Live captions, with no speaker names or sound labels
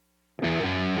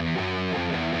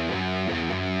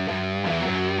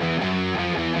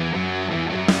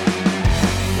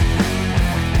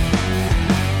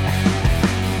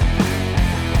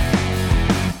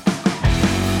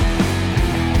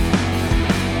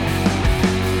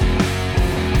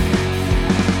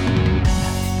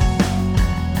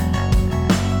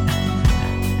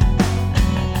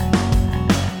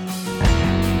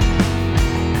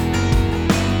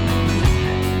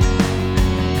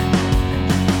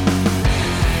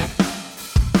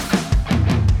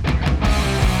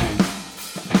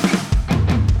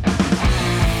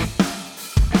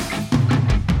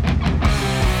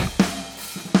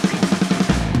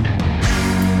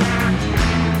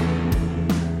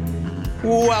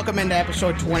Welcome into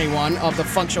episode 21 of the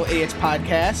Functional Idiots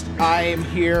podcast. I am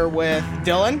here with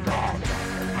Dylan.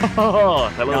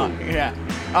 Oh, hello. Yeah.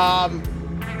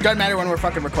 Doesn't matter when we're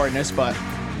fucking recording this, but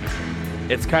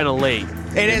It's kind of late.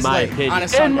 it is late opinion. on a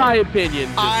Sunday. In my opinion.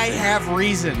 I have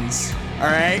reasons. All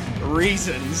right?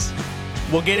 Reasons.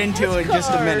 We'll get into it in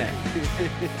just a minute.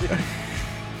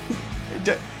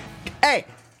 Hey,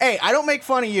 I don't make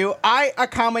fun of you. I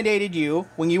accommodated you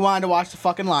when you wanted to watch the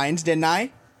fucking Lions, didn't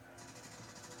I?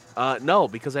 No,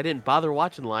 because I didn't bother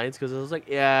watching Lions because I was like,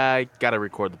 yeah, I gotta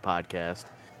record the podcast.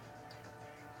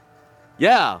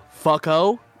 Yeah,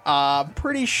 fucko.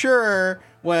 Pretty sure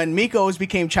when Miko's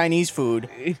became Chinese food,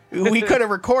 we could have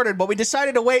recorded, but we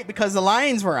decided to wait because the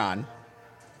Lions were on.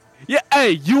 Yeah,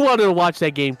 hey, you wanted to watch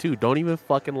that game too. Don't even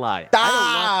fucking lie.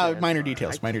 I don't watch Minor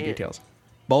NASCAR. details. I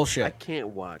Bullshit. can't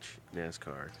watch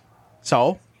NASCAR.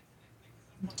 So?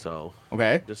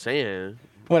 Okay. Just saying.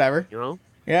 Whatever. You know?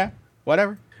 Yeah,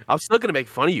 whatever. I'm still gonna make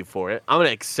fun of you for it. I'm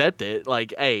gonna accept it.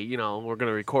 Like, hey, we're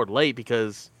gonna record late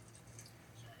because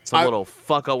some little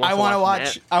fucko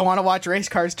wants I want to watch race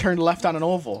cars turn left on an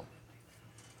oval.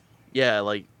 Yeah,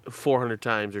 like 400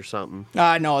 times or something.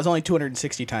 No, it's only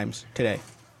 260 times today.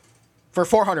 For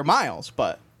 400 miles,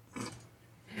 but...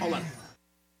 Hold on.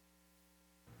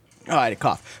 Oh, I had a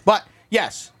cough. But,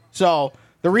 yes. So,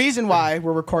 the reason why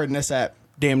we're recording this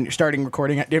starting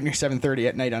recording at damn near 7:30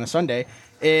 at night on a Sunday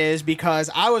is because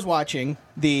I was watching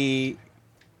the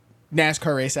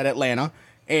NASCAR race at Atlanta,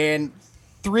 and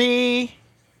three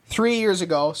years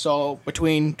ago, so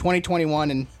between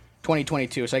 2021 and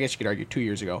 2022, so I guess you could argue 2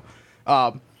 years ago,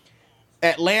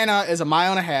 Atlanta is a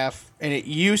mile and a half, and it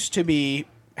used to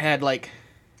had like,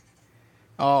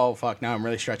 oh fuck, now I'm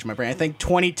really stretching my brain. I think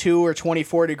 22 or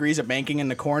 24 degrees of banking in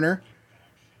the corner.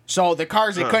 So the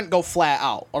cars, they couldn't go flat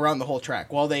out around the whole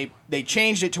track. Well, they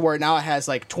changed it to where now it has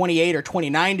like 28 or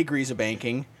 29 degrees of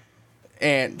banking,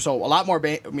 and so a lot more,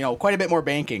 quite a bit more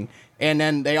banking. And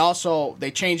then they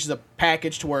changed the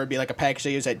package to where it'd be like a package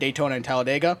they use at Daytona and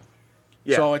Talladega.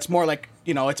 Yeah. So it's more like,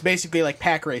 it's basically like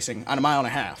pack racing on a mile and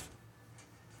a half.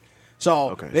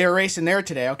 So They were racing there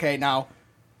today. Okay, now,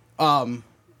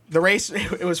 the race,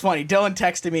 it was funny. Dylan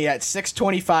texted me at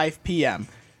 6:25 p.m.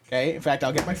 Okay, in fact,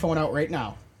 I'll get my phone out right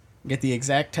now. Get the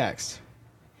exact text.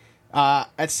 At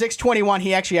 6:21,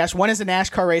 he actually asked, when is the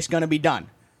NASCAR race going to be done?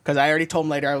 Because I already told him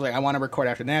later, I was like, I want to record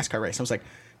after the NASCAR race. I was like,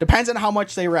 depends on how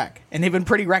much they wreck. And they've been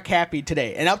pretty wreck happy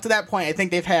today. And up to that point, I think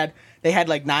they had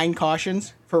like 9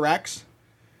 cautions for wrecks.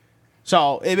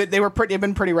 So they've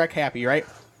been pretty wreck happy, right?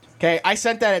 Okay, I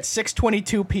sent that at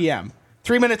 6:22 p.m.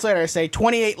 3 minutes later, I say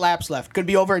 28 laps left. Could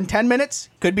be over in 10 minutes.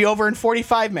 Could be over in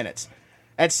 45 minutes.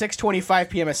 At 6:25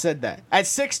 p.m., I said that. At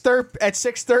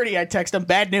 6:30, I text them,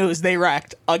 bad news, they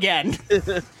wrecked again.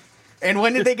 And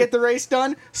when did they get the race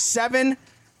done?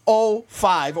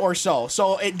 7:05 or so.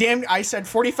 So I said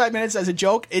 45 minutes as a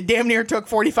joke. It damn near took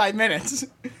 45 minutes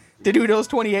to do those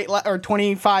 28 or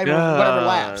 25 or whatever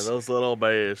laps. Those little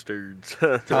bastards.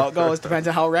 How it goes depends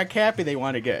on how wreck happy they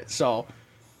want to get. So,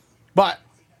 but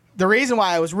the reason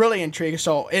why I was really intrigued,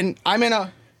 I'm in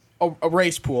a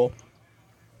race pool.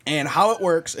 And how it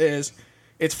works is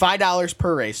it's $5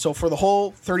 per race. So for the whole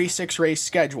 36 race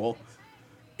schedule,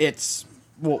 it's,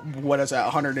 what is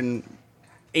that,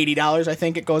 $180 I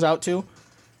think it goes out to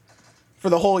for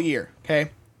the whole year,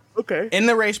 okay? Okay. In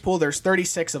the race pool, there's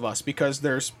 36 of us because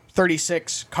there's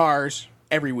 36 cars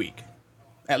every week.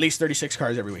 At least 36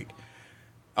 cars every week.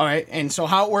 All right, and so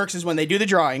how it works is when they do the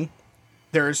drawing,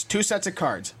 there's 2 sets of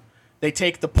cards. They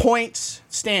take the points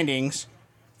standings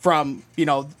from,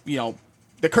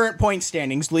 the current point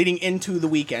standings leading into the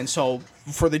weekend. So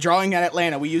for the drawing at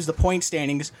Atlanta, we use the point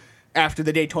standings after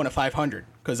the Daytona 500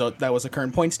 because that was the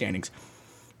current point standings.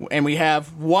 And we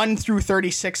have 1 through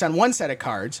 36 on one set of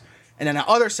cards, and then the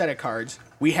other set of cards,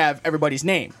 we have everybody's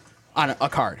name on a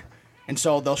card. And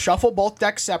so they'll shuffle both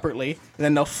decks separately, and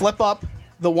then they'll flip up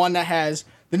the one that has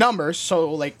the numbers.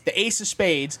 So like the ace of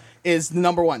spades is the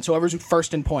number 1, so whoever's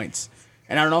first in points.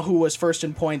 And I don't know who was first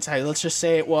in points. Let's just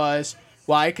say it was...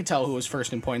 Well, I could tell who was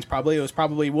first in points. It was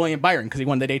probably William Byron because he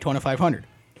won the Daytona 500.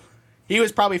 He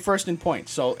was probably first in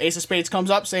points. So Ace of Spades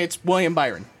comes up, say it's William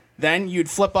Byron. Then you'd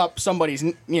flip up somebody's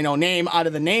name out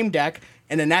of the name deck,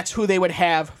 and then that's who they would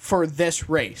have for this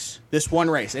race, this one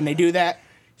race. And they do that.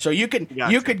 So you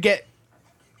could get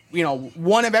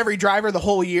one of every driver the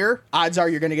whole year. Odds are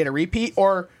you're going to get a repeat.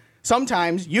 Or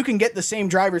sometimes you can get the same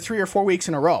driver 3 or 4 weeks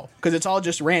in a row because it's all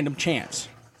just random chance.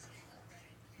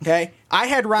 Okay, I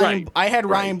had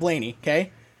Ryan Blaney.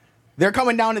 Okay, they're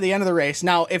coming down to the end of the race.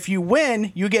 Now, if you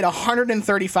win, you get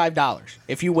 $135.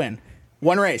 If you win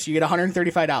one race, you get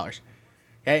 $135.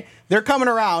 Okay, they're coming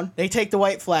around. They take the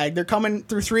white flag. They're coming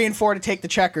through 3 and 4 to take the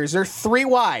checkers. They're 3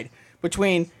 wide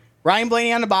between Ryan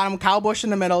Blaney on the bottom, Kyle Busch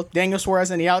in the middle, Daniel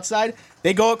Suarez on the outside.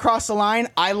 They go across the line.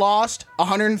 I lost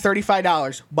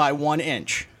 $135 by 1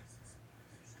 inch.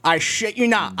 I shit you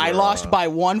not. I lost by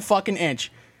 1 fucking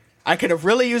inch. I could have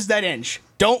really used that inch.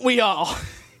 Don't we all?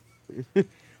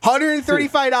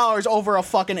 $135 over a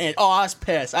fucking inch. Oh, I was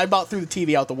pissed. I about threw the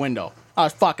TV out the window. I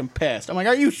was fucking pissed. I'm like,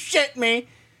 are you shitting me?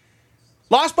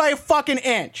 Lost by a fucking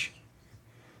inch.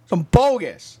 Some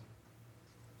bogus.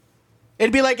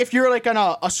 It'd be like if you're like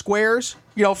on a squares,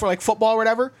 you know, for like football or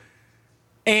whatever,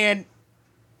 and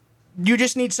you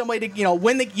just need somebody to, you know,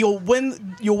 you'll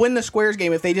win the squares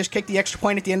game if they just kick the extra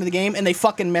point at the end of the game and they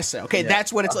fucking miss it. Okay,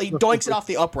 that's what it's like. He doinks it off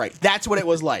the upright. That's what it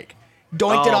was like.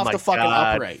 Doinked it off the fucking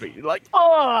upright. Like,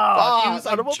 oh, you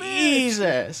son of a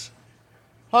Jesus.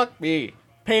 Fuck me.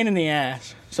 Pain in the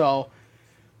ass. So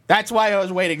that's why I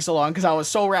was waiting so long, because I was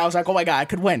so I was like, oh my god, I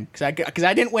could win, because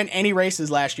I didn't win any races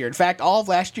last year. In fact, all of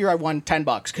last year I won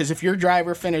 $10, because if your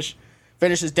driver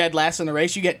finishes dead last in the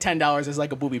race, you get $10 as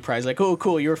like a booby prize. Like, oh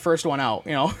cool, you're first one out,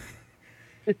 you know.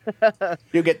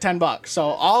 You get $10. So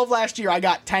all of last year I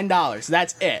got $10.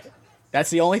 That's it. That's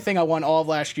the only thing I won all of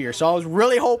last year. So I was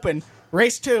really hoping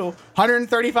race 2,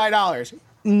 $135.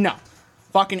 No,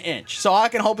 fucking inch. So all I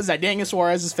can hope is that Daniel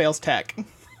Suarez fails tech,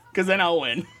 because then I'll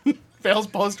win. Fails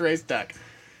post-race tech.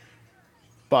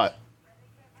 But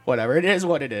whatever. It is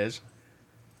what it is.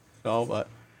 So, but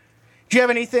do you have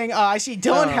anything? I see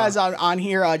Dylan has on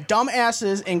here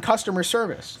dumbasses in customer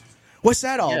service. What's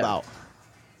that all about?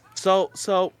 So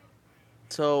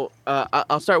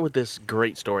I'll start with this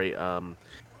great story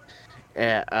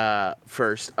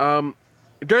first. During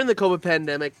the COVID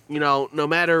pandemic, you know, no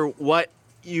matter what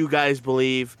you guys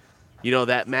believe, you know,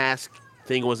 that mask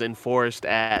thing was enforced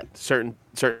at certain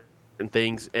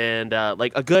things, and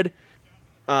like a good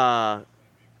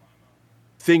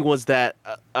thing was that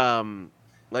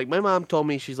like my mom told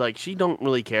me, she's like, she don't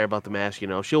really care about the mask, you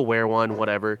know, she'll wear one,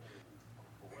 whatever,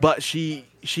 but she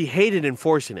hated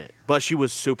enforcing it, but she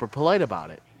was super polite about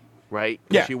it, right?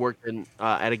 Yeah. She worked in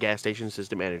at a gas station,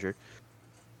 assistant manager.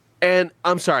 And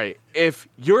I'm sorry, if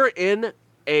you're in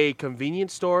a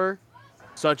convenience store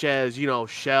such as, you know,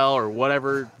 Shell or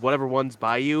whatever one's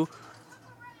by you,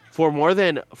 for more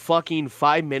than fucking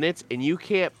 5 minutes, and you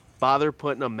can't bother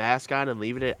putting a mask on and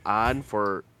leaving it on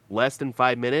for less than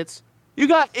 5 minutes, you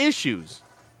got issues.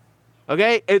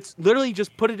 Okay? It's literally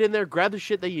just put it in there, grab the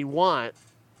shit that you want,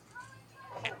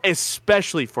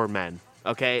 especially for men.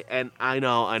 Okay? And I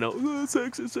know,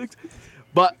 sex.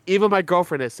 But even my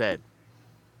girlfriend has said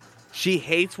she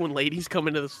hates when ladies come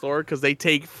into the store because they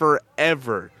take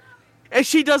forever. And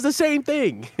she does the same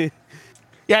thing.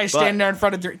 Yeah, I stand there in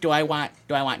front of. Do I want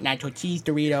nacho cheese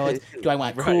Doritos? Do I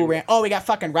want Cool Ranch? Oh, we got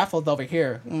fucking Ruffles over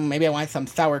here. Maybe I want some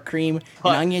sour cream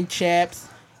and onion chips.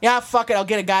 Yeah, fuck it. I'll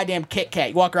get a goddamn Kit Kat.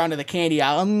 You walk around to the candy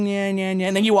aisle. And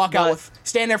then you walk out with.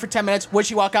 Stand there for 10 minutes.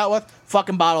 What'd you walk out with?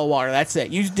 Fucking bottle of water. That's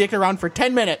it. You dick around for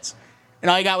 10 minutes. And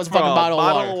all you got was a fucking bottle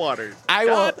of water. I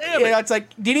will. You know, it's like,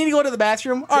 do you need to go to the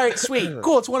bathroom? All right, sweet,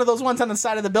 cool. It's one of those ones on the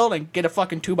side of the building. Get a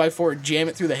fucking 2x4, jam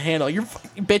it through the handle. Your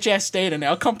bitch ass staying in there.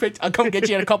 I'll come get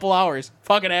you in a couple hours.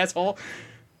 Fucking asshole.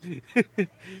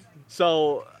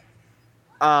 So,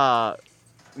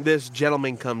 this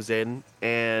gentleman comes in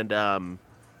and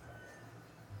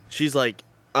she's like,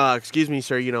 "Excuse me,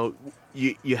 sir. You know,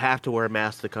 you have to wear a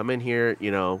mask to come in here. You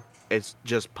know, it's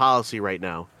just policy right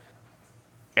now."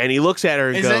 And he looks at her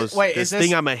and goes, this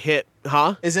thing on my hip,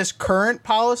 huh? Is this current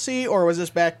policy, or was this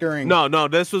back during? No,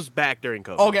 this was back during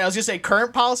COVID. Okay, I was going to say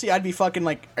current policy. I'd be fucking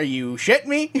like, are you shitting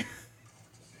me?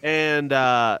 And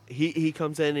he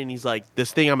comes in and he's like,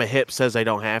 this thing on my hip says I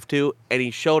don't have to. And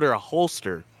he showed her a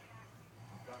holster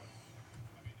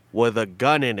with a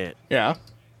gun in it. Yeah.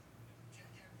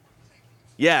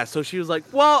 Yeah, so she was like,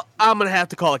 well, I'm going to have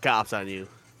to call the cops on you.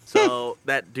 So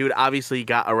that dude obviously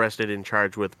got arrested and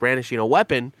charged with brandishing a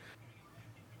weapon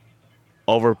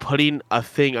over putting a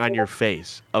thing on your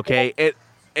face. Okay?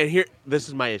 And here, this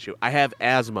is my issue. I have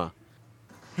asthma,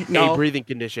 a breathing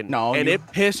condition. No. And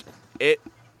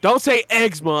don't say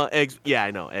eczema. Yeah,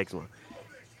 I know, eczema.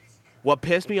 What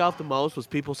pissed me off the most was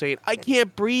people saying, I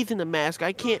can't breathe in the mask.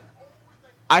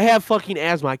 I have fucking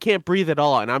asthma. I can't breathe at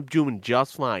all, and I'm doing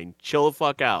just fine. Chill the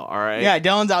fuck out, all right? Yeah,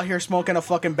 Dylan's out here smoking a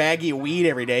fucking baggie of weed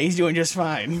every day. He's doing just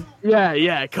fine.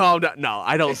 Yeah, calm down. No,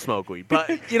 I don't smoke weed, but,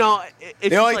 you know,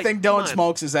 it's the only thing Dylan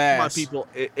smokes is ass. Come on, people.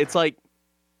 It's like,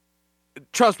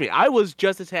 trust me, I was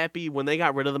just as happy when they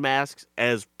got rid of the masks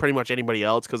as pretty much anybody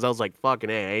else, because I was like, fucking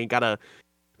A, I ain't gotta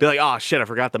be like, oh, shit, I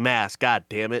forgot the mask. God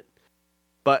damn it.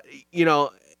 But, you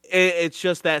know, it's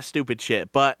just that stupid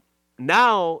shit. But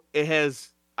now it has.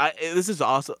 This has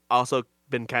also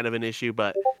been kind of an issue,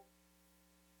 but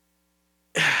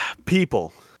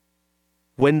people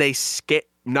when they skip.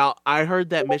 Now I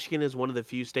heard that Michigan is one of the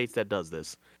few states that does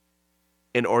this.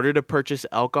 In order to purchase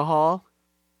alcohol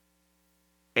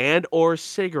and or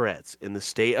cigarettes in the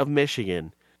state of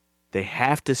Michigan, they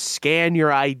have to scan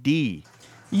your ID.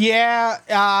 Yeah.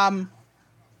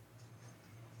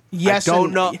 Yes. I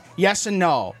don't know. Yes and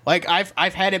no. Like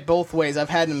I've had it both ways. I've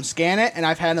had them scan it and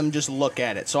I've had them just look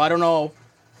at it. So I don't know.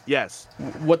 Yes.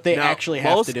 What they actually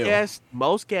have to do.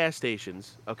 Most gas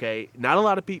stations, okay, not a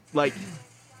lot of people, like,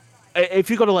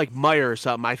 if you go to, like, Meijer or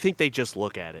something, I think they just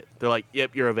look at it. They're like,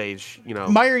 yep, you're of age, you know.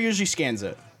 Meijer usually scans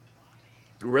it.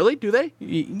 Really? Do they?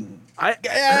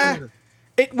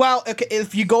 Well, okay,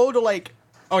 if you go to, like,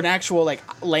 an actual, like,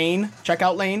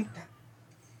 checkout lane,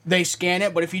 they scan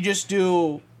it, but if you just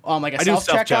do... like a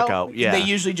self-checkout, yeah. They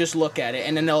usually just look at it,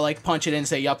 and then they'll, like, punch it in and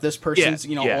say, yup, this person's,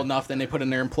 yeah. old enough, then they put in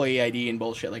their employee ID and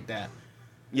bullshit like that.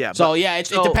 Yeah. So, it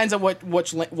depends on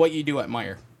what you do at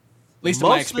Meijer. At least in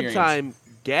my experience. Most of the time,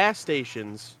 gas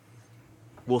stations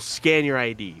will scan your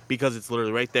ID because it's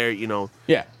literally right there, you know.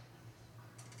 Yeah.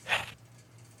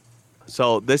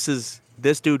 So, this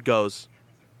dude comes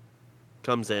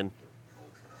in,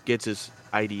 gets his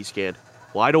ID scanned.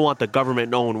 Well, I don't want the government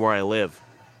knowing where I live.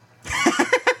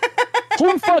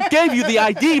 Who the fuck gave you the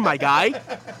ID, my guy?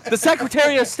 The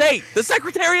Secretary of State. The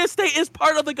Secretary of State is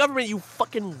part of the government, you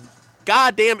fucking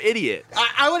goddamn idiot.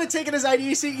 I would have taken his ID.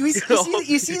 You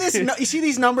see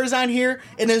these numbers on here,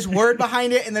 and there's word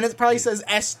behind it, and then it probably says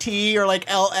ST or like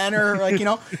LN or like you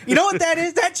know what that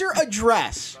is? That's your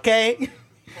address, okay?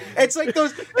 It's like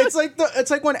those.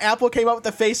 It's like when Apple came out with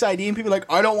the Face ID, and people are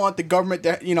like, I don't want the government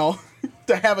to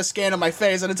to have a scan of my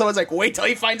face, and then someone's like, wait till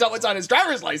he finds out what's on his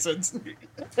driver's license.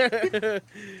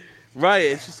 Right,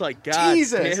 it's just like, God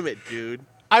damn it, dude.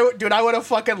 I would have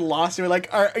fucking lost it.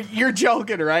 Like, you're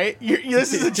joking, right?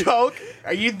 This is a joke?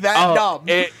 Are you that dumb?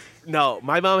 No,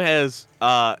 my mom has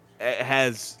dealt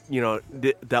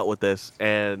with this,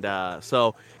 and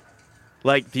so,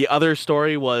 like, the other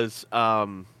story was,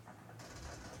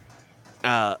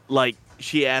 like,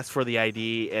 she asked for the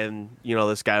ID, and,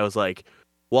 this guy was like,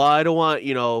 well, I don't want,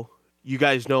 you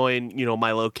guys knowing,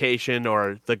 my location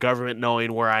or the government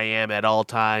knowing where I am at all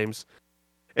times.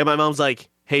 And my mom's like,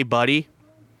 hey, buddy,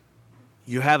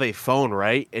 you have a phone,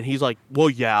 right? And he's like, well,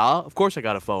 yeah, of course I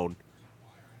got a phone.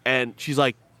 And she's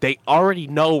like, they already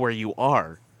know where you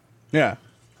are. Yeah.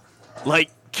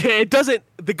 Like,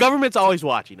 the government's always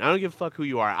watching. I don't give a fuck who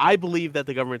you are. I believe that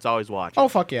the government's always watching. Oh,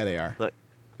 fuck yeah, they are.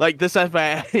 Like this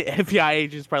FBI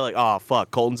agent's probably like, oh,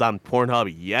 fuck, Colton's on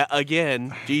Pornhub yet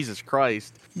again. Jesus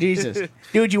Christ. Jesus.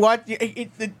 Dude, you watched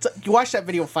that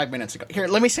video 5 minutes ago. Here,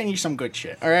 let me send you some good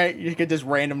shit, all right? You get this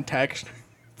random text.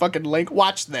 Fucking link.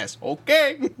 Watch this.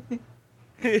 Okay.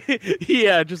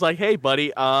 Yeah, just like, hey,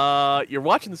 buddy, you're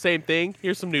watching the same thing.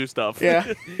 Here's some new stuff. Yeah.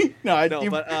 Click on it,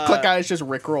 it's just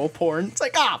Rickroll porn. It's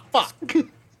like, fuck.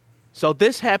 So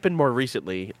this happened more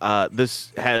recently.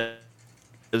 This has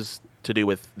to do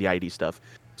with the ID stuff.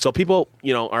 So people,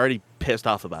 are already pissed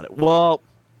off about it. Well,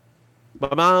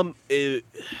 my mom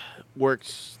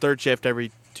works third shift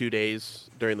every 2 days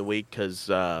during the week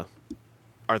because our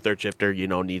third shifter,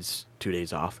 needs 2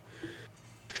 days off.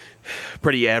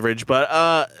 Pretty average,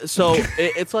 but so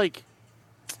it's like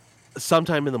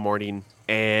sometime in the morning,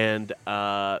 and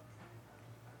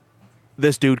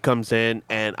this dude comes in,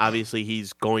 and obviously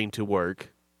he's going to work.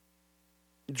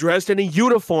 Dressed in a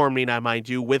uniform, mind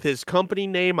you, with his company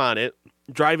name on it,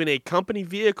 driving a company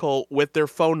vehicle with their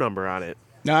phone number on it.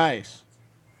 Nice.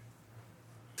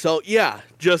 So, yeah,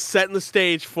 just setting the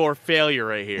stage for failure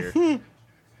right here.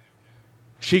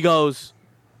 She goes,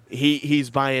 he was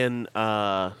buying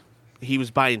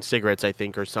cigarettes, I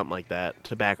think, or something like that,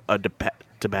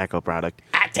 tobacco product.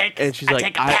 And she's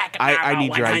like, I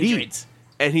need your ID.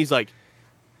 And he's like,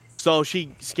 so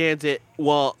she scans it.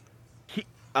 Well,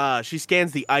 she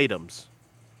scans the items.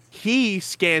 He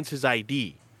scans his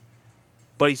ID,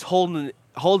 but he's holding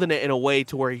it in a way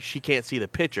to where she can't see the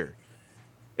picture.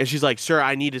 And she's like, sir,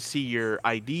 I need to see your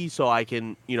ID so I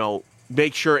can,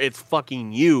 make sure it's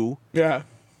fucking you. Yeah.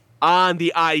 On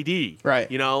the ID. Right.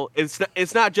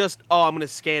 It's not just, I'm going to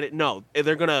scan it. No,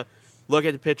 they're going to look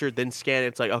at the picture, then scan it.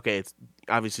 It's like, okay, it's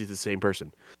obviously the same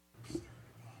person.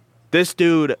 This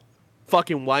dude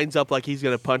fucking winds up like he's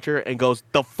gonna punch her and goes,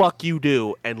 the fuck you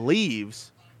do, and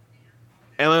leaves.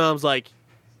 And my mom's like,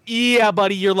 yeah,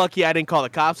 buddy, you're lucky I didn't call the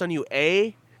cops on you,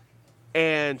 eh?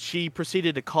 And she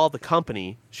proceeded to call the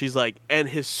company. She's like, and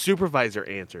his supervisor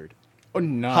answered. Oh,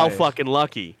 nice. How fucking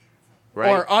lucky.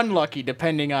 Right? Or unlucky,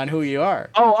 depending on who you are.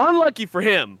 Oh, unlucky for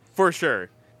him, for sure.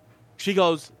 she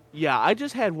goes, yeah, I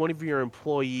just had one of your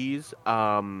employees,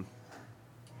 threaten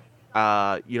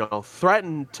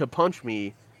to punch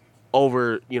me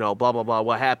over, blah, blah, blah.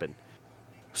 What happened?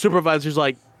 Supervisor's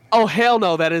like, oh, hell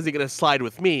no, that isn't going to slide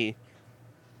with me.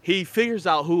 He figures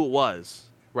out who it was,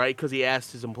 right? Because he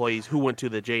asked his employees who went to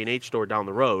the J&H store down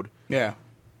the road. Yeah.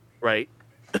 Right?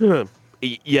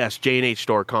 Yes, J&H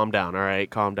store, calm down, all right?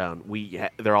 Calm down.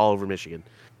 They're all over Michigan.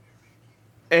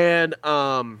 And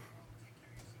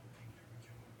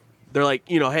they're like,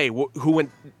 hey, who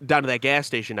went down to that gas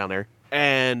station down there?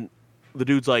 And the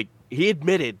dude's like, he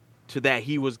admitted to that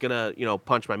he was going to,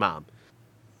 punch my mom.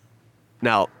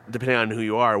 Now, depending on who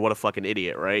you are, what a fucking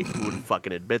idiot, right? Who would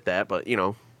fucking admit that? But,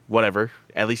 whatever.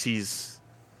 At least he's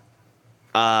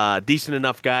a decent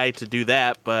enough guy to do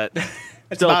that, but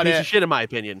still a piece of shit in my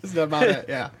opinion. That's about it,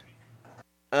 yeah.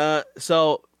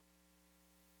 So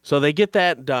they get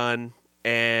that done,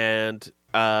 and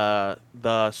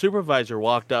the supervisor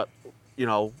walked up,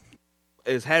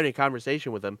 is having a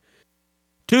conversation with him.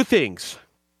 Two things.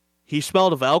 He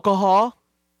smelled of alcohol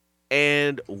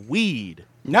and weed.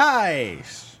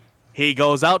 Nice. He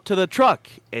goes out to the truck,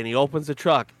 and he opens the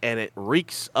truck, and it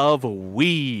reeks of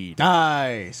weed.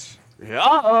 Nice.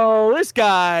 Uh-oh, this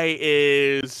guy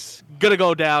is going to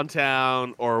go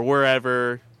downtown or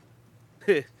wherever.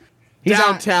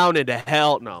 Downtown into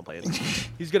hell. No, I'm playing.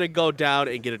 He's going to go down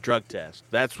and get a drug test.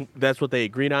 That's what they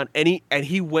agreed on. And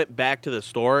he went back to the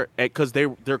store because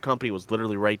their company was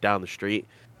literally right down the street.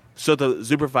 So the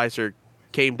supervisor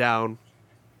came down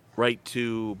right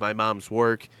to my mom's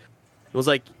work. It was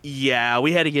like, yeah,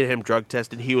 we had to get him drug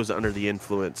tested. He was under the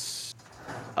influence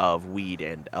of weed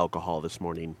and alcohol this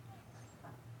morning.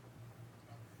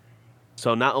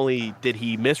 So not only did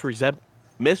he misrepresent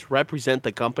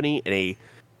the company in a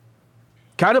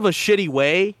kind of a shitty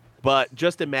way, but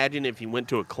just imagine if he went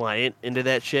to a client into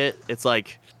that shit. It's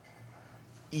like,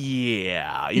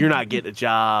 yeah, you're not getting a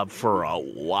job for a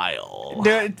while.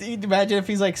 Dude, imagine if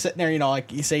he's like sitting there,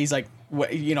 like you say he's like,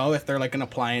 if they're like an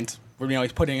appliance, where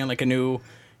he's putting in like a new,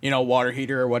 water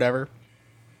heater or whatever,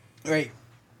 right?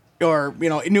 Or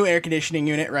a new air conditioning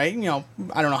unit, right? I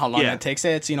don't know how long that takes.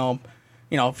 It's a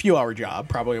few hour job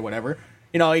probably or whatever.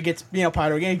 He gets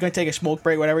powder again. He's gonna take a smoke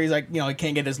break, whatever. He's like, he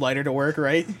can't get his lighter to work,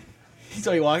 right?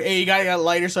 So he walks. Hey, you got a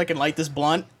lighter so I can light this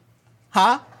blunt?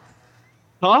 Huh?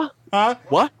 Huh?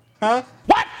 What? Huh?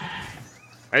 What?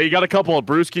 Hey, you got a couple of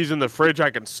brewskis in the fridge I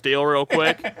can steal real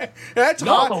quick? It's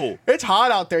hot. It's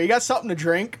hot out there. You got something to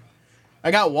drink?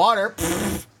 I got water.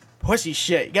 Pfft, pussy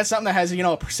shit. You got something that has,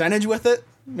 a percentage with it?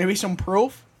 Maybe some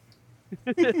proof?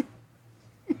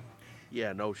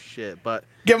 Yeah, no shit. But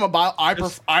give him a bottle. I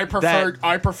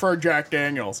prefer Jack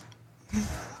Daniels.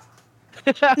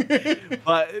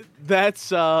 But that's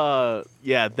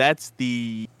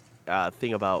the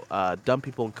thing about dumb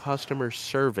people in customer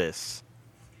service.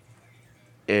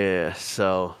 Yeah,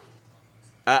 so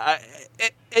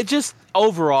it just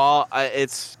overall,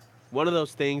 it's one of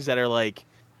those things that are like,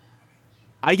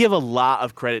 I give a lot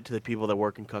of credit to the people that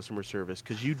work in customer service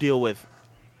because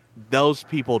those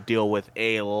people deal with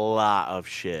a lot of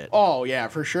shit. Oh yeah,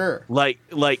 for sure. Like,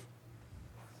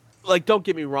 don't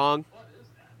get me wrong.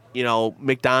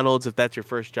 McDonald's, if that's your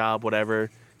first job, whatever.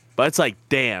 But it's like,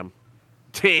 damn,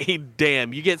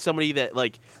 you get somebody that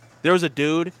there was a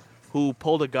dude who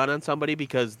pulled a gun on somebody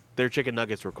because their chicken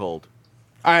nuggets were cold.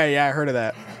 I heard of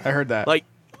that. I heard that. Like,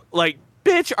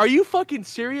 bitch, are you fucking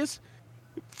serious?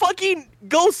 Fucking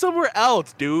go somewhere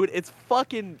else, dude. It's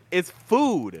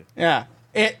food. Yeah.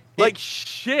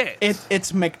 Shit.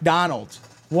 It's McDonald's.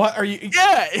 What are you?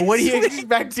 Yeah. What are you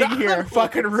expecting here?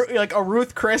 Fucking like a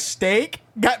Ruth Chris steak?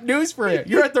 Got news for you.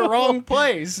 You're at the wrong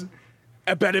place.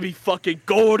 I better be fucking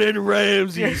Gordon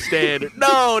Ramsay standard.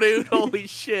 No, dude. Holy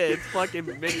shit. It's fucking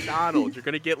McDonald's. You're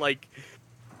gonna get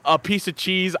a piece of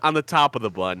cheese on the top of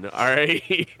the bun. All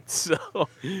right. So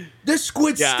this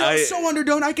squid's still so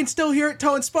underdone. I can still hear it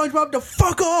telling SpongeBob to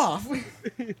fuck off.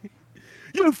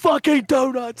 You fucking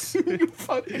donuts. You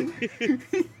fucking.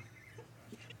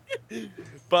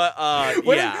 But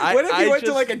what if he went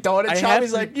to a donut shop?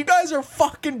 He's like, "You guys are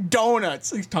fucking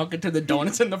donuts." He's talking to the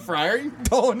donuts in the fryer.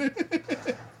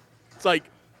 Donut. It's like,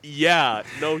 yeah,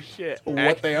 no shit.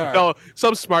 What they are? No,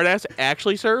 some smartass.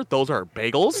 Actually, sir, those are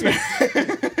bagels.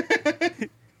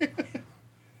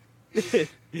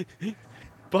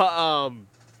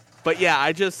 But yeah,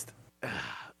 I just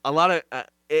a lot of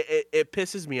it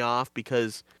pisses me off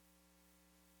because.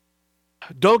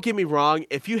 Don't get me wrong.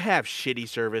 If you have shitty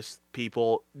service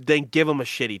people, then give them a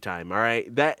shitty time. All right,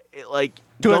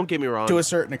 don't get me wrong. To a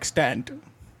certain extent.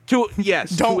 To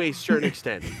a certain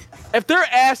extent. If they're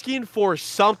asking for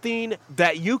something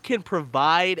that you can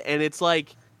provide, and it's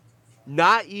like,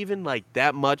 not even like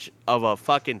that much of a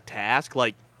fucking task.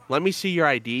 Like, let me see your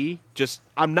ID. Just,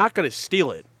 I'm not gonna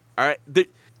steal it. All right.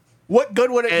 What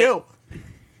good would it do?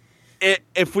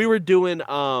 If we were doing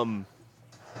what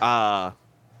are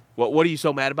you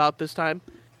so mad about this time?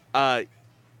 Spoiler,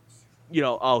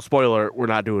 we're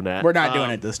not doing that. We're not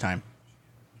doing it this time.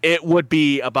 It would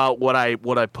be about what I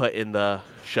put in the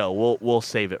show. We'll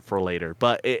save it for later.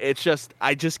 But it's just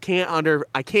I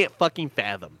can't fucking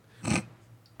fathom.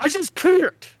 I just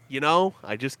can't.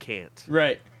 I just can't.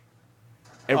 Right.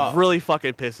 It really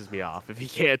fucking pisses me off if you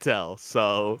can't tell.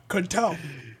 So couldn't tell.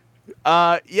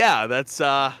 Yeah, that's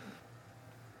about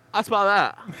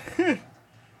that.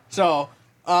 So,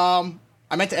 I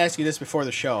meant to ask you this before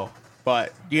the show,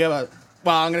 but do you have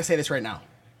I'm going to say this right now.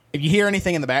 If you hear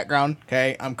anything in the background,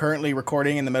 okay, I'm currently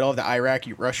recording in the middle of the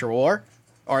Iraq-Russia war,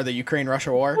 or the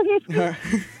Ukraine-Russia war.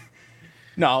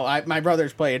 No, my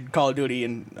brother's playing Call of Duty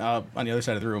on the other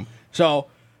side of the room. So,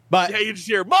 but... Yeah, you just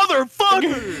hear,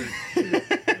 motherfucker!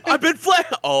 I've been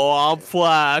flashed. Oh, I'm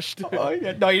flashed. Oh,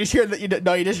 yeah. No, you just hear in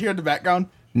the background.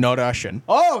 No Russian.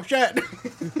 Oh shit.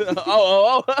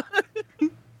 oh.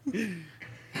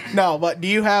 No, but do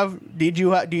you have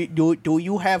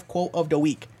quote of the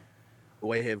week?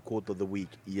 Do I have quote of the week?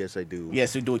 Yes, I do.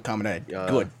 Yes, you do it, comrade.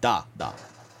 Good. Da.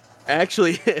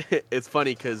 Actually, it's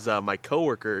funny because my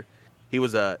coworker, he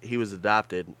was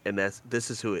adopted, and this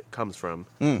is who it comes from.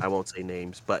 I won't say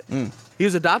names, but he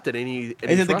was adopted, and he's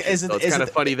Russian, so it's kind of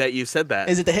funny that you said that.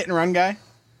 Is it the hit and run guy?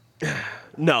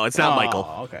 No, it's not Michael.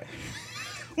 Oh, okay.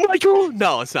 Michael?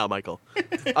 No, it's not Michael.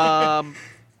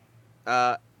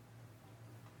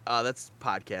 That's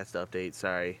podcast update.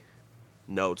 Sorry.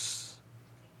 Notes.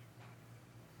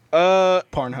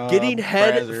 Pornhub. Getting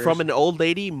head Brazzers. from an old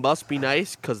lady must be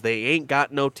nice because they ain't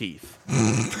got no teeth.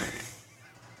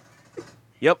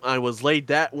 Yep, I was laid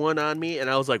that one on me, and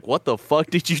I was like, "What the fuck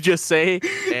did you just say?"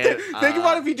 And, Think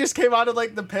about if he just came out of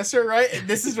like the pisser, right? And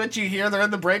this is what you hear. They're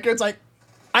in the breaker. It's like,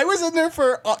 I was in there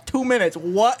for 2 minutes.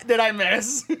 What did I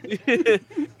miss?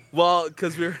 Well,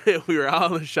 because we were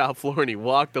out on the shop floor, and he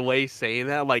walked away saying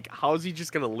that. I'm like, how is he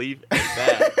just gonna leave like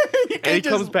that? And he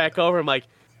comes back over. I'm like,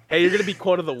 hey, you're gonna be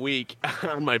quote of the week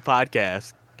on my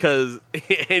podcast.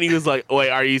 And he was like, wait,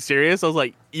 are you serious? I was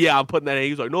like, yeah, I'm putting that in. He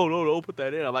was like, no, put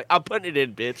that in. I'm like, I'm putting it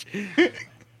in, bitch.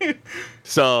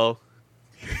 So,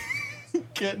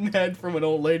 getting head from an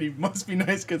old lady must be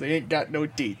nice because they ain't got no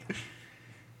teeth.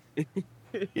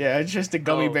 Yeah, it's just a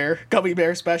gummy bear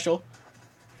special.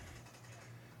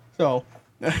 So,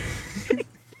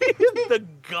 the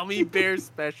gummy bear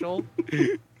special,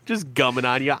 just gumming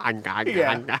on you.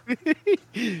 Yeah.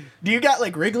 Do you got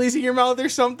like Wrigley's in your mouth or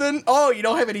something? Oh, you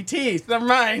don't have any teeth. Never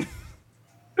mind.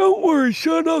 Don't worry,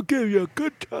 son. I'll give you a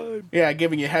good time. Yeah,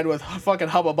 giving you head with fucking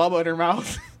Hubba Bubba in her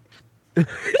mouth.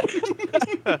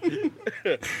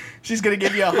 She's gonna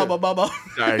give you a Hubba Bubba.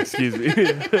 Sorry, excuse me.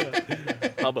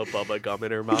 Hubba Bubba gum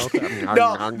in her mouth.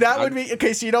 No, that would be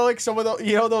okay. So like some of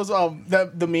those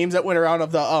the memes that went around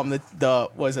of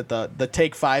the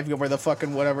Take 5 gum or the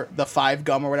fucking whatever the 5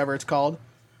 gum or whatever it's called.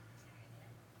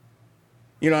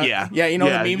 The memes are going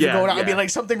on. It'd be like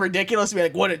something ridiculous.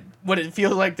 It'd be like what it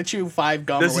feels like to chew 5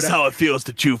 gum. This is how it feels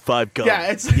to chew 5 gum.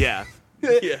 Yeah, it's yeah.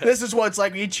 This is what it's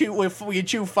like when you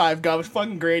chew 5 gum. It's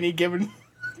fucking Granny giving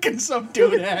some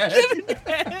dude head.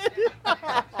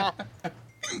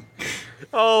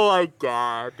 Oh my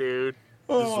god, dude.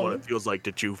 This is what it feels like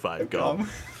to chew 5 gum.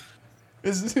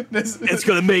 It's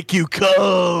gonna make you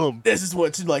come. This is what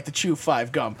it's like to chew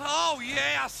 5 gum. Oh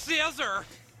yeah, scissor.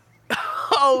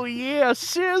 Oh yeah,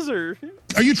 scissor.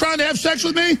 Are you trying to have sex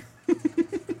with me?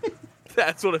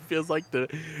 That's what it feels like to...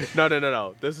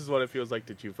 No. This is what it feels like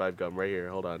to chew 5 gum right here.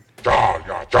 Hold on.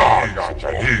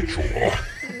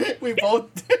 We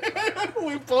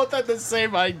both had the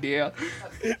same idea.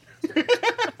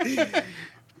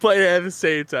 Play it at the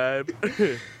same time.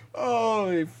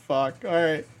 Holy fuck! All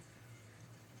right.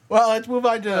 Well, let's move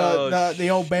on to the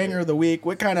old banger of the week.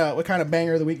 What kind of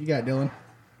banger of the week you got, Dylan?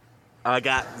 I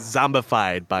got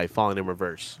Zombified by Falling in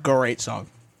Reverse. Great song.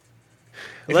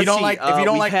 If Let's you don't see, like, if you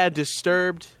don't like, had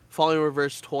Disturbed, Falling in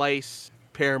Reverse twice,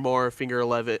 Paramore, Finger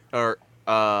 11, or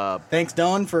thanks,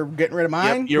 Dylan, for getting rid of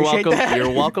mine. Yep, you're Appreciate welcome. that. You're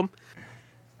welcome.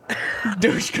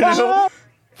 Douche canoe.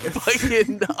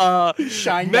 Fucking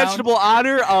Shine vegetable down.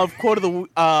 honor of quote of the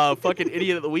fucking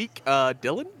idiot of the week,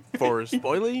 Dylan, for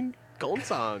spoiling Golden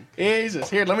Song. Jesus,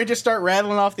 here, let me just start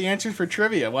rattling off the answers for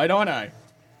trivia. Why don't I?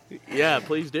 Yeah,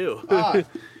 please do.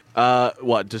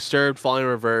 What? Disturbed, Falling in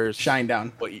Reverse, Shine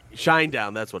Down, Shine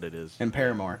Down. That's what it is. and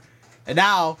Paramore. And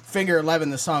now, Finger 11,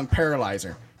 the song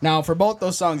Paralyzer. Now, for both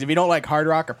those songs, if you don't like hard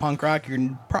rock or punk rock,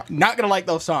 you're not gonna like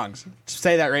those songs. Just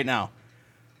say that right now.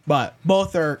 But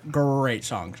both are great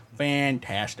songs.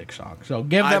 Fantastic songs. So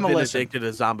give them a I've been listen. addicted to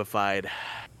Zombified.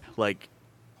 Like,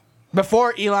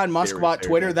 Before Elon Musk Very, bought very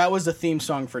Twitter, good. that was the theme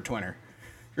song for Twitter.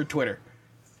 For Twitter.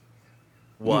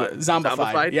 what?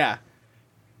 Zombified. Yeah.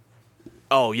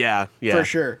 Oh, yeah. Yeah. For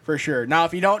sure, for sure. Now,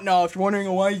 if you don't know, if you're wondering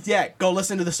why, go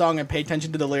listen to the song and pay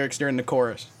attention to the lyrics during the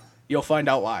chorus. You'll find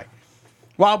out why.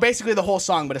 Well, basically the whole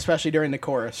song, but especially during the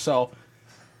chorus. So,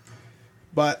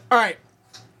 but all right,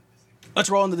 let's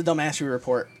roll into the dumbassery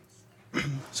report.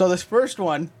 So this first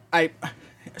one,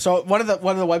 so one of the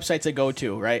websites I go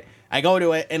to, right? I go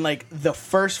to it and like the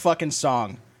first fucking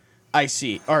song I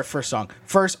see, or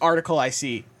first article I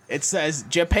see. It says,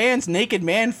 Japan's Naked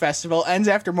Man Festival ends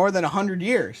after more than 100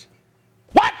 years.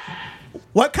 What?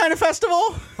 What kind of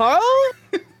festival? Huh?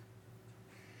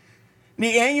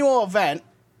 The annual event,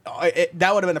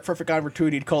 that would have been a perfect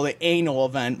opportunity to call it annual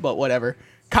event, but whatever.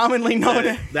 Commonly known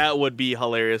as... That would be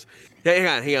hilarious. Hang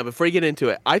on. Before you get into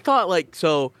it, I thought, like,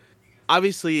 so,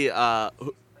 obviously,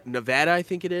 Nevada, I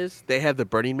think it is, they have the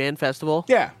Burning Man Festival.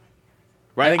 Yeah.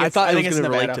 Right? I thought it was it's going to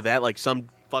relate Nevada. to that, like some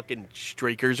fucking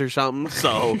strikers or something.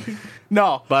 So,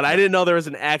 No. but I didn't know there was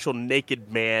an actual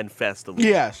Naked Man Festival.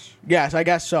 Yes, I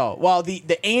guess so. Well, the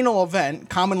annual event,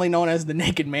 commonly known as the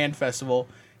Naked Man Festival,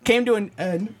 came to an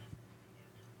end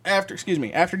after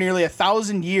nearly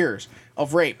 1,000 years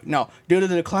of rape. No, due to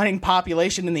the declining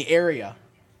population in the area.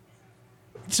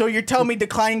 So you're telling me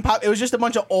declining it was just a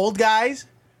bunch of old guys?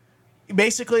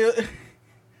 Basically,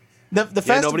 the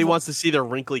festival... nobody wants to see their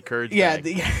wrinkly courage bag.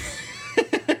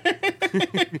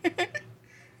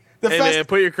 Hey, man,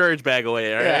 put your courage bag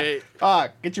away, all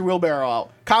right? Get your wheelbarrow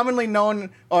out. Commonly known,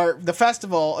 or the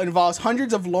festival involves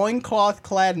hundreds of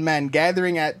loincloth-clad men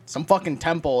gathering at some fucking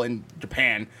temple in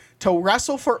Japan to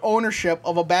wrestle for ownership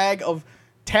of a bag of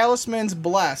talismans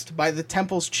blessed by the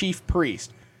temple's chief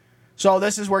priest. So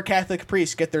this is where Catholic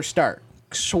priests get their start.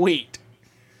 Sweet.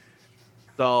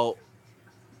 So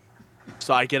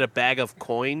I get a bag of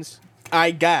coins?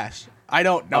 I guess. I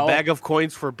don't know. A bag of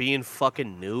coins for being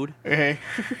fucking nude? Okay.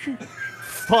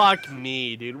 Fuck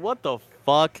me, dude. What the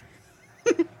fuck?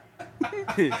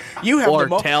 You have Or the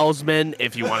most... talisman,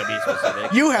 if you want to be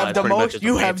specific. You have That's the pretty much most. just a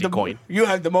You have fancy the coin. You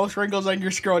have the most wrinkles on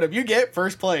your scrotum. You get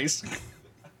first place.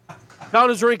 Count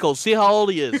his wrinkles. See how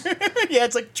old he is. Yeah,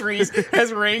 it's like trees.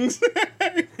 Has rings.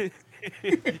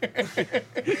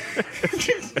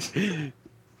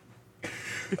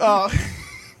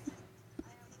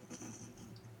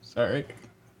 Sorry.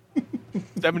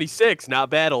 76. Not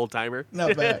bad, old timer.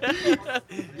 Not bad.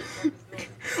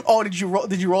 Oh, did you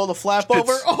roll the flap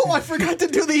over? Oh, I forgot to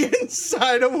do the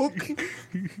inside.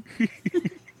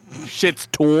 Shit's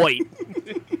toy.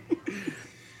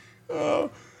 The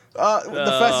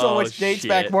festival, which dates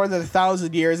back more than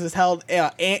 1,000 years, is held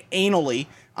annually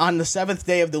on the 7th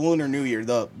day of the Lunar New Year,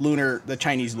 the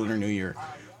Chinese Lunar New Year.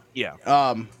 Yeah.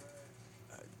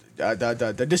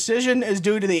 The decision is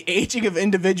due to the aging of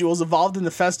individuals involved in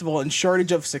the festival and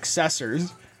shortage of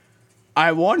successors.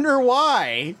 I wonder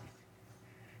why.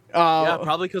 Yeah,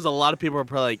 probably because a lot of people are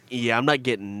probably like, yeah, I'm not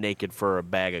getting naked for a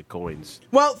bag of coins.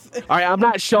 Well, All right, I'm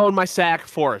not showing my sack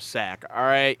for a sack. All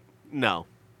right? No.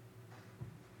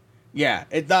 yeah.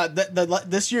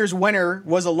 This year's winner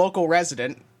was a local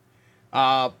resident,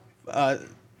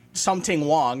 Something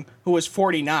Wong, who was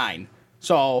 49.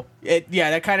 So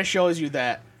that kind of shows you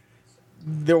that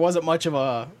there wasn't much of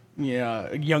a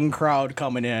young crowd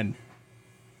coming in.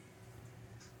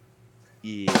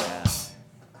 Yeah.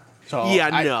 So Yeah,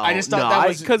 I just thought that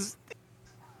was because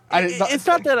it's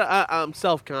not that I'm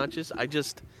self-conscious.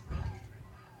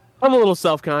 I'm a little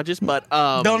self-conscious, but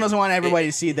Dylan doesn't want everybody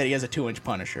to see that he has a 2-inch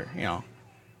Punisher.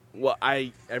 Well,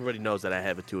 everybody knows that I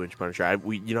have a 2-inch Punisher.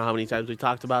 You know how many times we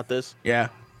talked about this? Yeah.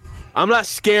 I'm not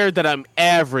scared that I'm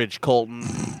average, Colton.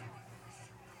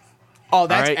 Oh,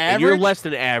 that's right? average. And you're less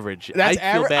than average. That's I feel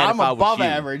average. bad I'm if I was above you.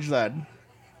 average then.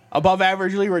 Above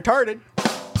averagely retarded.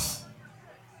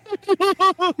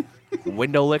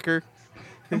 Window licker.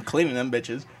 I'm cleaning them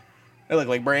bitches. They look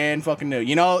like brand fucking new.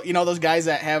 You know those guys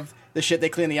that have the shit they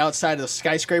clean the outside of the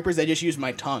skyscrapers? They just use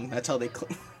my tongue. That's how they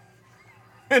clean.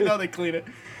 That's how they clean it.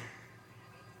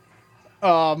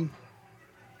 An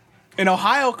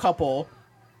Ohio couple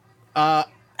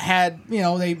had,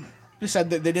 they just said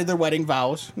that they did their wedding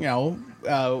vows,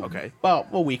 Okay. about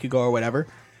a week ago or whatever.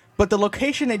 But the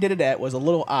location they did it at was a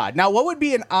little odd. Now, what would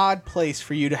be an odd place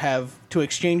for you to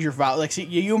exchange your vow? Like, see,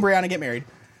 you and Brianna get married.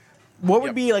 What would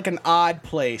Yep. be like an odd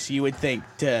place you would think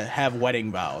to have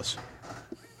wedding vows?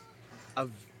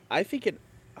 I think it.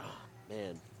 Oh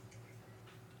man.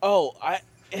 Oh,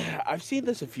 I've seen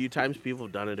this a few times. People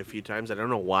have done it a few times. I don't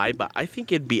know why, but I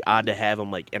think it'd be odd to have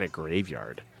them like in a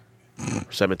graveyard.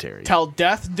 cemetery. Till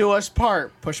death do us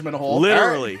part. Push him in a hole.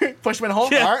 Literally. All right. Push him in a hole.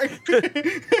 Yeah. All right.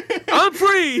 I'm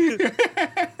free.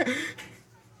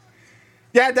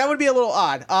 Yeah, that would be a little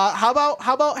odd. How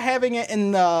about having it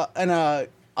in a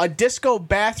disco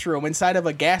bathroom inside of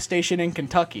a gas station in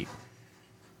Kentucky?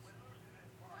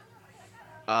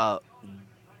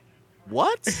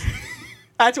 What?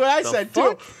 That's what I said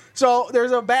fuck? too. So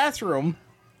there's a bathroom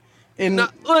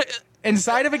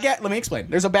inside of a gas. Let me explain.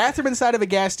 There's a bathroom inside of a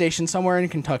gas station somewhere in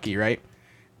Kentucky, right?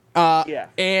 Yeah.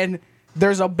 And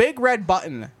there's a big red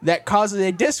button that causes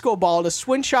a disco ball to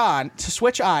switch on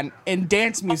and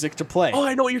dance music to play. Oh,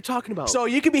 I know what you're talking about. So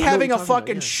you could be I know what having you're a talking about,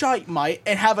 fucking yeah. shite mite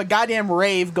and have a goddamn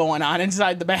rave going on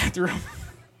inside the bathroom.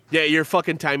 Yeah, you're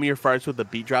fucking timing your farts with the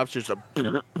beat drops. Just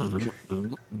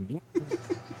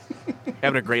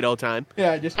having a great old time.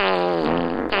 Yeah, just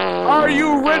Are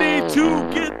you ready to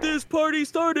get this party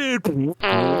started?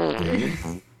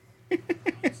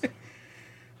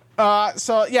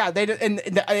 So yeah,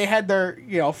 they had their,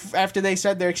 after they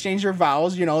said they exchanged their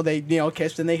vows, they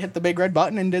kissed and they hit the big red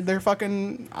button and did their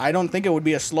fucking. I don't think it would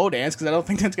be a slow dance because I don't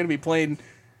think that's gonna be playing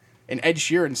an Ed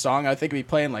Sheeran song. I think it'd be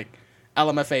playing like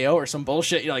LMFAO or some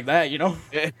bullshit like that.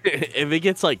 If it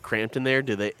gets like cramped in there,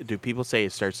 do people say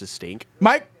it starts to stink?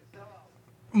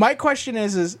 My question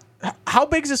is how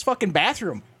big is this fucking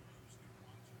bathroom?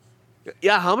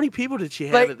 Yeah, how many people did she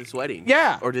have Like, at this wedding?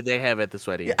 yeah. Or did they have at this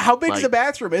wedding? How big is the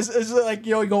bathroom? Is it like,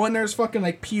 you go in there's fucking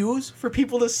like pews for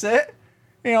people to sit?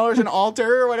 There's an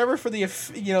altar or whatever for the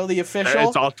official.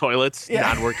 It's all toilets,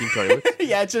 non-working toilets.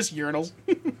 Yeah, it's just urinals.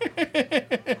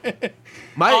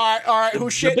 My, all right. Who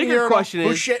shit in the bigger urinal? question Who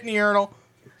is- shit in the urinal?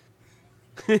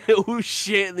 Who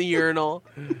shit in the urinal?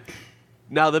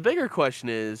 Now the bigger question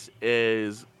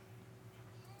is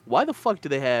why the fuck do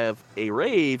they have a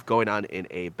rave going on in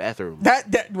a bathroom?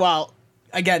 Well,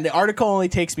 again, the article only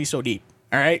takes me so deep.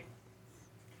 All right.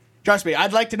 Trust me,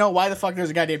 I'd like to know why the fuck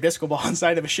there's a goddamn disco ball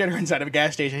inside of a shitter inside of a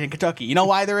gas station in Kentucky. You know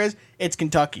why there is? It's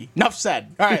Kentucky. Enough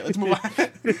said. All right, let's move on.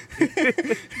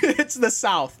 It's the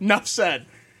South. Enough said.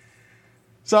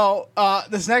 So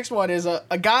this next one is a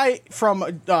guy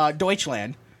from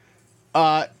Deutschland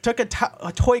took a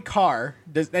toy car,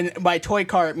 and by toy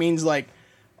car it means like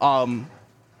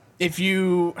if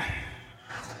you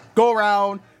go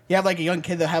around, you have like a young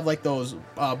kid that have like those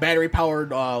battery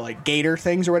powered like gator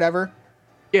things or whatever.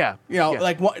 Yeah.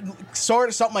 Like what sort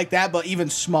of something like that, but even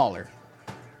smaller.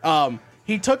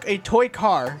 He took a toy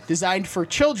car designed for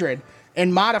children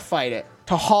and modified it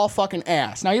to haul fucking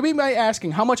ass. Now you may be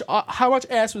asking how much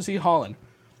ass was he hauling?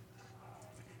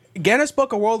 Guinness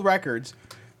Book of World Records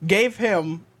gave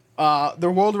him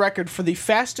the world record for the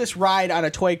fastest ride on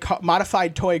a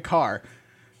modified toy car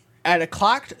at a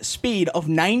clocked speed of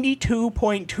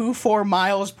 92.24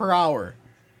 miles per hour.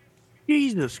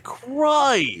 Jesus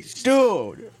Christ.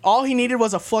 Dude, all he needed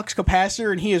was a flux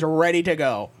capacitor and he is ready to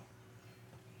go.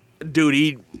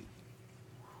 Dude,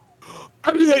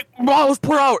 I mean, like, miles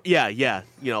per hour. Yeah.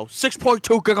 6.2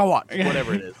 gigawatts,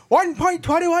 whatever it is.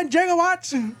 1.21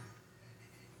 gigawatts.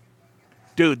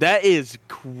 Dude, that is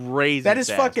crazy. That is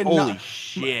fast. fucking Holy nuts.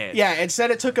 shit. Yeah, it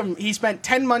said it took him. He spent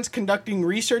 10 months conducting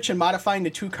research and modifying the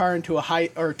toy car into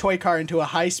a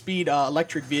high-speed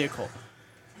electric vehicle.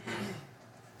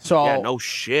 So Yeah, no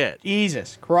shit.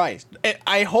 Jesus Christ!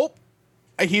 I hope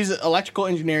he's an electrical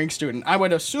engineering student. I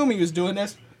would assume he was doing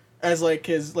this as like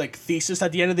his like thesis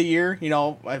at the end of the year,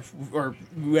 or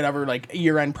whatever, like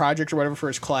year-end project or whatever for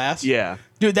his class. Yeah.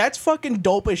 Dude, that's fucking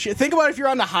dope as shit. Think about if you're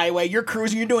on the highway, you're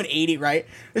cruising, you're doing 80, right?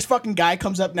 This fucking guy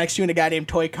comes up next to you in a goddamn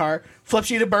toy car,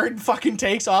 flips you the bird, fucking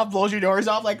takes off, blows your doors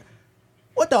off, like,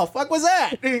 what the fuck was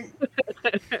that?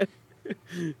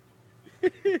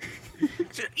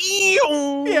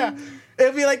 Yeah.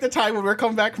 It'd be like the time when we're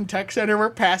coming back from tech center, we're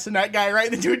passing that guy, right?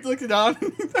 The dude looks down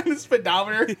on his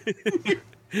speedometer.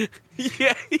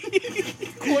 Yeah.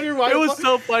 Wonder why It was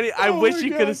so funny. I Oh wish my you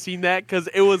God. could have seen that because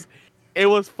it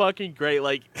was fucking great.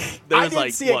 Like there I was didn't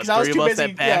like see it what, 'cause I was three too of us busy.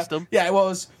 that passed him. Yeah, it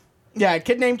was. Yeah, a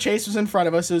kid named Chase was in front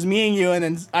of us. It was me and you, and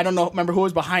then I don't remember who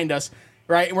was behind us,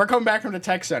 right? And we're coming back from the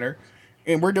tech center,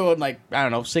 and we're doing like, I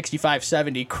don't know, 65,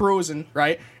 70, cruising,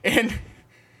 right? And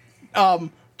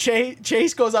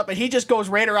Chase goes up and he just goes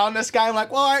right around this guy. I'm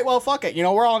like, well, all right, well, fuck it.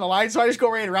 We're all on the line, so I just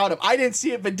go right around him. I didn't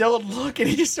see it, but Dylan looked and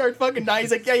he just started fucking dying.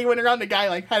 He's like, yeah, he went around the guy,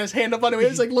 like, had his hand up on him. He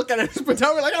was like, look at his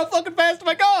speedometer, like, how fucking fast am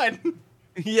I going?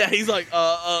 Yeah, he's like,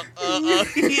 Yeah,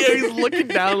 he's looking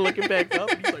down, looking back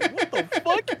up. And he's like, what the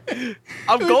fuck?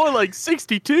 I'm going like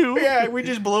 62. Yeah, we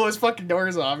just blew his fucking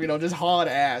doors off, just hauling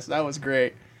ass. That was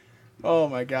great. Oh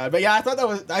my God. But yeah,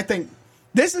 I think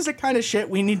this is the kind of shit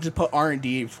we need to put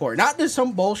R&D for. Not just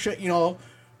some bullshit,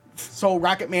 so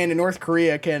Rocket Man in North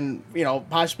Korea can,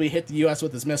 possibly hit the U.S.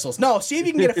 with his missiles. No, see if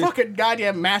you can get a fucking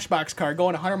goddamn Matchbox car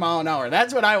going 100 mile an hour.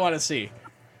 That's what I want to see.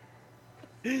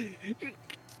 I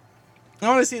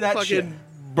want to see that fucking shit.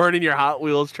 Burning your Hot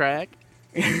Wheels track.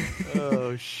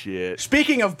 Oh, shit.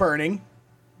 Speaking of burning,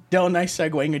 Dylan, nice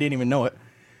segue. You didn't even know it.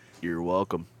 You're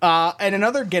welcome. And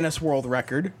another Guinness World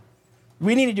Record.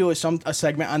 We need to do a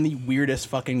segment on the weirdest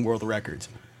fucking world records.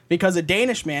 Because a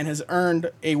Danish man has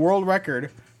earned a world record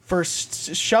for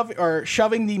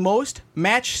shoving the most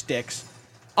matchsticks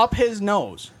up his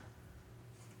nose.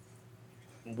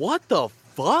 What the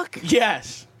fuck?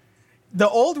 Yes. The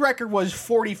old record was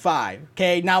 45.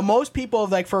 Okay, now most people,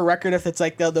 like, for a record, if it's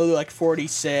like they'll do like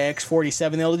 46,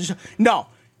 47, they'll just... No.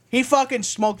 He fucking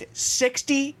smoked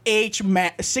 68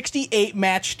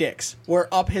 matchsticks were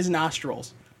up his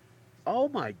nostrils. Oh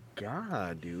my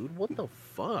god, dude. What the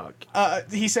fuck?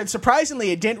 He said,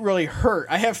 surprisingly, it didn't really hurt.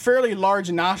 I have fairly large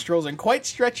nostrils and quite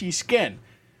stretchy skin.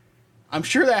 I'm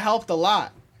sure that helped a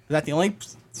lot. Is that the only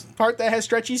part that has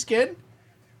stretchy skin?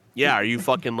 Yeah, are you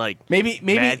fucking like maybe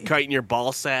mad cutting your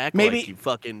ball sack? Maybe like you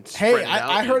fucking hey,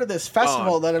 I heard of this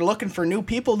festival that are looking for new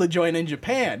people to join in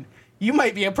Japan. You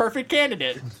might be a perfect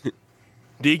candidate.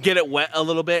 Do you get it wet a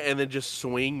little bit and then just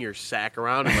swing your sack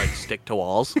around and like stick to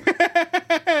walls?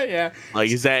 Yeah.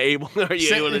 Like, is that able? Are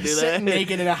you able to do that? Sitting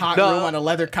naked in a hot room on a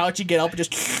leather couch, you get up and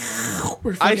just.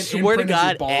 I swear to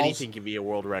God, anything can be a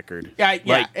world record. Yeah,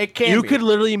 like, it can. You could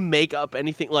literally make up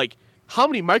anything. Like, how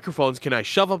many microphones can I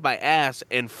shove up my ass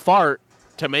and fart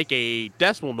to make a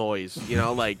decimal noise? You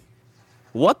know, like,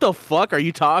 what the fuck are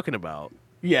you talking about?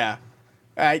 Yeah,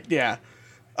 yeah.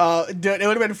 Dude, it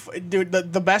would have been, dude.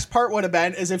 The best part would have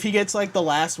been is if he gets like the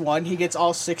last one, he gets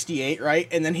all 68 right,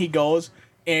 and then he goes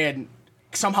and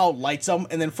somehow lights them,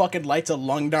 and then fucking lights a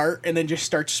lung dart, and then just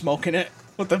starts smoking it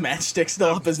with the matchstick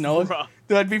still up his nose. Bro.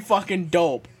 That'd be fucking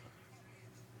dope.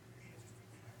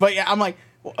 But yeah, I'm like,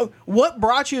 what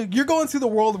brought you? You're going through the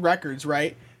world records,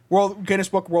 right? Guinness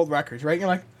Book World Records, right? You're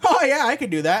like, oh yeah, I could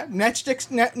do that.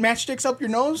 Matchsticks up your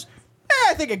nose.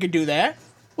 Yeah, I think I could do that.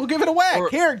 We'll give it a whack.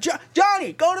 Here,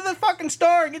 Johnny, go to the fucking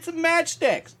store and get some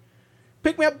matchsticks.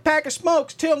 Pick me up a pack of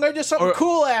smokes, too. I'm going to do something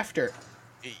cool after.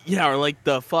 Yeah, or like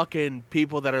the fucking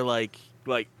people that are like,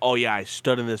 oh yeah, I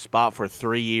stood in this spot for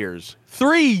 3 years.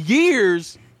 3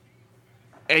 years?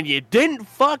 And you didn't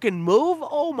fucking move?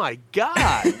 Oh my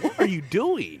God. What are you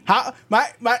doing?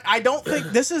 I don't think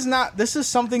this is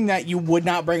something that you would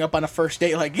not bring up on a first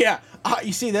date. Like, yeah,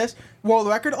 you see this? World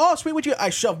record? Oh, sweet, I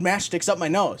shoved matchsticks up my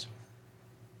nose.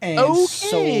 And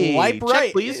okay. Swipe right.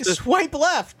 Check, please. Swipe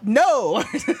left. No.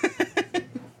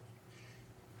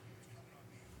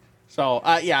 So,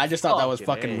 yeah, I just thought that was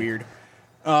fucking weird.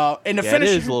 And to finish,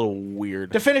 it is a little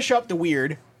weird. To finish up the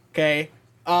weird, okay?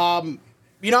 A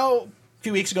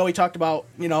few weeks ago we talked about,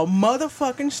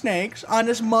 motherfucking snakes on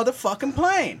this motherfucking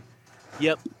plane.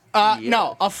 Yep.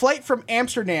 No, a flight from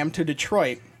Amsterdam to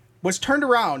Detroit was turned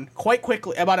around quite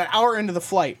quickly, about an hour into the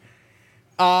flight.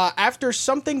 After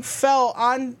something fell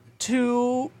out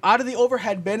of the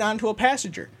overhead bin onto a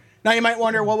passenger. Now you might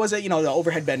wonder, what was it? The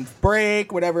overhead bin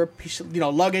break, whatever,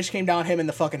 luggage came down, him in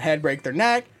the fucking head, break their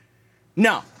neck.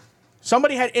 No.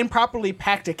 Somebody had improperly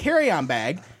packed a carry-on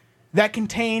bag that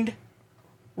contained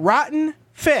rotten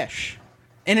fish.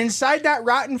 And inside that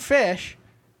rotten fish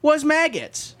was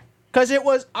maggots. Because it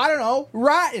was,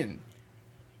 rotten.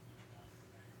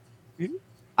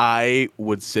 I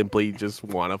would simply just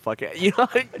want to fucking... You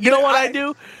know what I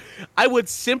do? I would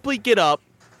simply get up,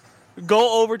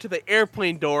 go over to the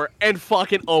airplane door, and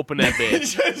fucking open that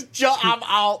bitch. I'm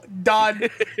out. Done.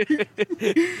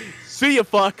 See ya,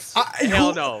 fucks.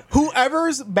 Hell no.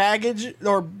 Whoever's baggage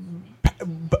or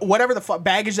whatever the fuck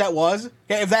baggage that was,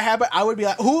 okay, if that happened, I would be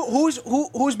like,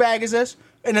 whose bag is this?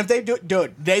 And if they do,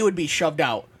 dude, they would be shoved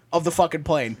out of the fucking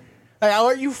plane. Like,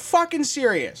 are you fucking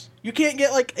serious? You can't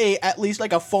get at least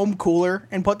a foam cooler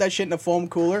and put that shit in a foam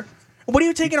cooler? What are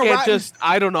you taking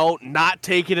not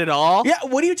take it at all? Yeah,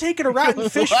 what are you taking a rotten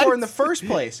fish for in the first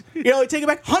place? Take it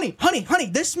back. Honey,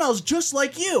 this smells just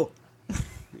like you.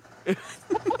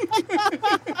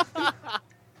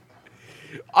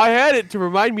 I had it to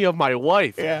remind me of my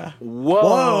wife. Yeah.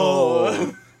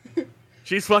 Whoa.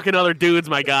 She's fucking other dudes,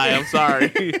 my guy. I'm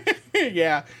sorry.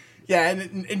 Yeah. Yeah,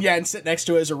 and sit next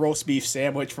to it is a roast beef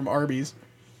sandwich from Arby's.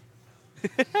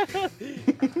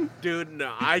 Dude,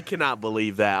 no, I cannot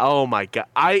believe that. Oh my God.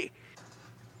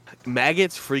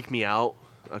 Maggots freak me out.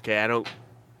 Okay, I don't...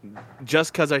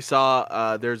 Just because I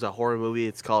saw there's a horror movie,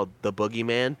 it's called The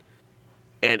Boogeyman.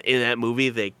 And in that movie,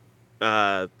 the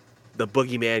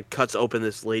Boogeyman cuts open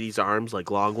this lady's arms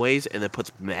long ways and then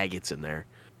puts maggots in there.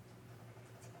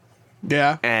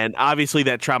 Yeah. And obviously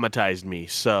that traumatized me.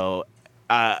 So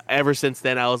ever since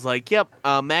then, I was like, yep,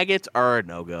 maggots are a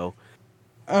no-go.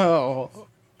 Oh.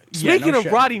 Speaking no of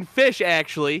shit. rotting fish,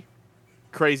 actually,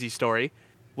 crazy story.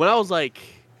 When I was like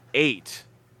 8,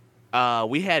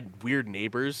 we had weird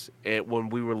neighbors when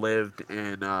we lived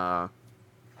in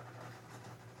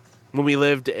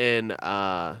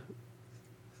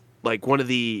like one of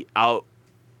the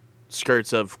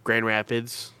outskirts of Grand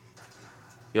Rapids.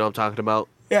 You know what I'm talking about?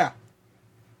 Yeah.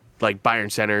 Like Byron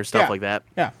Center, stuff Yeah. like that.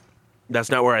 Yeah. That's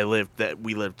not where I lived.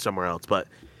 We lived somewhere else. But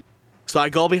so I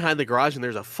go behind the garage and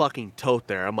there's a fucking tote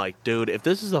there. I'm like, dude, if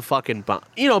this is a fucking bomb,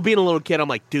 being a little kid, I'm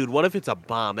like, dude, what if it's a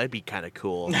bomb? That'd be kind of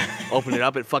cool. Open it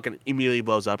up, it fucking immediately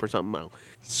blows up or something. No.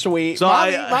 Sweet. So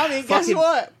Mommy, guess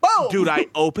what? Boom. Dude, I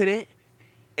open it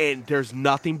and there's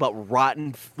nothing but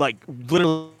rotten, like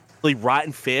literally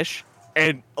rotten fish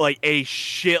and like a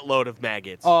shitload of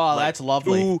maggots. Oh, Like, that's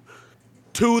lovely.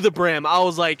 To the brim. I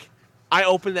was like, I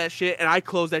opened that shit and I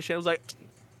closed that shit. I was like,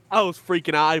 I was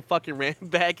freaking out. I fucking ran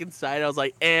back inside. I was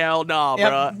like, hell no,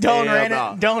 Yep. bro.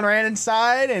 Dylan ran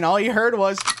inside, and all you heard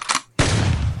was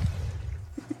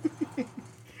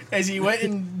as he went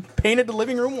and painted the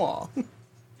living room wall.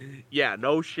 Yeah,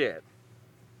 no shit.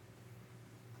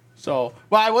 So,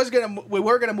 well, we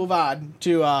were gonna move on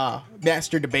to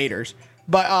Master Debaters,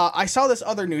 but I saw this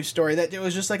other news story that it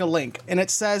was just like a link, and it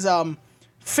says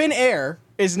Finnair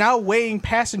is now weighing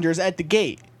passengers at the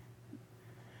gate.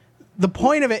 The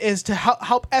point of it is to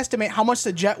help estimate how much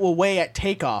the jet will weigh at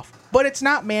takeoff, but it's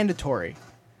not mandatory.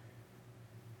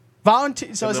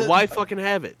 Why fucking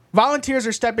have it? Volunteers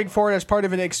are stepping forward as part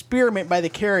of an experiment by the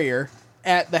carrier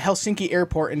at the Helsinki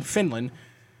airport in Finland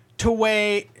to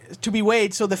be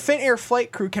weighed so the Finnair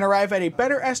flight crew can arrive at a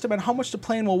better estimate on how much the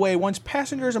plane will weigh once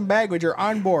passengers and baggage are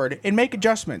on board and make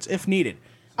adjustments if needed.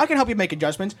 I can help you make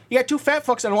adjustments. You got two fat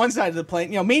fucks on one side of the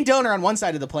plane. Me and Dylan are on one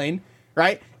side of the plane,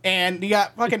 right? And you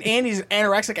got fucking Andy's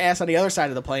anorexic ass on the other side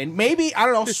of the plane. Maybe, I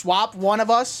don't know, swap one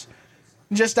of us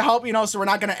just to help, so we're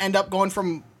not going to end up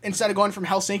instead of going from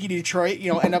Helsinki to Detroit,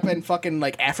 end up in fucking,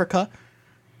 like, Africa.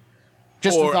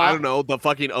 Just or, I don't know, the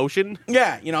fucking ocean?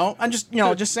 Yeah, I'm just,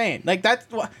 just saying. Like,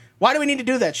 why do we need to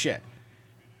do that shit?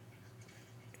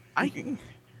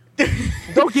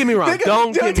 Don't get me wrong.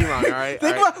 Don't get me wrong, all right?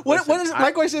 Think about,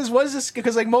 my question is, what is this?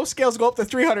 Because, like, most scales go up to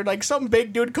 300. Like, some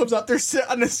big dude comes up there, sit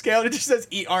on the scale, and it just says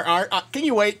ERR. Can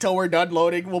you wait till we're done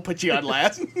loading? We'll put you on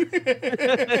last.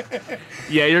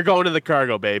 Yeah, you're going to the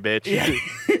cargo bay, bitch. Yeah.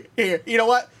 Here, you know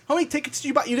what? How many tickets do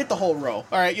you buy? You get the whole row.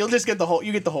 All right, you get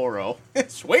the whole row.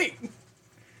 Sweet.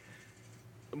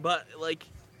 But, like,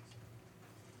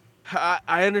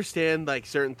 I understand, like,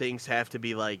 certain things have to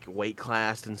be, like, weight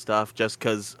classed and stuff just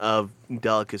because of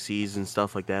delicacies and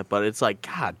stuff like that. But it's like,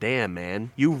 god damn,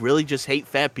 man. You really just hate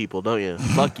fat people, don't you?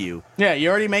 Fuck you. Yeah, you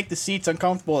already make the seats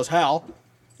uncomfortable as hell.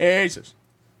 Jesus.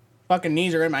 Fucking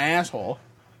knees are in my asshole.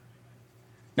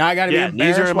 Now I gotta be embarrassed.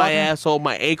 Knees are in my asshole.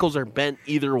 My ankles are bent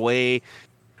either way.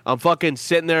 I'm fucking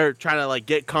sitting there trying to, like,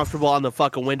 get comfortable on the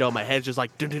fucking window. My head's just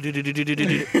like,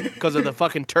 because of the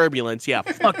fucking turbulence. Yeah,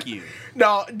 fuck you.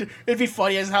 No, it'd be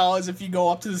funny as hell as if you go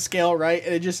up to the scale, right?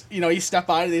 And it just, you step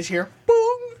out of this here.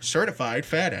 Boom! Certified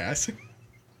fat ass.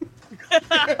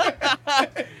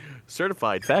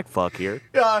 Certified fat fuck here.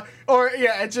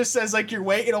 It just says, like, your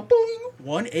weight, boom,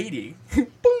 180. Boom,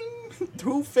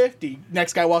 250.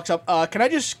 Next guy walks up, can I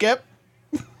just skip?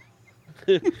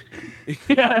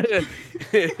 Yeah.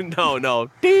 No.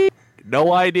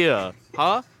 No idea.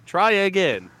 Huh? Try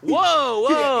again.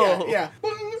 Whoa. Yeah.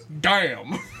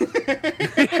 Damn.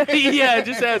 Yeah,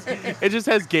 it just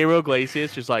has Gabriel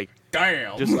Iglesias just like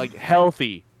damn. Just like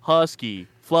healthy, husky,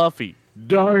 fluffy.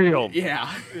 Damn.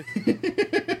 Yeah.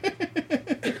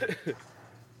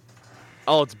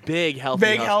 Oh, it's big,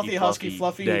 healthy, husky,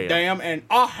 fluffy. Damn. Damn, and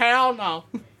oh hell no.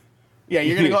 Yeah,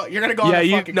 you're gonna go on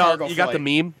the fucking cargo you got flight.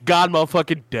 the meme? God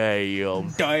motherfucking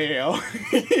damn. Damn.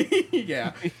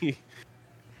 Yeah.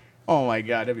 Oh my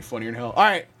god, that'd be funnier than hell.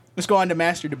 Alright, let's go on to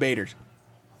Master Debaters.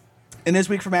 And this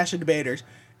week for Master Debaters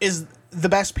is the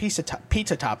best pizza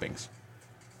toppings.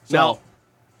 So, now,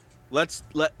 let's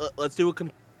do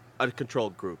a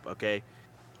controlled group, okay?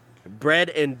 Bread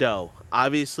and dough.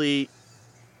 Obviously,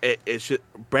 it should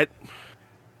bread.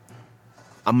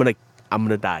 I'm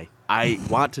gonna die. I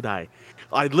want to die.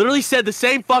 I literally said the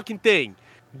same fucking thing.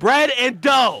 Bread and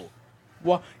dough.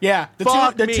 Well, yeah, the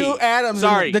two atoms.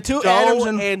 Sorry, the two dough atoms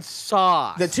and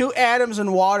sauce. The two atoms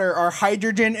in water are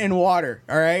hydrogen and water.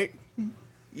 All right.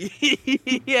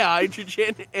 Yeah,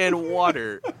 hydrogen and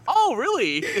water. Oh,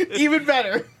 really? Even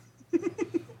better.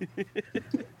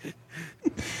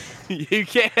 You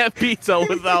can't have pizza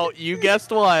without, you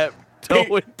guessed what,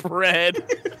 dough and bread.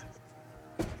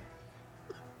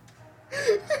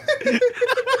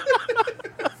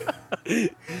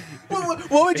 What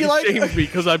would you like? It shames me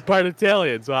because I'm part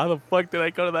Italian. So how the fuck did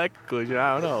I come to that conclusion?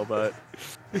 I don't know, but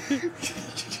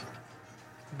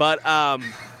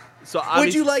so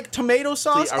Would you like tomato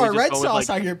sauce are we or just red going with, sauce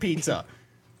like- on your pizza?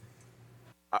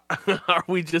 are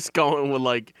we just going with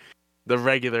like the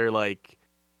regular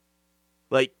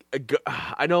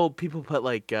I know people put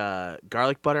like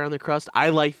garlic butter on the crust. I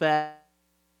like that.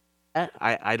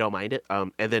 I don't mind it.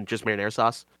 And then just marinara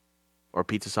sauce or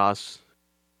pizza sauce.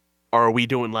 Or are we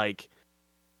doing like?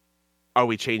 Are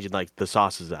we changing like the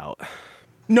sauces out?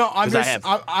 No, I'm 'Cause just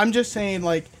I'm just saying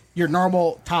like your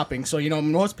normal topping. So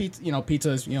most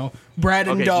pizza is bread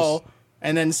and Okay, dough just-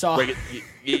 and then sauce,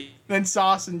 then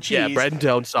sauce and cheese. Yeah, bread and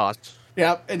dough and sauce.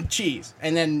 Yep, and cheese,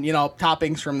 and then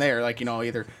toppings from there, like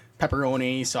either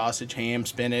pepperoni, sausage, ham,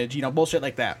 spinach, bullshit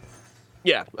like that.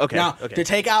 Yeah. Okay. Now okay. to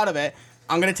take out of it,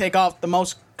 I'm gonna take off the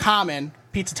most common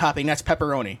pizza topping. That's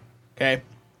pepperoni. Okay,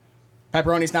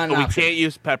 pepperoni's not an we option. can't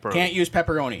use pepperoni. Can't use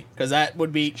pepperoni because that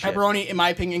would be Shit. pepperoni. In my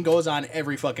opinion, goes on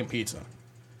every fucking pizza.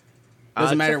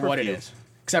 Doesn't matter except for what a it few. is,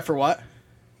 except for what?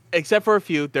 Except for a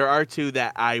few, there are two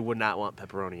that I would not want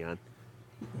pepperoni on.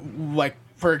 Like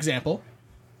for example.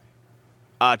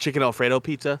 Chicken Alfredo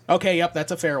pizza, Okay, yep,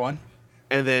 that's a fair one.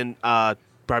 and then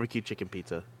barbecue chicken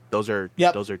pizza. Those are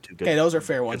Yep. those are two good. Okay, those are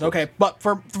fair ones. good Okay, but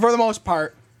for the most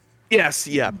part, Yes.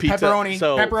 Yeah. Pizza. pepperoni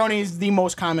So, pepperoni is the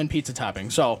most common pizza topping.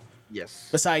 So Yes.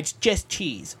 besides just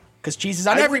cheese, because cheese is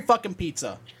on every fucking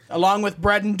pizza, along with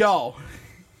bread and dough.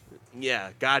 Yeah.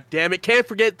 God damn it! Can't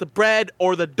forget the bread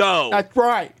or the dough. That's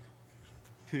right.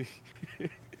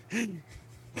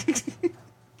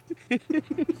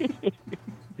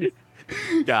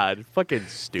 God, fucking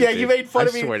stupid. Yeah, you made fun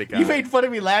of me. I swear to God. You made fun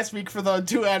of me last week for the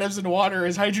two atoms in water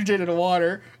is hydrogen and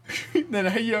water.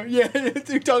 Then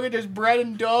you're talking just bread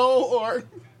and dough or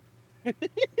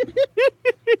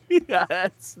Yeah,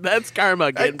 that's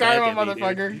karma. Getting back karma, at me,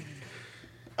 dude.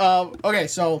 motherfucker. Okay,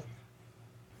 so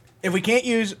if we can't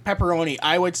use pepperoni,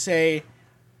 I would say.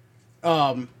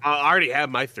 I already have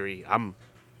my three. I'm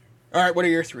All right, what are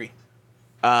your three?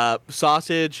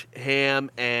 sausage, ham,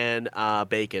 and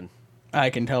bacon. I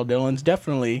can tell Dylan's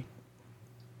definitely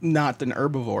not an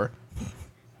herbivore.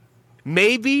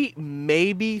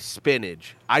 Maybe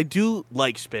spinach. I do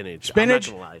like spinach. Spinach,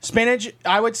 I'm not gonna lie. spinach.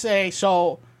 I would say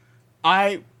so.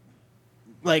 I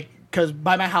like because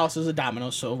by my house is a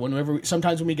Domino's. So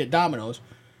sometimes when we get Domino's,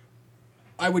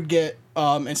 I would get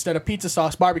instead of pizza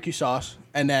sauce, barbecue sauce,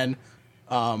 and then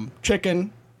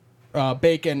chicken,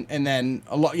 bacon, and then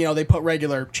a lot. They put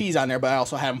regular cheese on there, but I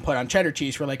also have them put on cheddar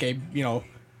cheese for like a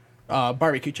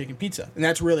barbecue chicken pizza, and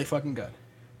that's really fucking good.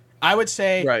 I would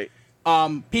say Right.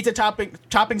 Pizza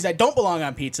toppings that don't belong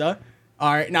on pizza.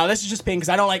 All right, now this is just because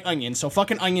I don't like onions. So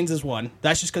fucking onions is one.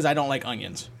 That's just because I don't like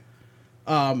onions.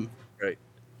 Right.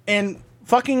 And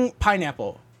fucking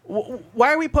pineapple.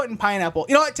 Why are we putting pineapple?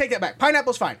 You know what? Take that back.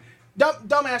 Pineapple's fine.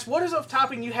 Dumbass. What is a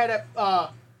topping you had at? Oh,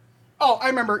 I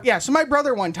remember. Yeah. So my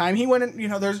brother one time he went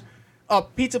in. There's a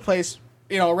pizza place.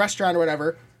 A restaurant or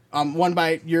whatever. One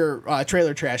by your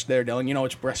trailer trash there, Dylan. You know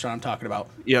which restaurant I'm talking about.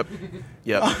 Yep.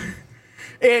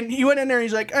 And he went in there and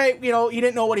he's like, hey, he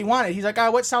didn't know what he wanted. He's like,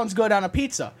 what sounds good on a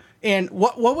pizza? And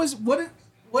what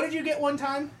did you get one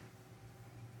time?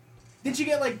 Did you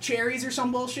get like cherries or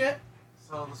some bullshit?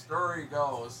 So the story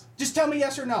goes, Just tell me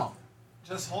yes or no.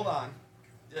 just hold on.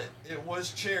 It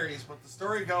was cherries, but the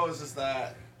story goes is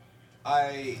that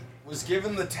I was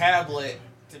given the tablet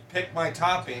to pick my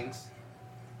toppings,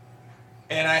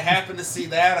 and I happened to see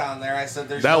that on there. I said,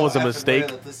 "There's That no was a effing mistake.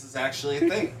 way that this is actually a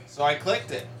thing." So I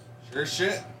clicked it. Sure as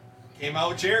shit, came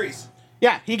out with cherries.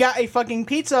 Yeah, he got a fucking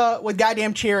pizza with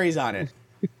goddamn cherries on it.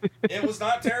 It was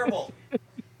not terrible.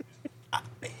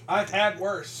 I've had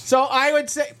worse. So I would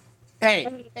say,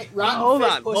 hey rotten Hold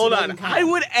fish on, pussy hold doesn't on.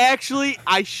 count.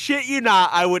 I shit you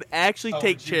not, I would actually Oh,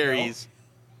 take would you know? cherries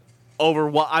over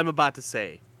what I'm about to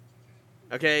say.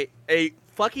 Okay? A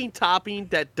fucking topping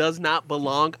that does not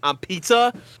belong on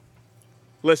pizza.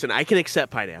 Listen, I can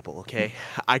accept pineapple, okay?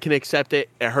 I can accept it.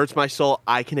 It hurts my soul.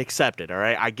 I can accept it, all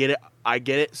right? I get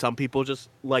it. Some people just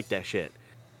like that shit.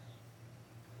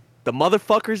 The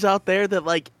motherfuckers out there that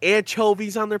like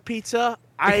anchovies on their pizza,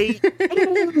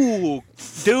 ooh,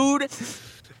 dude.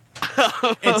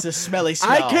 It's a smelly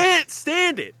smell. I can't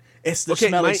stand it. It's the Okay,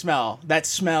 smelly smell. That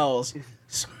smells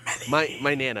smelly.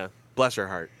 My nana, bless her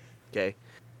heart. Okay,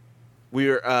 we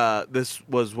were. This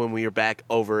was when we were back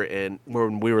over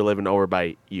when we were living over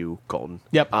by you, Colton.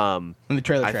 Yep. In the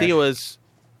trailer I trash. think it was.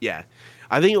 Yeah,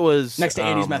 I think it was next to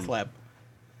Andy's meth lab.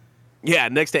 Yeah,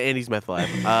 next to Andy's meth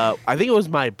lab. I think it was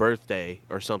my birthday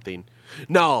or something.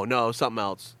 No, something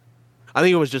else. I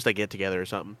think it was just a get together or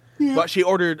something. Yeah. But she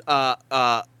ordered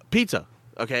pizza,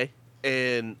 okay,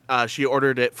 and she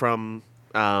ordered it from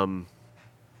I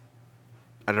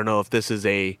don't know if this is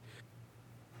a.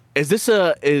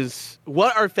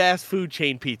 What are fast food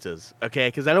chain pizzas? Okay,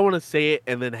 because I don't want to say it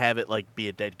and then have it like be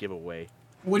a dead giveaway.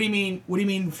 What do you mean? What do you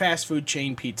mean fast food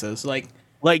chain pizzas?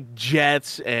 Like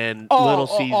Jets and Little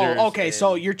Caesars. Okay,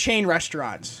 so your chain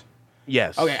restaurants.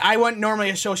 Yes. Okay, I wouldn't normally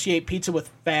associate pizza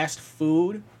with fast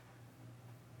food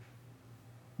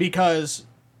because,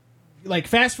 like,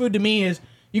 fast food to me is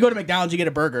you go to McDonald's, you get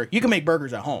a burger. You can make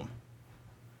burgers at home.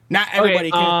 Not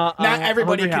everybody can. Not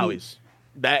everybody Hungry can. Howie's.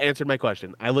 That answered my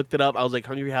question. I looked it up. I was like,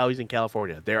 Hungry Howie's in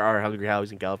California. There are Hungry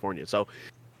Howie's in California.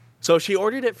 So she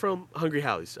ordered it from Hungry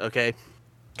Howie's. Okay.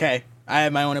 Okay, I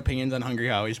have my own opinions on Hungry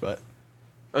Howie's, but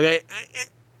okay,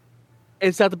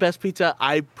 it's not the best pizza.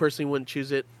 I personally wouldn't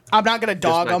choose it. I'm not gonna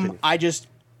dog my them. opinion.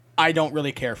 I don't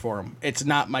really care for them. It's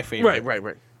not my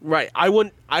favorite. Right. I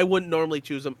wouldn't normally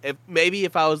choose them.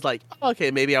 If I was like,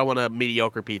 okay, maybe I want a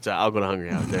mediocre pizza, I'll go to Hungry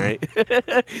Howie's. All right.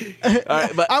 All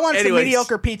right, but I want some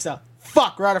mediocre pizza.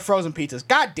 Fuck, we're out of frozen pizzas.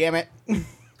 God damn it.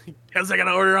 Because I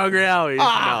gotta order Hungry Howie's.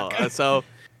 Ah, no,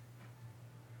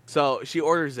 so she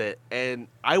orders it, and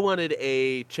I wanted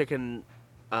a chicken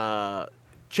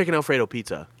Alfredo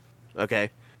pizza. Okay.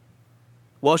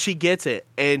 Well, she gets it,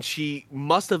 and she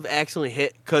must have accidentally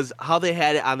hit, because how they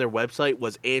had it on their website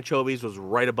was anchovies was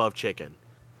right above chicken.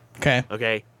 Okay.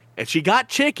 Okay. And she got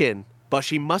chicken, but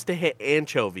she must have hit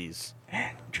anchovies.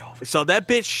 So that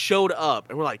bitch showed up,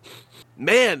 and we're like,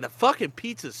 man, the fucking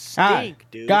pizzas stink,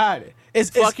 dude. God.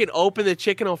 Fucking open the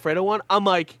chicken Alfredo one. I'm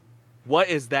like, what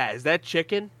is that? Is that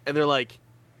chicken? And they're like,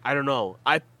 I don't know.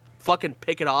 I fucking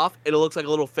pick it off, and it looks like a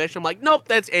little fish. I'm like, nope,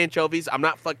 that's anchovies. I'm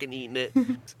not fucking eating it.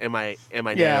 and my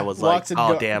dad was like,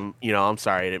 oh, damn, I'm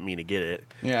sorry. I didn't mean to get it.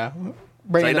 Yeah.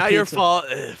 It's like, not your fault.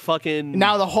 Fucking.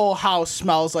 Now the whole house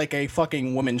smells like a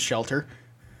fucking women's shelter.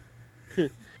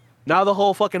 Now the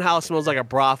whole fucking house smells like a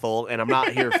brothel, and I'm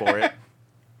not here for it.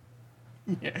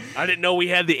 Yeah. I didn't know we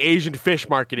had the Asian fish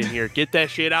market in here. Get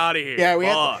that shit out of here. Yeah,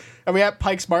 we had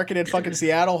Pike's Market in fucking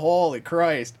Seattle. Holy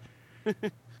Christ.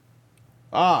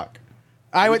 Fuck.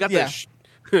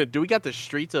 Do we got the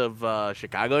streets of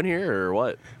Chicago in here, or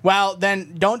what? Well,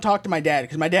 then don't talk to my dad,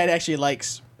 because my dad actually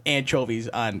likes anchovies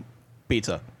on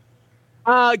pizza.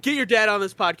 Get your dad on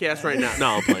this podcast right now. No,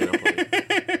 I'm playing.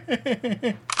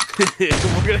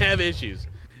 We're gonna have issues.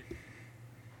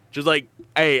 Just like,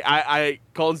 hey,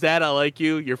 Colin's dad, I like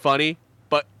you. You're funny,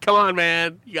 but come on,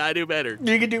 man, you gotta do better.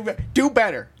 You can do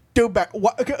better. Do better.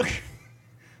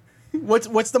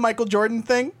 What's the Michael Jordan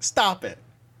thing? Stop it.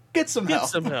 Get some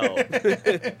help.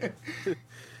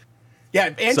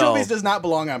 Yeah, anchovies does not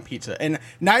belong on pizza, and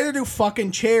neither do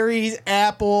fucking cherries,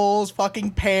 apples,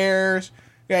 fucking pears.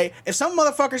 Okay, if some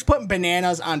motherfucker's putting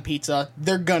bananas on pizza,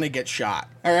 they're gonna get shot.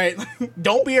 All right,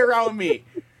 don't be around me.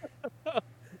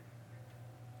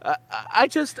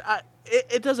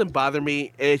 It doesn't bother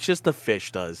me. It's just the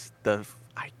fish does.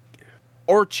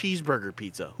 Or cheeseburger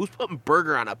pizza. Who's putting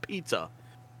burger on a pizza?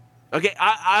 Okay,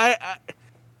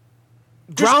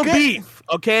 ground beef.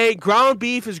 Okay, ground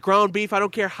beef is ground beef. I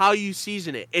don't care how you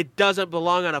season it. It doesn't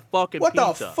belong on a fucking pizza.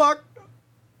 What the fuck?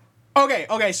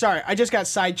 Okay, sorry. I just got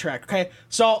sidetracked, okay?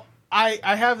 So, I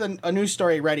have a news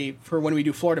story ready for when we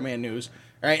do Florida Man News,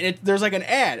 right? And there's like an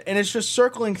ad, and it's just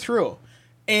circling through.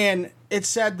 And it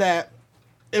said that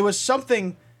it was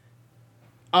something,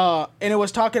 and it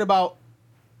was talking about,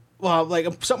 well,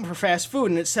 like something for fast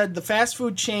food. And it said the fast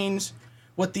food chains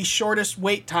with the shortest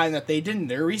wait time that they did in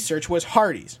their research was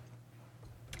Hardee's.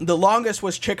 The longest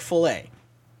was Chick-fil-A.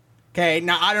 Okay,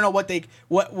 now I don't know what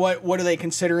are they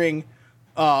considering,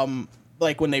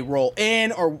 like when they roll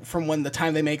in, or from when the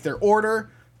time they make their order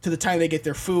to the time they get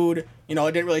their food. It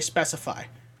didn't really specify.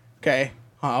 Okay,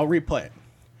 I'll replay it.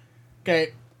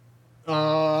 Okay,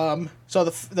 so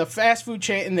the fast food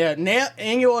chain, in the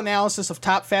annual analysis of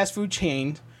top fast food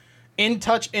chains,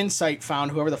 InTouch Insight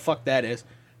found, whoever the fuck that is,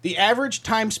 the average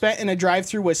time spent in a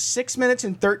drive-thru was 6 minutes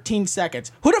and 13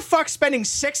 seconds. Who the fuck's spending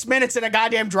 6 minutes in a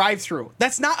goddamn drive-thru?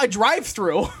 That's not a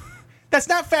drive-thru. That's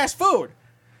not fast food.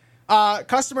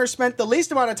 Customers spent the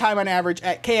least amount of time on average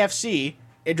at KFC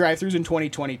in drive-thrus in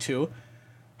 2022.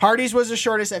 Hardee's was the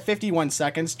shortest at 51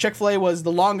 seconds. Chick-fil-A was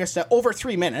the longest at over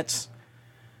 3 minutes.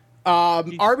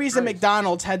 Arby's and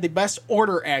McDonald's had the best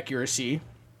order accuracy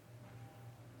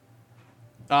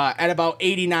at about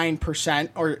 89%,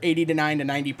 or 89 to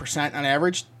 90% on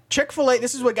average. Chick-fil-A,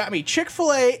 this is what got me.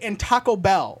 Chick-fil-A and Taco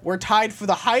Bell were tied for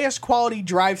the highest quality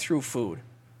drive-thru food.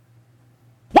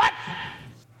 What?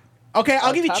 Okay,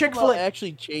 I'll give you Taco Chick-fil-A. Bell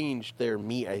actually changed their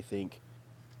meat, I think.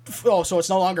 Oh, so it's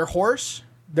no longer horse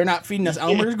They're not feeding us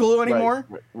Elmer's glue anymore.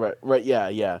 Right.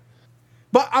 Yeah.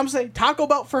 But I'm saying Taco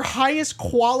Bell for highest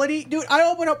quality. Dude, I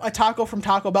open up a taco from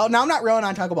Taco Bell. Now, I'm not railing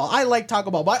on Taco Bell. I like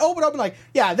Taco Bell. But I open up and like,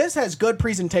 yeah, this has good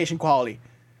presentation quality.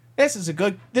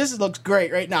 This looks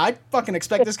great right now. I fucking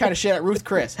expect this kind of shit at Ruth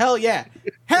Chris. Hell yeah.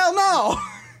 Hell no.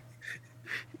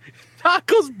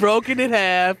 Taco's broken in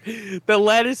half. The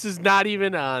lettuce is not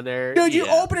even on there. Dude, you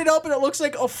open it up and it looks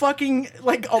like a fucking,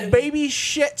 like a baby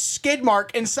shit skid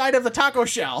mark inside of the taco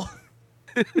shell.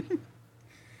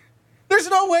 There's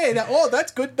no way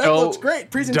that's good. That looks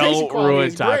great. Presentation quality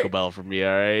is great. Don't ruin Taco Bell for me,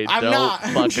 all right? I'm don't not.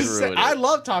 fucking ruin it. I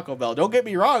love Taco Bell. Don't get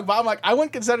me wrong, but I'm like, I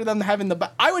wouldn't consider them having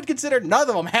I would consider none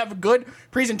of them have good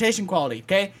presentation quality,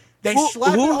 okay? They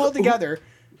slap it all together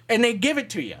and they give it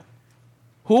to you.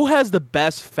 Who has the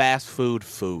best fast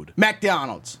food?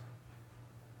 McDonald's.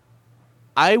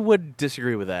 I would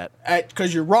disagree with that.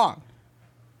 Because you're wrong.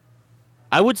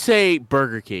 I would say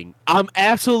Burger King. I'm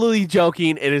absolutely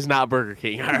joking. It is not Burger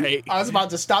King, all right? I was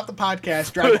about to stop the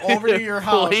podcast, drive over to your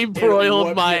house. He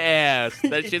broiled my ass.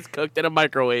 That shit's cooked in a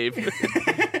microwave.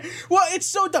 Well, it's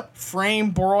so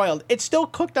frame broiled. It's still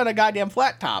cooked on a goddamn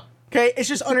flat top. Okay? It's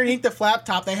just underneath the flat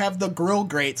top, they have the grill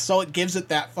grates, so it gives it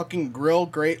that fucking grill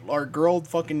grate or grilled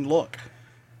fucking look.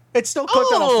 It's still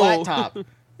cooked on a flat top.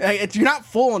 You're not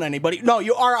fooling anybody. No,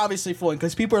 you are obviously fooling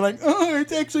because people are like, oh,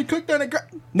 it's actually cooked on a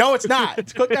griddle. No, it's not.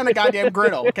 It's cooked on a goddamn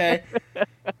griddle, okay?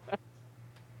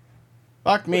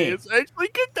 Fuck me. It's actually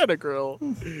cooked on a grill.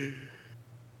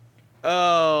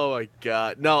 Oh, my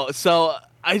God. No, so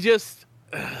I just...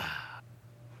 okay,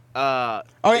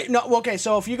 no, okay,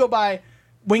 so if you go by...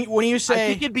 When you say... I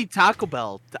think it'd be Taco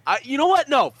Bell. You know what?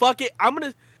 No, fuck it.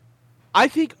 I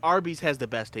think Arby's has the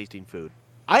best tasting food.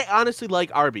 I honestly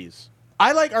like Arby's.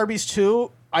 I like Arby's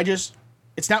too. It's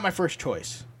not my first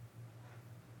choice.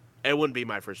 It wouldn't be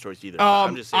my first choice either.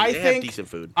 I'm just saying they have decent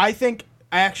food. I think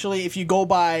actually, if you go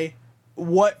by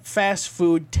what fast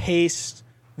food tastes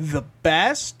the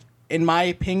best, in my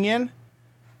opinion.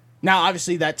 Now,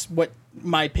 obviously, that's what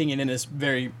my opinion is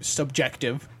very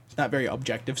subjective. It's not very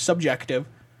objective. Subjective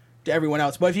to everyone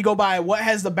else. But if you go by what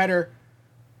has the better,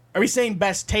 are we saying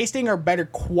best tasting or better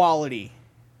quality?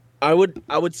 I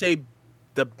would say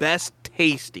the best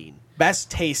tasting.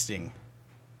 Best tasting.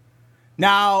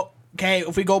 Now, okay,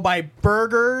 if we go by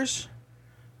burgers,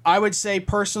 I would say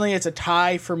personally it's a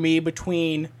tie for me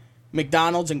between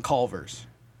McDonald's and Culver's.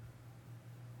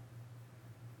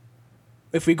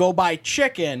 If we go by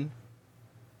chicken,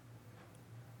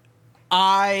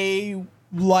 I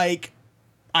like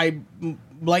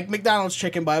McDonald's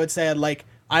chicken, but I would say I like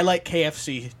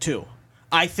KFC too.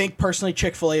 I think personally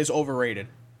Chick-fil-A is overrated.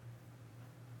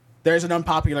 There's an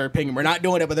unpopular opinion. We're not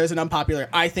doing it, but there's an unpopular.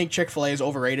 I think Chick-fil-A is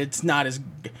overrated. It's not as...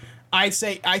 I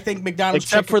think McDonald's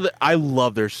Except for I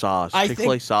love their sauce.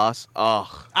 Chick-fil-A sauce. Ugh.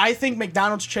 I think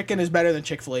McDonald's chicken is better than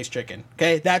Chick-fil-A's chicken.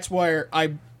 Okay? That's where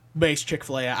I base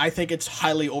Chick-fil-A at. I think it's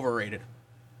highly overrated.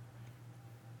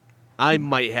 We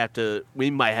might have to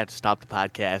stop the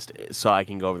podcast so I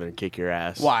can go over there and kick your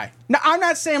ass. Why? No, I'm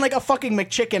not saying like a fucking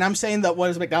McChicken. I'm saying that, what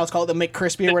does McDonald's call it? The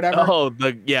McCrispy or whatever?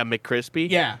 McCrispy?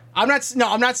 Yeah. I'm not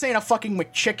saying a fucking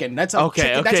McChicken. That's a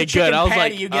chicken. That's a good. chicken I was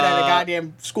patty like, you get at a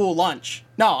goddamn school lunch.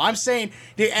 No, I'm saying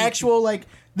the actual, like,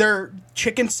 their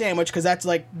chicken sandwich, because that's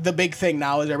like the big thing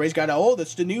now is everybody's got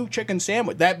that's the new chicken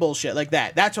sandwich. That bullshit like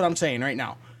that. That's what I'm saying right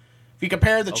now. If you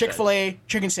compare the Chick-fil-A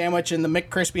chicken sandwich and the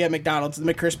McCrispy at McDonald's,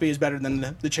 the McCrispy is better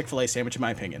than the Chick-fil-A sandwich, in my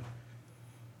opinion.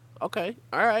 Okay,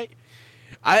 all right.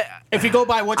 If you go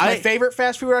by what's my favorite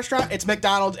fast food restaurant, it's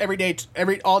McDonald's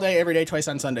all day, every day, twice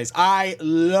on Sundays. I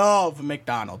love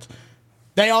McDonald's.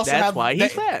 They also That's why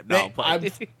he's fat. No,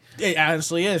 it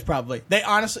honestly is probably. They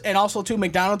honestly, and also too,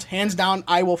 McDonald's, hands down,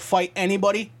 I will fight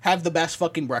anybody, have the best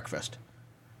fucking breakfast.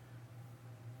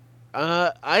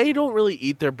 I don't really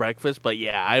eat their breakfast, but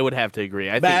yeah, I would have to agree.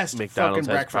 I think McDonald's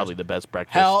has probably the best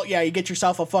breakfast. Hell yeah, you get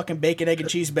yourself a fucking bacon, egg, and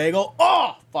cheese bagel.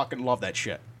 Oh, fucking love that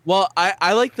shit. Well,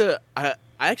 I like I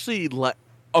actually like.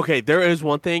 Okay, there is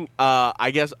one thing.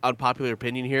 I guess unpopular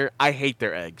opinion here. I hate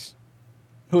their eggs.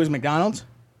 Who is McDonald's?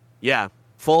 Yeah,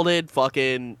 folded,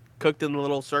 fucking cooked in the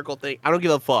little circle thing. I don't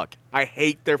give a fuck. I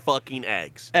hate their fucking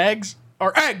eggs. Eggs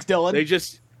or eggs, Dylan?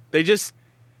 They just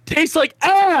taste like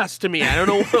ass to me. I don't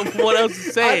know what else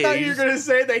to say. I thought you were gonna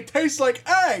say they taste like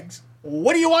eggs.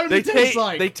 What do you want them to taste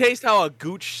like? They taste how a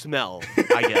gooch smell.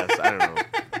 I guess I don't know.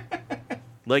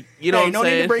 Like you know what I'm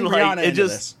saying? Need to bring like, Brianna into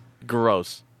this.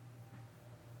 Gross.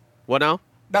 What now?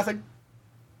 Nothing.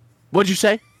 What'd you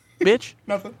say, bitch?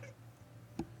 Nothing.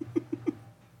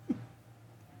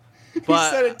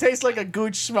 But, he said it tastes like a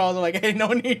gooch smell. They're like, hey, no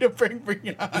need to bring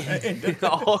Brianna into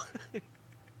this.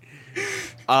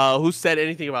 Who said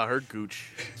anything about her gooch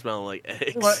smelling like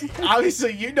eggs? Well,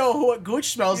 obviously, you know what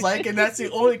gooch smells like, and that's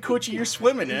the only coochie you're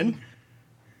swimming in.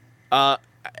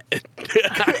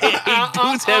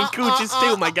 Dudes have gooches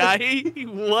too, my guy.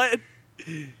 What?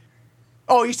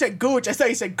 Oh, you said gooch. I thought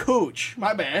you said cooch.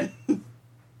 My bad.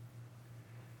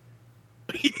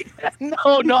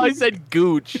 No, I said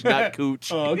gooch, not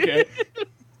cooch. Oh, okay.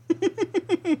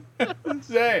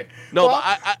 Say. No, Well,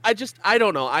 but I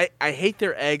don't know. I hate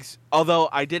their eggs. Although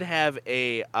I did have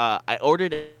I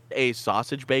ordered a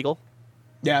sausage bagel,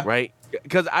 yeah. right?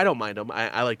 Because I don't mind them.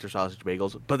 I like their sausage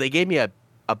bagels. But they gave me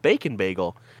a bacon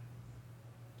bagel.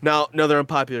 Now, another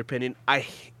unpopular opinion.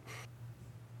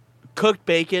 Cooked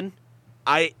bacon,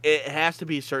 it has to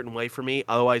be a certain way for me.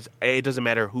 Otherwise, it doesn't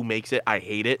matter who makes it. I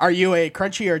hate it. Are you a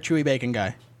crunchy or chewy bacon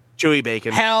guy? Chewy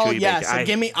bacon. Hell chewy yes.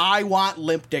 bacon. I want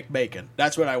limp dick bacon.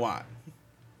 That's what I want.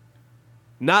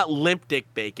 Not limp dick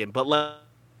bacon, but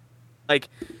like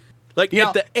You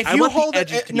know, I want the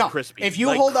edges to be crispy. If you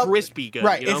like hold up crispy good,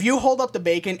 right, you know? if you hold up the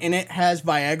bacon and it has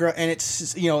Viagra and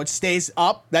it's it stays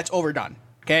up, that's overdone.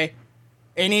 Okay,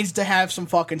 it needs to have some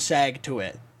fucking sag to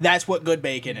it. That's what good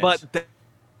bacon is. But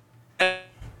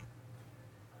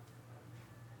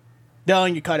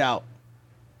Dylan, you cut out,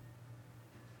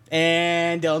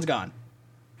 and Dylan's gone.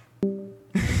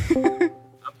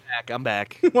 I'm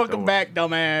back. Welcome back,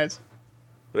 dumbass.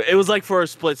 It was like for a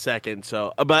split second.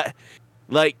 So, but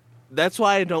like that's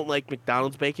why I don't like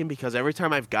McDonald's bacon, because every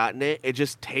time I've gotten it, it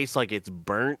just tastes like it's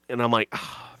burnt, and I'm like,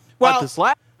 oh, Well, but this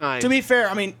last time, To be fair,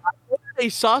 I mean, a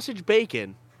sausage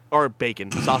bacon or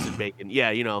sausage bacon.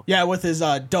 Yeah, yeah, with his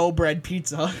dough bread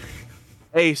pizza.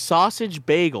 a sausage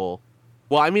bagel.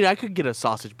 Well, I mean, I could get a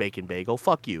sausage bacon bagel.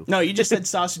 Fuck you. No, you just said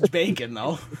sausage bacon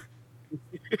though.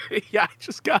 Yeah, I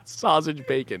just got sausage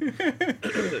bacon.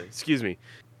 Excuse me.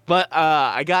 But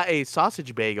I got a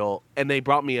sausage bagel, and they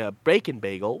brought me a bacon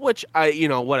bagel, which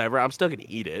whatever. I'm still gonna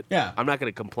eat it. Yeah. I'm not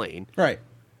gonna complain. Right.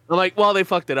 I'm like, well, they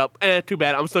fucked it up. Too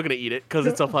bad. I'm still gonna eat it because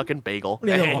it's a fucking bagel,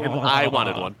 and I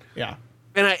wanted one. Yeah.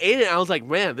 And I ate it, and I was like,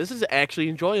 man, this is actually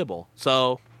enjoyable.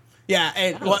 So, Yeah,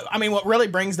 and what really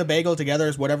brings the bagel together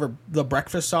is whatever the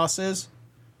breakfast sauce is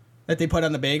that they put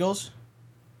on the bagels.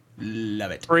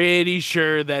 Love it. pretty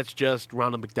sure that's just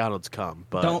Ronald McDonald's cum.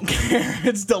 But Don't care.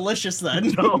 It's delicious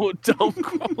then. don't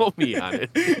quote me on it.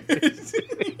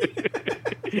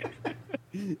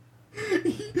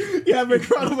 Yeah,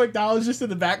 Ronald McDonald's just in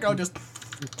the background, just.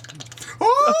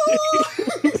 Oh!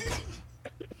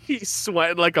 He's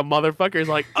sweating like a motherfucker. He's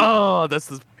like, oh, that's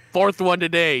the fourth one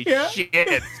today. Yeah.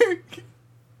 Shit.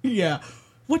 Yeah.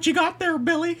 What you got there,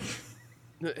 Billy?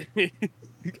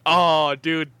 Oh,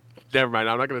 dude. Never mind.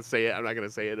 I'm not going to say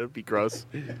it. It'll be gross.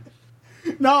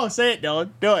 No, say it, Dylan.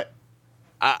 Do it.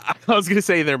 I was going to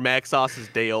say their mac sauce is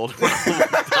day old.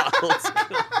 McDonald's.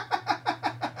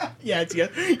 Yeah, it's good.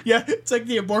 Yeah, it's like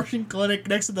the abortion clinic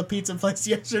next to the pizza place.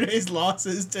 Yesterday's loss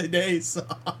is today's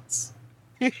sauce.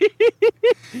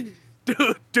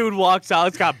 Dude walks out.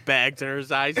 It's got bags in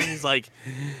his eyes. And he's like,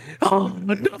 oh,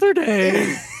 another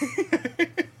day.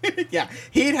 Yeah,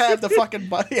 he'd have the fucking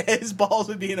his balls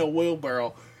would be in a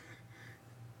wheelbarrow.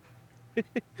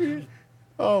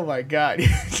 Oh my god.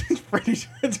 It's pretty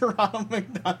sure it's Ronald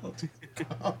McDonald's.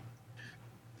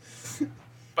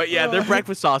 But yeah, their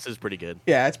breakfast sauce is pretty good.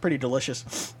 Yeah, it's pretty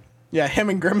delicious. Yeah, him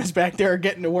and Grimace back there are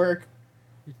getting to work.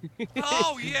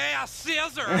 Oh, yeah,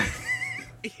 scissor.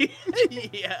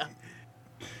 Yeah.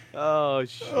 Oh,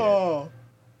 shit. Oh.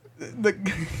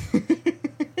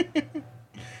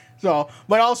 So,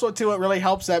 but also too, it really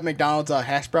helps that McDonald's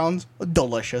hash browns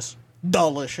delicious.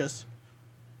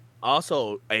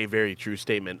 Also, a very true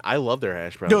statement. I love their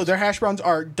hash browns. Dude, their hash browns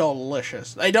are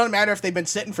delicious. It doesn't matter if they've been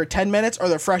sitting for 10 minutes or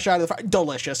they're fresh out of the fire.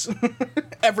 Delicious.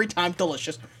 Every time,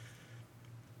 delicious.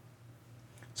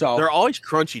 So They're always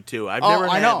crunchy too. I've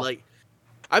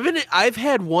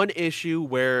had one issue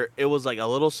where it was like a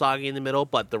little soggy in the middle,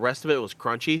 but the rest of it was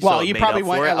crunchy. well, so it you made probably up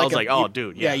went for it. at I was like, oh,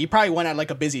 dude, yeah. You probably went at like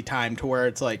a busy time to where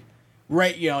it's like,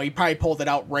 right, you probably pulled it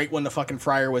out right when the fucking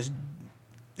fryer was.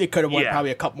 It could have went probably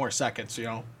a couple more seconds,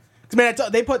 Man,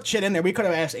 they put shit in there. We could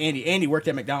have asked Andy. Andy worked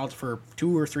at McDonald's for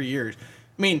 2 or 3 years.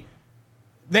 I mean,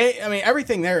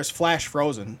 everything there is flash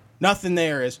frozen. Nothing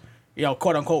there is,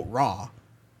 quote unquote raw.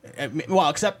 Well,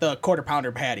 except the quarter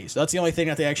pounder patties. That's the only thing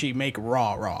that they actually make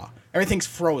raw. Everything's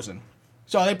frozen.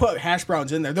 So they put hash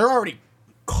browns in there. They're already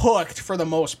cooked for the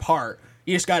most part.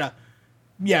 You just gotta,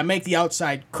 make the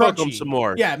outside crunchy. Cook them some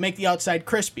more. Yeah, make the outside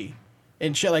crispy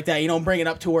and shit like that. You don't bring it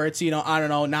up to where it's, I don't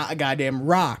know, not a goddamn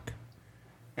rock.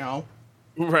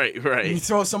 Right. You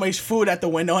throw somebody's food at the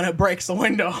window and it breaks the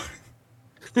window.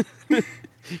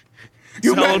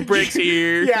 Selling bricks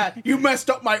here. Yeah, you messed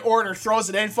up my order. Throws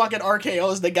it in. Fucking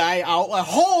RKO's the guy out. Like,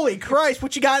 holy Christ!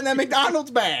 What you got in that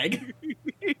McDonald's bag?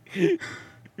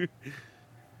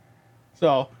 So,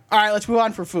 all right, let's move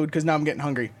on for food because now I'm getting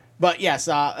hungry. But yes,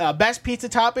 best pizza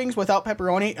toppings without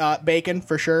pepperoni, bacon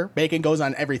for sure. Bacon goes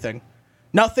on everything.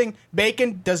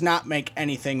 Bacon does not make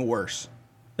anything worse.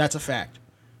 That's a fact.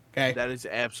 Okay. That is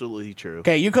absolutely true.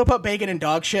 Okay, you could put bacon in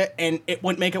dog shit and it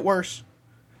wouldn't make it worse.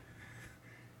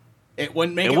 It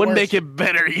wouldn't make it wouldn't worse. make it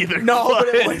better either. No, but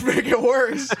it wouldn't make it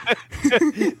worse.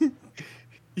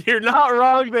 You're not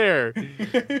wrong there.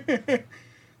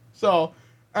 So, all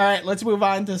right, let's move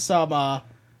on to some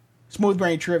smooth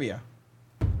brain trivia.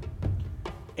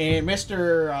 And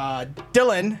Mr.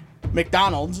 Dylan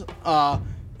McDonald's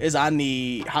is on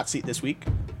the hot seat this week.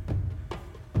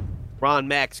 Ron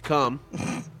Max, come.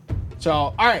 So,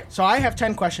 all right, so I have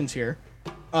 10 questions here.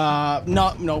 No,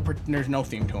 there's no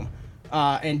theme to them.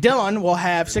 And Dylan will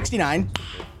have 69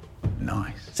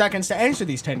 seconds to answer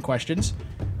these 10 questions.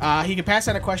 He can pass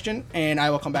out a question, and I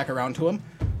will come back around to him,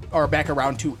 or back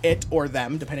around to it or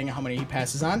them, depending on how many he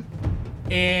passes on.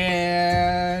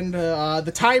 And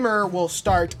the timer will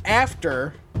start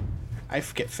after I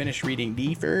finish reading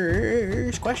the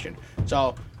first question.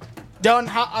 So, Dylan,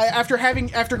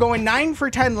 after going 9 for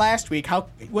 10 last week,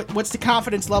 what's the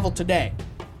confidence level today?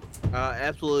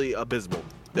 Absolutely abysmal.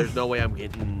 There's no way I'm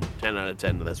getting 10 out of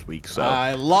 10 this week. So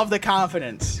I love the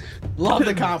confidence. Love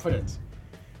the confidence.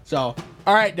 So,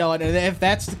 all right, Dylan, and if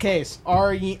that's the case,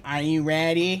 are you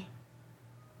ready?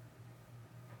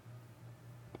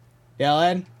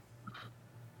 Dylan?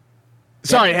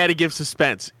 sorry, I had to give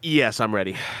suspense. Yes, I'm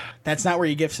ready. That's not where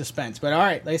you give suspense. But all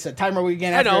right, like I said, timer will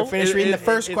begin after I finish reading the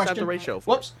first it's question. It's not the ratio.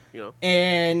 Whoops. You know.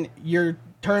 And your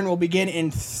turn will begin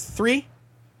in 3,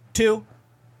 2,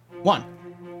 1.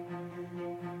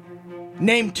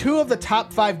 Name 2 of the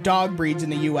top 5 dog breeds in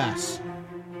the U.S.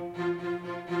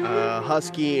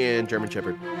 Husky and German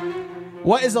Shepherd.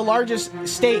 What is the largest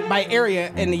state by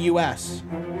area in the U.S.?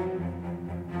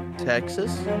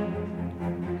 Texas?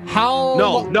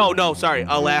 No. Sorry,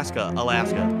 Alaska.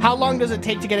 How long does it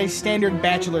take to get a standard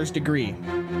bachelor's degree?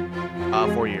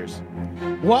 4 years.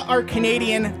 What are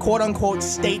Canadian quote-unquote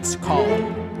states called?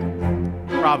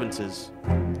 Provinces.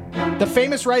 The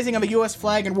famous rising of a U.S.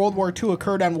 flag in World War II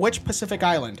occurred on which Pacific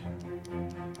island?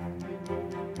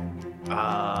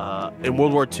 In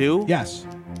World War II? Yes.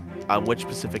 On which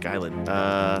Pacific island?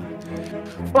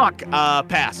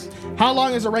 Pass. How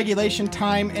long is a regulation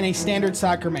time in a standard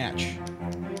soccer match?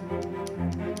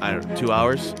 I don't know, 2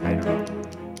 hours? I don't know.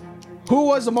 Who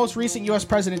was the most recent U.S.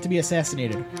 president to be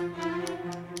assassinated?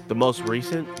 The most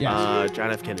recent? Yes.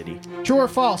 John F. Kennedy. True or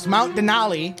false? Mount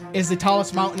Denali is the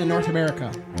tallest mountain in North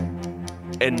America.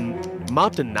 And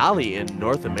Mount Denali in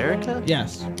North America?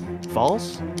 Yes.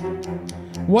 False?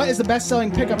 What is the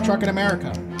best-selling pickup truck in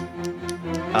America?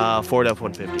 Ford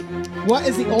F-150. What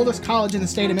is the oldest college in the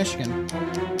state of Michigan?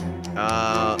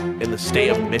 In the state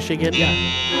of Michigan? Yeah.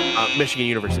 Michigan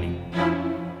University.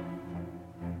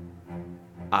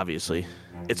 Obviously.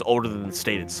 It's older than the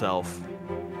state itself.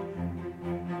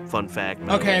 Fun fact.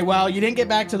 Okay, well, you didn't get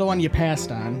back to the one you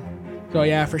passed on. So,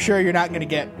 yeah, for sure you're not going to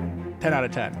get 10 out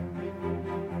of 10.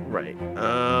 Right.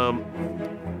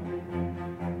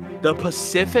 The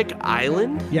Pacific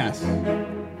Island? Yes.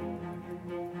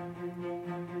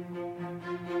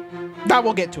 That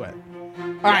we'll get to it.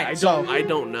 All right, I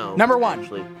don't know. Number 1.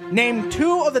 Actually. Name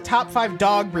 2 of the top 5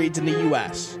 dog breeds in the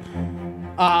U.S.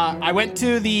 I went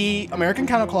to the American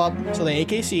Kennel Club, so the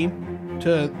AKC,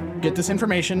 to get this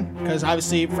information because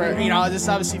obviously, this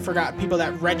obviously forgot people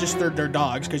that registered their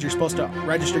dogs because you're supposed to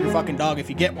register your fucking dog if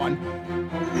you get one.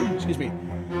 Excuse me.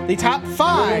 The top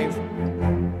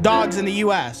 5 dogs in the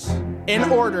U.S. in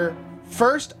order.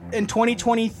 First in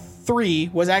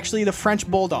 2023 was actually the French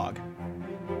Bulldog.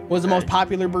 Was the most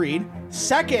popular breed.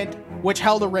 Second, which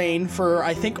held a reign for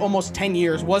I think almost 10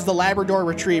 years, was the Labrador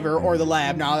Retriever or the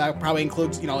Lab. Now that probably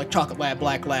includes like Chocolate Lab,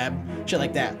 Black Lab, shit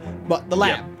like that. But the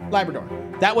Lab, Labrador,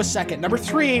 that was second. Number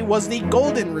 3 was the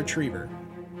Golden Retriever.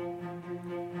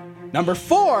 Number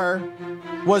 4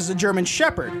 was the German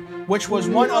Shepherd, which was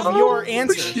one of your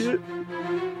answers. Shit.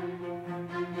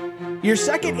 Your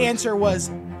second answer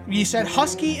was you said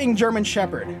Husky and German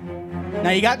Shepherd.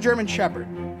 Now you got German Shepherd.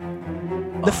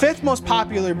 The 5th most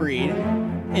popular breed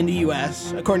in the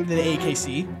U.S., according to the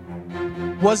AKC,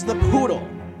 was the Poodle.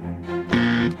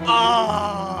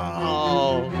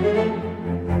 Oh.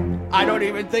 I don't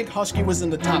even think Husky was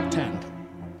in the top 10.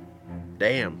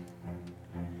 Damn.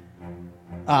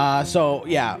 So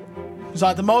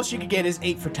at the most you could get is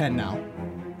 8 for 10 now.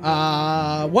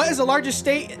 What is the largest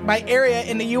state by area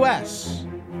in the U.S.?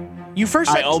 You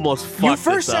first said, almost fucked You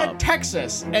first this said up.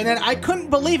 Texas, and then I couldn't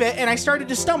believe it, and I started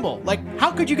to stumble. Like,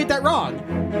 how could you get that wrong?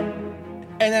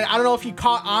 And then I don't know if you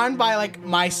caught on by like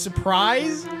my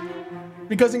surprise,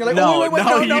 because you're like, No, wait,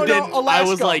 you didn't. Alaska, I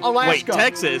was like, Alaska. wait,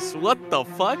 Texas? What the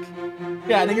fuck?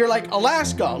 Yeah, and then you're like,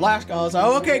 Alaska. I was like,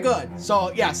 okay, good.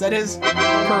 So yes, that is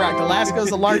correct. Alaska is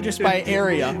the largest by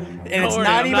area, and it's Don't worry,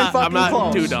 not even fucking I'm not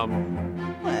close. too dumb.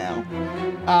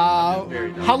 Well,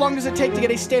 Very dumb. how long does it take to get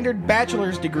a standard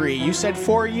bachelor's degree? You said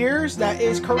 4 years. That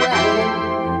is correct.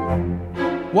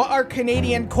 What are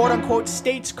Canadian quote-unquote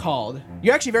states called?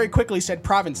 You actually very quickly said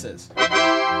provinces.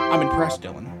 I'm impressed,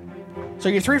 Dylan. So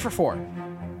you're 3 for 4.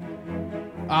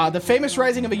 The famous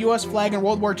rising of a U.S. flag in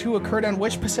World War II occurred on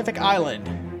which Pacific island?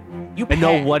 You I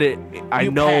know passed. what it. I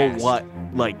You know passed. what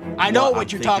like. I know I'm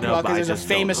what you're thinking talking of, about but I because there's a just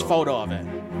don't famous know. photo of it.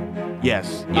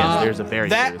 Yes, there's a very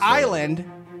that famous photo. island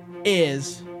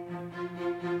is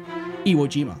Iwo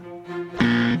Jima.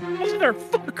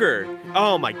 Motherfucker!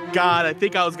 Oh my god! I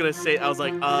think I was gonna say. I was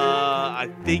like, I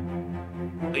think.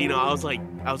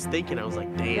 I was thinking. I was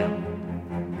like, damn.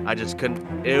 I just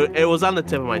couldn't. It was on the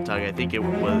tip of my tongue. I think it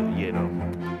was.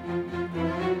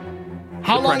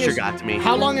 How The long pressure is got to me.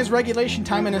 How long is regulation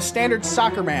time in a standard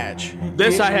soccer match?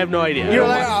 This I have no idea. You're I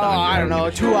like, don't watch soccer. I don't know,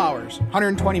 give a 2 shit. hours,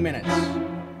 120 minutes.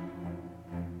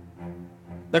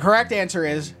 The correct answer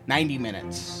is 90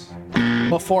 minutes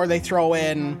before they throw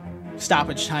in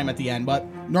stoppage time at the end, but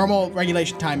normal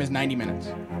regulation time is 90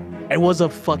 minutes. It was a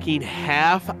fucking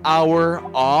half hour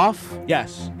off.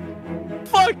 Yes.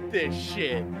 Fuck this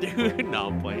shit, dude. No,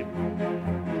 I'm playing.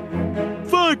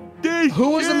 Fuck this.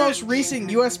 Who was the shit. most recent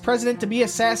U.S. president to be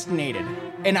assassinated?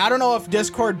 And I don't know if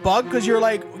Discord bugged because you're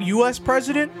like, U.S.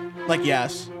 president? Like,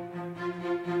 yes.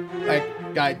 Like,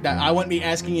 I wouldn't be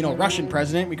asking, Russian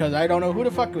president because I don't know who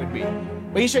the fuck it would be.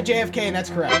 But you said JFK, and that's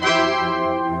correct.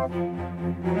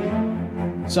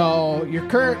 So, you're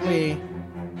currently...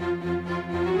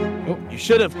 You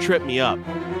should have tripped me up.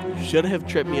 You should have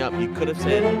tripped me up. You could have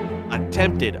said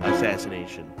attempted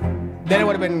assassination. Then it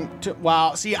would have been...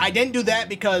 Well, see, I didn't do that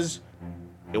because...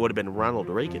 It would have been Ronald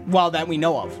Reagan. Well, that we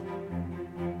know of.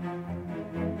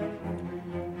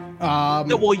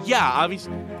 No, well, yeah,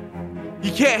 obviously.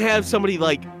 You can't have somebody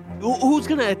like... Who's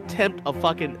going to attempt a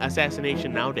fucking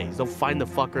assassination nowadays? They'll find the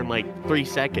fucker in like 3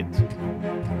 seconds.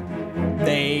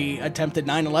 They attempted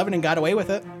 9/11 and got away with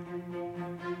it.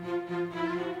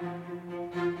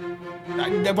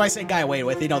 When I say got away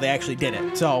with, they actually did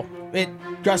it. So,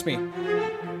 trust me.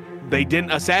 They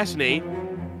didn't assassinate.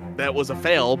 That was a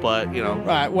fail, but,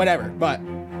 Whatever. But,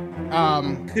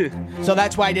 so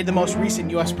that's why I did the most recent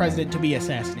U.S. president to be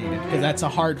assassinated, because that's a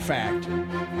hard fact.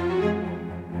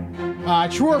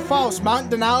 True or false, Mount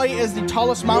Denali is the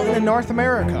tallest mountain in North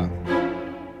America.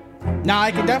 Now,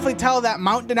 I can definitely tell that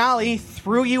Mount Denali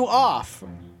threw you off.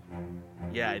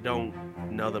 Yeah, I don't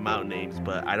know the mountain names,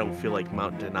 but I don't feel like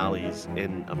Mount Denali's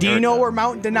in America. Do you know where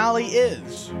Mount Denali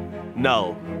is?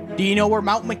 No. Do you know where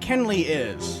Mount McKinley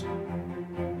is?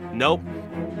 Nope.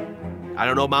 I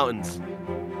don't know mountains.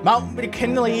 Mount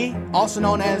McKinley, also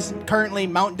known as currently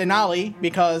Mount Denali,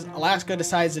 because Alaska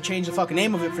decides to change the fucking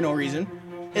name of it for no reason,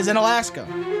 is in Alaska.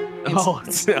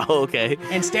 Okay.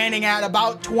 And standing at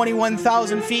about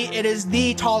 21,000 feet, it is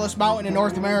the tallest mountain in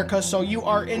North America, so you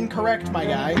are incorrect, my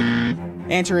guy.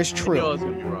 Answer is I know I true. was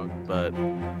gonna be wrong, but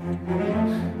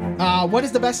What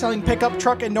is the best-selling pickup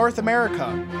truck in North America?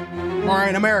 Or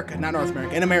in America, not North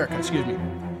America, in America, excuse me.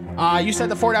 You said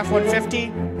the Ford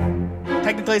F-150.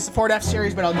 Technically, it's the Ford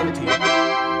F-Series, but I'll give it to you.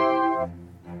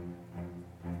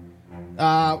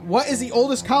 What is the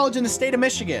oldest college in the state of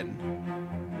Michigan?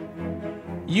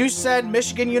 You said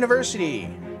Michigan University.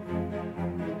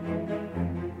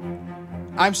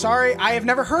 I'm sorry, I have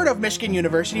never heard of Michigan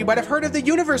University, but I've heard of the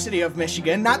University of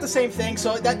Michigan. Not the same thing,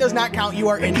 so that does not count. You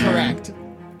are incorrect.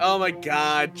 oh my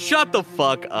god, shut the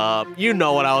fuck up. You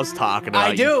know what I was talking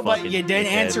about. I do, but fucking you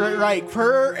didn't dickhead. answer it right.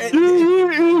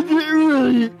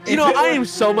 I am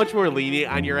so much more lenient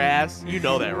on your ass. You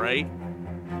know that, right?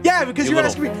 Yeah, because You you're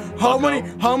little asking me how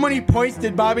fucko. many points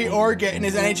did Bobby Orr get in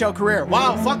his NHL career?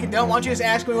 Wow, fucking don't. Why don't you just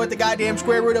ask me what the goddamn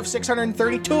square root of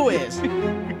 632 is?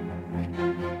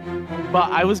 But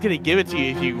I was gonna give it to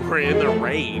you if you were in the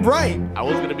range. Right. I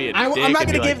was gonna be a I'm dick not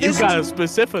and gonna be give like, this You gotta to-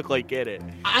 specifically get it.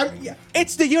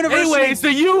 It's the university. Anyways,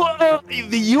 the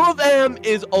U of M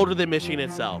is older than Michigan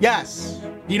itself. Yes.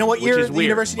 Do you know what Which year is the weird,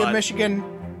 University of but- Michigan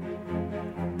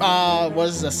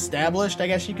was established? I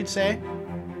guess you could say.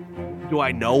 Do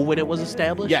I know when it was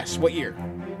established? Yes. What year?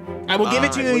 I will give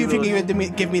it to I you if believe you it was-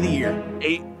 give me the year.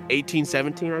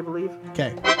 1817, I believe.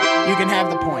 Okay. You can have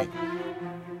the point.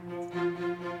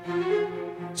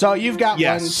 So you've got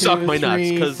Yeah, 1, 2, suck my nuts,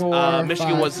 3, because 4,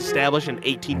 Michigan 5, was established in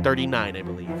 1839, I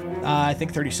believe. I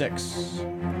think 36.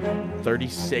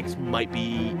 36 might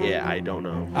be, yeah, I don't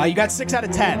know. You got 6 out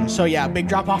of 10. So yeah, big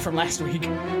drop off from last week.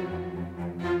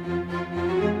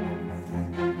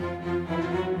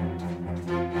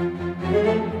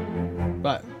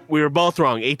 But We were both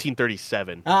wrong,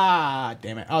 1837.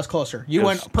 damn it, I was closer. You It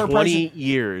went was per 20 price.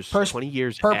 years. 20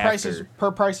 years per after.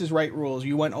 Price is right rules.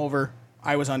 You went over,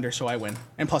 I was under, so I win.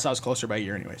 And plus, I was closer by a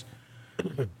year, anyways.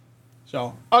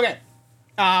 So okay,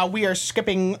 we are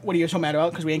skipping. What are you so mad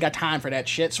about? Because we ain't got time for that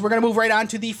shit. So we're gonna move right on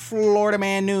to the Florida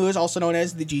Man News, also known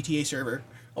as the GTA server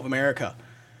of America.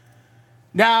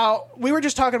 Now we were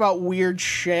just talking about weird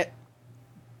shit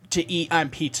to eat on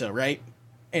pizza, right?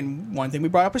 And one thing we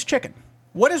brought up was chicken.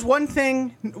 What is one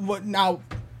thing? Now,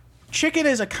 chicken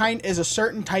is a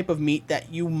certain type of meat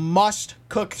that you must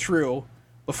cook through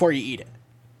before you eat it.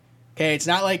 Okay, it's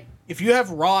not like if you have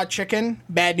raw chicken,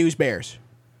 bad news bears.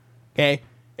 Okay,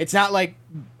 it's not like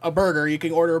a burger. You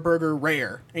can order a burger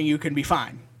rare and you can be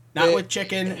fine. Not with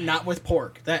chicken, not with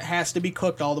pork. That has to be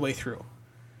cooked all the way through.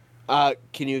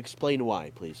 Can you explain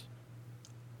why, please?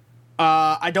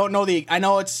 I don't know I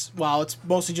know it's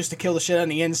mostly just to kill the shit on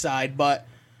the inside, but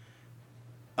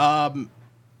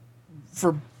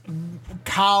for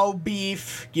cow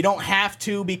beef, you don't have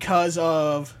to because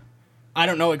of, I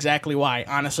don't know exactly why.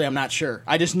 Honestly, I'm not sure.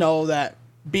 I just know that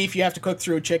beef you have to cook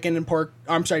through, chicken and pork.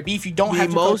 I'm sorry, beef you don't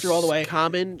have to cook through all the way.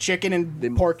 Chicken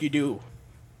and pork you do.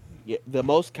 Yeah, the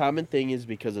most common thing is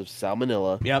because of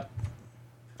salmonella. Yep.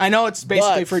 I know it's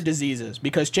basically for diseases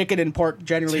because chicken and pork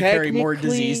generally carry more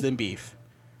disease than beef.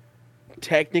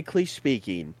 Technically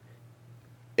speaking,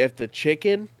 if the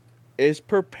chicken is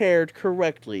prepared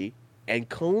correctly and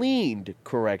cleaned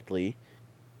correctly,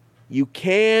 you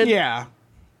can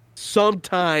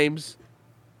sometimes,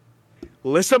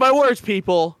 listen to my words,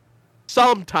 people,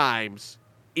 sometimes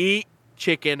eat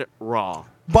chicken raw.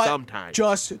 But sometimes.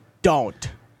 Just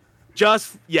don't.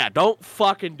 Don't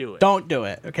fucking do it. Don't do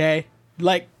it, okay?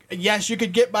 Like, yes, you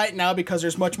could get by it now because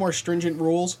there's much more stringent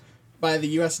rules by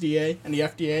the USDA and the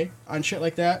FDA on shit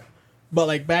like that. But,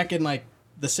 like, back in, like,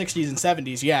 the 60s and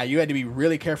 70s, yeah, you had to be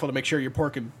really careful to make sure your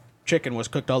pork and chicken was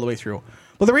cooked all the way through.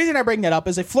 But the reason I bring that up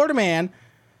is a Florida man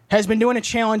has been doing a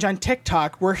challenge on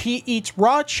TikTok where he eats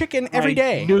raw chicken every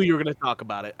day. I knew you were going to talk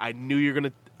about it. I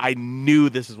knew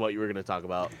this is what you were going to talk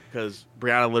about because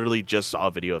Brianna literally just saw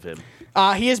a video of him.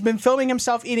 He has been filming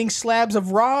himself eating slabs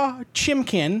of raw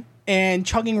chimkin and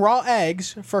chugging raw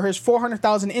eggs for his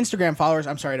 400,000 Instagram followers.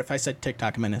 I'm sorry if I said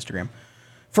TikTok, I meant Instagram.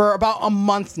 For about a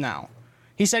month now.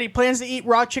 He said he plans to eat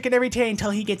raw chicken every day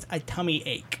until he gets a tummy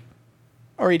ache.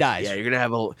 Or he dies. Yeah, you're going to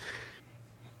have a...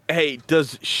 Hey,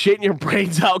 does shitting your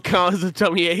brains out count as a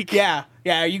tummy ache? Yeah.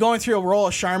 Are you going through a roll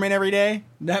of Charmin every day?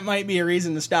 That might be a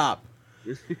reason to stop.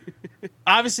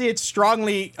 Obviously, it's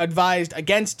strongly advised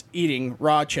against eating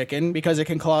raw chicken because it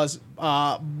can cause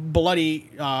bloody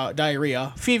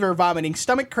diarrhea, fever, vomiting,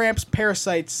 stomach cramps,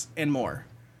 parasites, and more.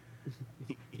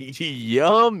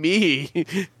 Yummy.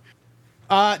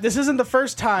 This isn't the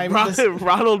first time.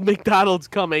 Ronald McDonald's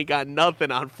cum ain't got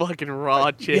nothing on fucking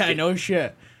raw chicken. Yeah, no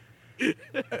shit.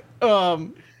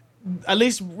 At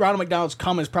least Ronald McDonald's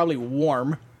cum is probably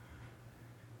warm.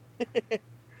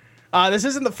 This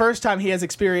isn't the first time he has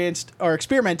experienced or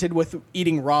experimented with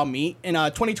eating raw meat. In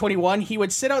 2021, he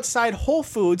would sit outside Whole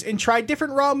Foods and try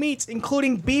different raw meats,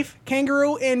 including beef,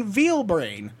 kangaroo, and veal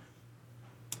brain.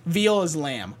 Veal is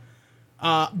lamb.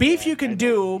 Beef you can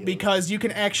do because you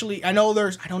can actually... I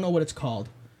don't know what it's called,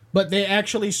 but they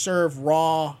actually serve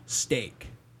raw steak.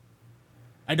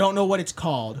 I don't know what it's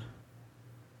called.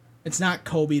 It's not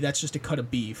Kobe, that's just a cut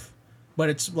of beef. But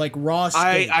it's like raw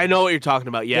steak. I know what you're talking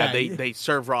about. Yeah, they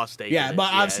serve raw steak. Yeah,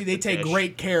 but obviously they take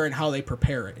great care in how they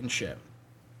prepare it and shit.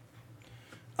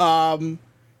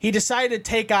 He decided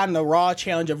to take on the raw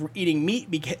challenge of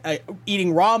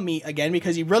eating raw meat again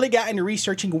because he really got into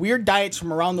researching weird diets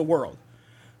from around the world.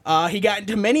 He got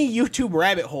into many YouTube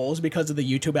rabbit holes because of the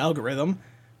YouTube algorithm.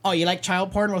 Oh, you like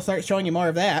child porn? We'll start showing you more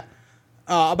of that.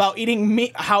 About eating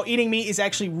meat, how eating meat is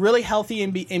actually really healthy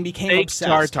and became steak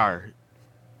obsessed. Tartare.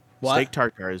 What? Steak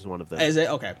tartare is one of them. Is it?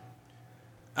 Okay.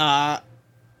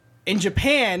 In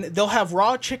Japan, they'll have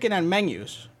raw chicken on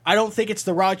menus. I don't think it's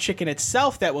the raw chicken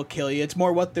itself that will kill you. It's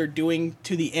more what they're doing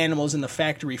to the animals in the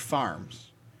factory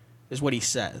farms, is what he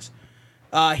says.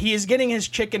 He is getting his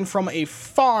chicken from a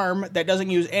farm that doesn't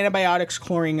use antibiotics,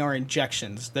 chlorine, or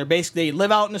injections. They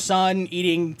live out in the sun,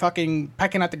 pecking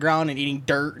at the ground and eating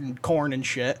dirt and corn and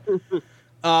shit.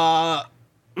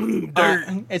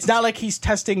 It's not like he's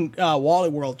testing Wally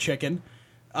World chicken.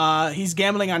 He's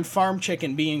gambling on farm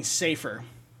chicken being safer.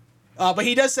 But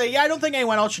he does say, yeah, I don't think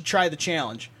anyone else should try the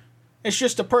challenge. It's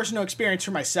just a personal experience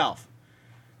for myself.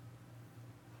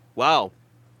 Wow.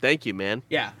 Thank you, man.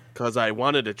 Yeah. Because I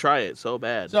wanted to try it so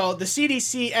bad. So the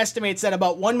CDC estimates that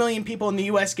about 1 million people in the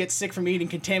U.S. get sick from eating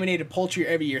contaminated poultry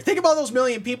every year. Think about those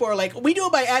million people who are like, we do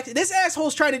it by accident. This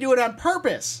asshole's trying to do it on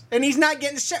purpose, and he's not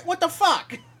getting sick. What the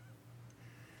fuck?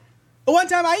 The one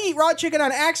time I eat raw chicken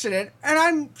on accident, and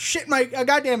I'm shitting my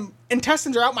goddamn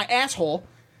intestines are out my asshole.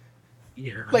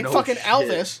 Yeah, Like no fucking shit.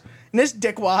 Elvis. And this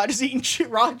dickwad is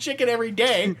eating raw chicken every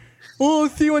day. Oh,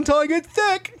 see you until I get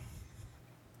sick.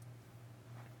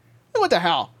 What the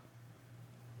hell?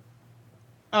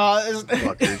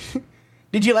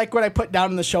 Did you like what I put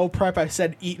down in the show prep? I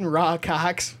said eating raw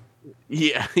cocks.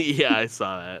 Yeah, I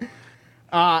saw that.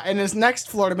 And this next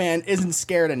Florida man isn't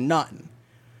scared of nothing.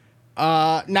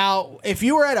 Now, if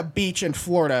you were at a beach in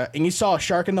Florida and you saw a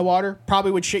shark in the water,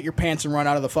 probably would shit your pants and run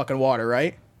out of the fucking water,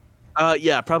 right?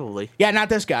 Yeah, probably. Yeah, not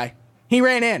this guy. He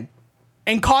ran in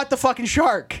and caught the fucking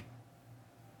shark.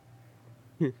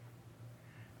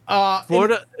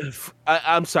 Florida,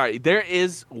 I'm sorry. There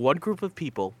is one group of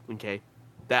people, okay,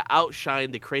 that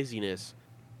outshine the craziness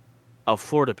of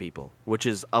Florida people, which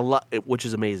is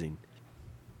amazing.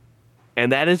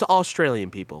 And that is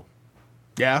Australian people.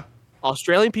 Yeah.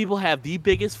 Australian people have the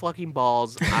biggest fucking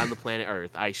balls on the planet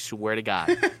Earth. I swear to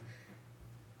God.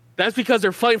 That's because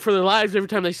they're fighting for their lives every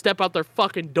time they step out their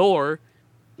fucking door.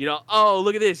 You know, oh,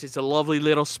 look at this. It's a lovely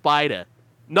little spider.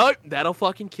 Nope, that'll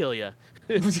fucking kill you.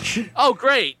 Oh,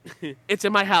 great. It's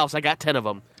in my house. I got 10 of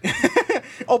them.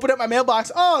 Open up my mailbox.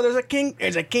 Oh, there's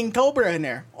a king cobra in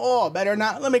there. Oh, better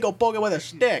not. Let me go poke it with a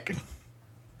stick.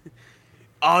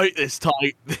 Oh, this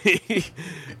tiger.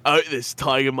 Oh, this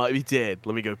tiger might be dead.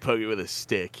 Let me go poke it with a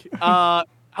stick. How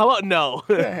about no?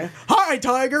 Hi,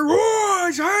 tiger. Whoa,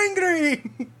 it's angry.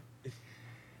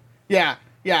 Yeah.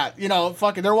 You know,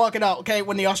 fucking, they're walking out. Okay,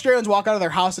 when the Australians walk out of their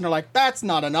house and they're like, "That's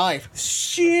not a knife."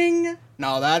 Shing.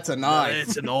 No, that's a knife.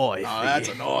 It's a knife. No, that's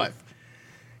a knife.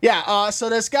 Yeah. So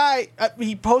this guy,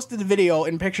 he posted the video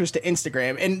and pictures to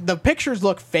Instagram, and the pictures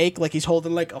look fake, like he's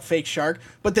holding like a fake shark.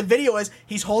 But the video is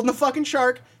he's holding the fucking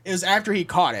shark. It was after he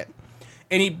caught it,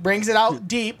 and he brings it out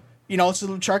deep. You know, it's a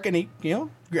little shark, and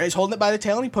he's holding it by the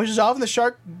tail, and he pushes off, and the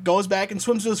shark goes back and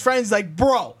swims with his friends. He's like,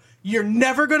 bro, you're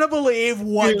never gonna believe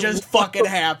what just fucking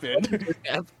happened.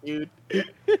 Dude.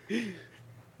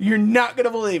 You're not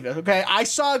gonna believe it. Okay, I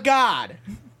saw God.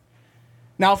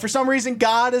 Now, for some reason,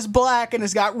 God is black and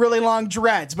has got really long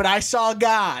dreads, but I saw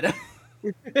God.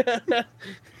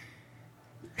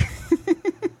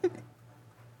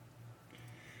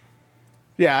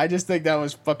 Yeah, I just think that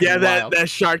was fucking wild. that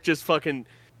shark just fucking...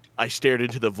 I stared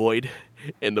into the void,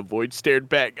 and the void stared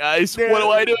back, guys. What do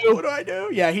I do? What do I do?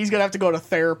 Yeah, he's going to have to go to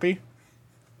therapy.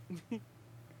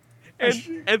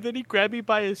 And then he grabbed me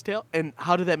by his tail, and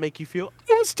how did that make you feel?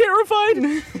 I was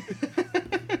terrified.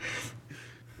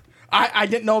 I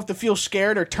didn't know if to feel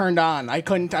scared or turned on. I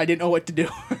didn't know what to do.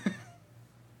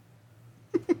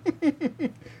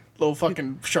 Little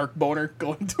fucking shark boner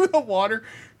going through the water.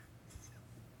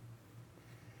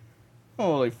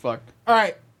 Holy fuck. All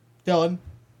right, Dylan,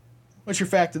 what's your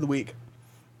fact of the week?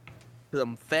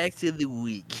 Some facts of the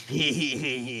week.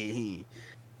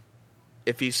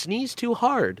 If you sneeze too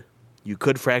hard, you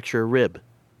could fracture a rib.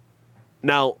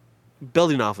 Now,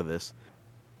 building off of this,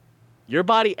 your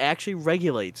body actually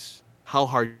regulates how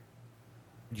hard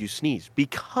you sneeze,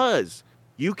 because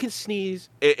you can sneeze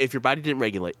if your body didn't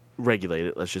regulate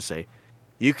it, let's just say.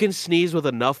 You can sneeze with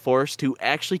enough force to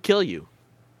actually kill you.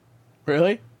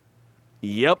 Really?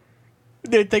 Yep.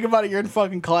 Dude, think about it. You're in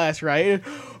fucking class, right?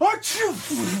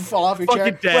 Fall off your Fucking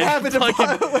chair. dead. What happened to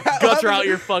Guts are out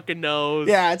your fucking nose.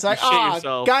 Yeah, it's like, You shit oh,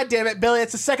 yourself. God damn it, Billy.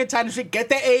 It's the second time to get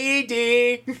the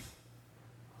AED.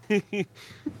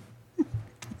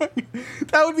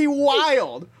 That would be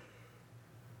wild.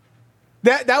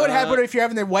 That would happen if you're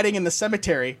having their wedding in the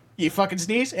cemetery. You fucking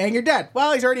sneeze and you're dead.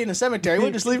 Well, he's already in the cemetery.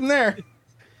 We'll just leave him there.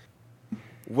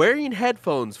 Wearing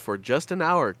headphones for just an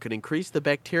hour could increase the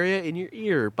bacteria in your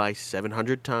ear by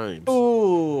 700 times.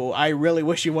 Ooh, I really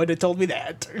wish you would have told me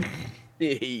that.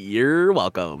 You're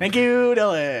welcome. Thank you,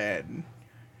 Dylan.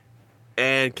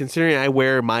 And considering I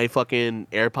wear my fucking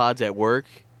AirPods at work,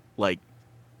 like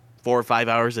 4 or 5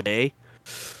 hours a day.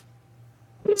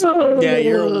 Yeah,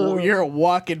 you're a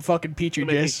walking fucking petri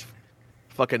dish.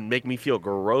 Fucking make me feel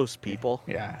gross, people.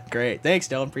 Yeah, great. Thanks,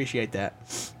 Dylan. Appreciate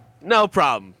that. No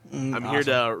problem. I'm awesome. here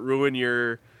to ruin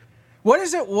your... What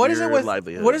is it with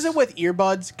livelihoods. what is it with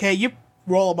earbuds? Okay, you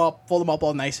roll them up, fold them up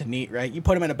all nice and neat, right? You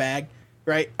put them in a bag,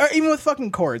 right? Or even with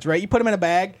fucking cords, right? You put them in a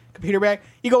bag, computer bag.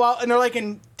 You go out and they're like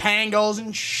in tangles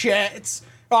and shit.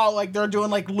 oh, like they're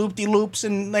doing like loop-de-loops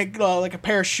and like a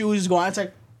pair of shoes going on. It's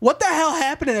like, what the hell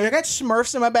happened in there? I got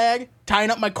Smurfs in my bag,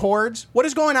 tying up my cords. What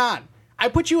is going on? I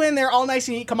put you in there all nice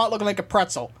and neat, come out looking like a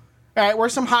pretzel. All right,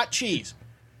 where's some hot cheese?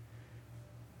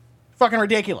 Fucking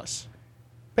ridiculous.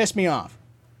 Pissed me off.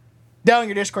 Dylan,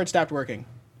 your Discord stopped working.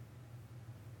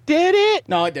 Did it?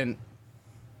 No, it didn't.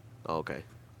 Okay.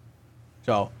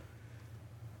 So,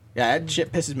 yeah, that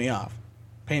shit pisses me off.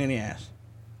 Pain in the ass.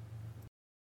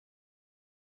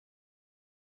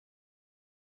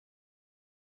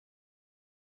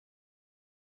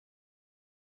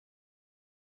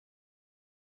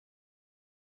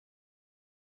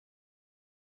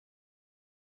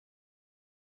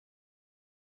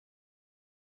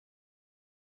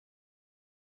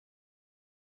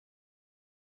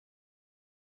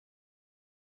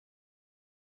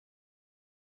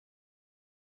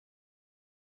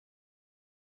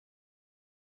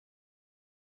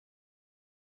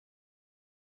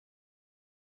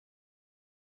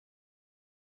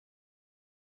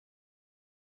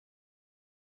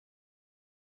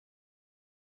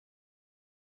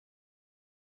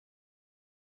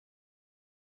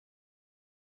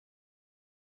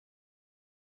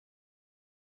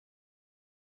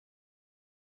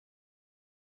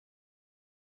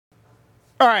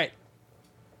 All right.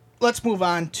 Let's move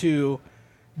on to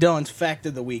Dylan's fact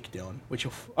of the week, Dylan. Which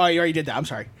you already did that. I'm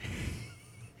sorry.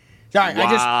 Sorry,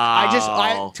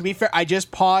 Wow. to be fair, I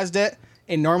just paused it.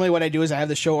 And normally what I do is I have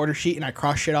the show order sheet and I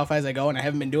cross shit off as I go, and I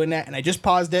haven't been doing that. And I just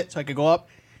paused it so I could go up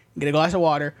and get a glass of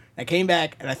water. And I came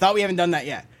back and I thought we haven't done that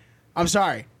yet. I'm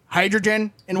sorry.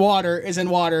 Hydrogen in water is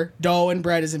in water. Dough and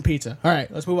bread is in pizza. All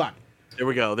right, let's move on. There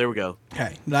we go.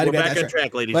 Okay. We're back on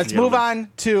track, ladies Let's and move gentlemen.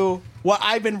 on to what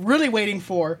I've been really waiting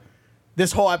for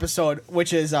this whole episode,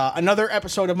 which is another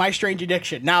episode of My Strange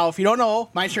Addiction. Now, if you don't know,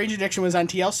 My Strange Addiction was on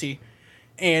TLC,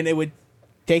 and it would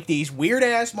take these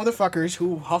weird-ass motherfuckers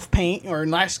who huff paint, or in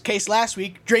last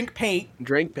week, drink paint,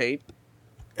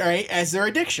 all right, as their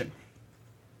addiction.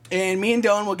 And me and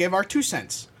Dylan will give our 2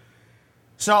 cents.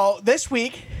 So, this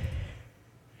week,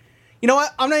 you know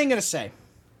what? I'm not even going to say.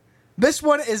 This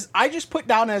one is, I just put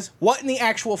down as what in the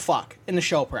actual fuck in the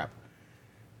show prep.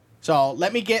 So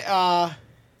let me get, I'm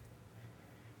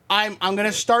going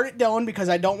to start it, Dylan, because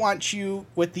I don't want you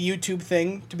with the YouTube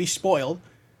thing to be spoiled.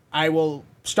 I will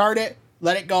start it,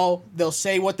 let it go. They'll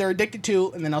say what they're addicted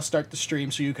to, and then I'll start the stream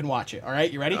so you can watch it. All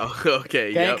right, you ready? Oh, okay.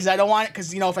 Okay, Yep. because I don't want it,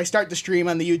 because, if I start the stream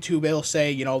on the YouTube, it'll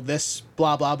say, this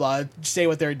blah, blah, blah, say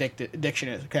what their addiction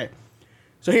is. Okay,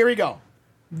 so here we go.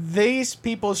 These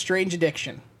people's strange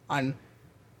addiction on,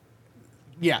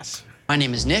 yes. My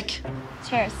name is Nick.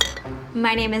 Cheers.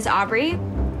 My name is Aubrey.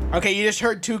 Okay, you just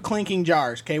heard 2 clinking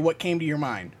jars. Okay, what came to your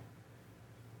mind?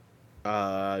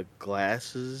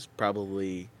 Glasses,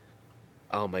 probably.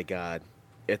 Oh my god.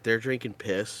 If they're drinking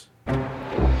piss.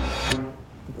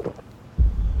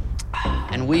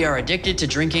 And we are addicted to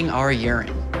drinking our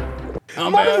urine.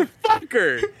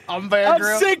 Motherfucker! I'm Bear I'm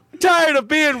Grylls. sick and tired of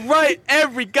being right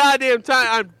every goddamn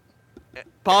time.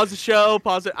 Pause the show,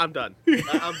 pause it. I'm done.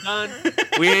 I'm done.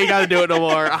 We ain't got to do it no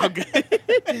more. I'm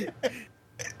good.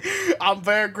 I'm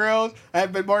Bear Grylls. I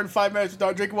haven't been more than 5 minutes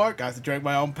without drinking water. Got to drink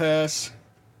my own piss.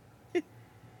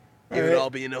 Even I'll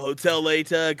be in a hotel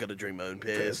later. Gotta drink my own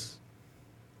piss.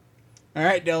 All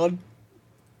right, Dylan.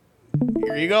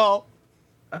 Here you go.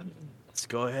 Let's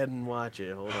go ahead and watch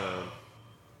it. Hold on.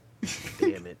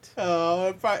 Damn it. Oh,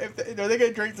 if are they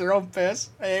gonna drink their own piss?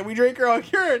 Hey, we drink our own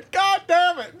urine. God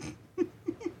damn it!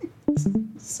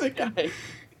 Sick guy.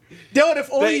 Dylan,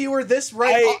 if only you were this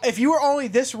right. If you were only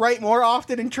this right more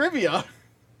often in trivia.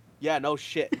 Yeah, no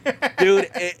shit.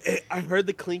 Dude, I heard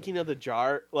the clinking of the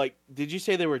jar. Like, did you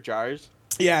say they were jars?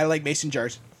 Yeah, I like mason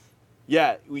jars.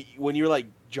 Yeah, when you were like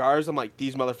jars, I'm like,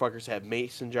 these motherfuckers have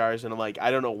mason jars, and I'm like,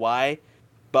 I don't know why,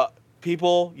 but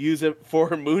people use it for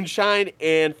moonshine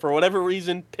and for whatever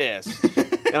reason, piss.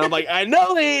 And I'm like, I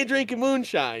know they ain't drinking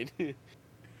moonshine.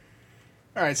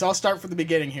 All right, so I'll start from the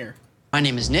beginning here. My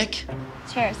name is Nick.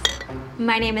 Cheers.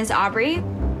 My name is Aubrey.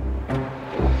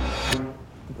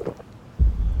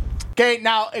 Okay,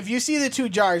 now if you see the 2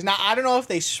 jars, now I don't know if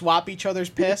they swap each other's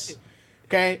piss.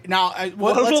 Okay, now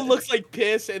One of them looks like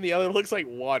piss and the other looks like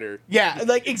water. Yeah,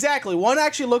 like exactly. One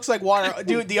actually looks like water.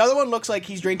 Dude, the other one looks like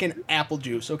he's drinking apple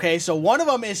juice, okay? So one of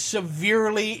them is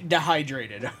severely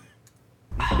dehydrated.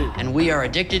 And we are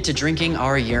addicted to drinking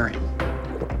our urine.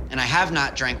 And I have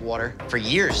not drank water for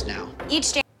years now.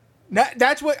 Each day.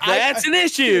 That's what That's an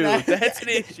issue. That's an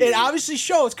issue. It obviously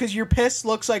shows because your piss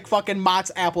looks like fucking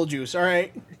Mott's apple juice, all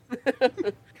right?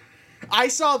 I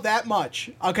saw that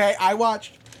much, okay? I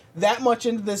watched that much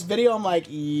into this video. I'm like,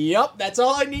 yep, that's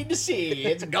all I need to see.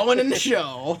 It's going in the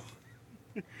show.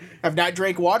 I've not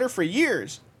drank water for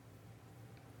years.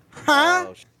 Huh?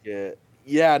 Oh shit.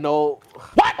 Yeah, no.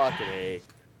 What? Fucking A.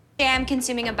 I'm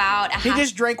consuming about a He half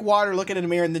just drank water, looking in the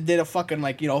mirror, and then did a fucking,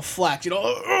 like, flex.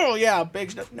 Oh, yeah,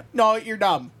 big stuff. No, you're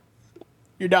dumb.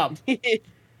 You're dumb.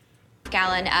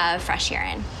 gallon of fresh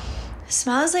urine.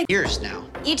 Smells like Years now.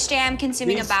 each day I'm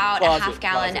consuming These about a closet- half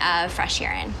gallon of fresh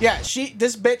urine. Yeah,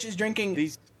 this bitch is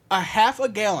drinking a half a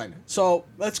gallon. So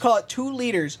let's call it 2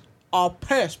 liters of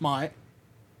piss, mate.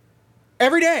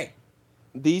 Every day.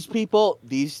 These people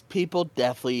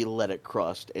definitely let it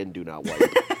crust and do not wipe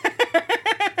it.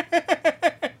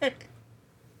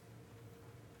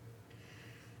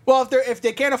 Well, if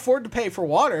they can't afford to pay for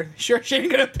water, sure she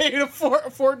ain't gonna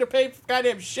afford to pay for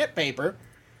goddamn shit paper.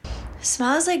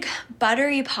 Smells like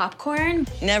buttery popcorn.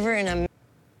 Never in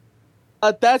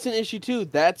a That's an issue too.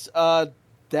 That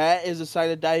is a sign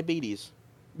of diabetes.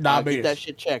 Diabetes. Get that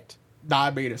shit checked.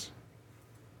 Diabetes.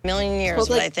 million years Smells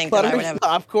would like I think that I buttery would have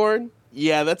popcorn.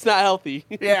 Yeah, that's not healthy.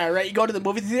 Yeah, right. You go to the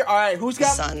movie theater. All right, who's a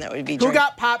got son that would be who drinking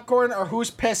got popcorn or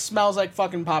whose piss smells like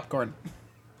fucking popcorn?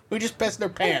 Who just pissed their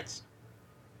pants?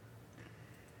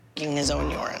 his own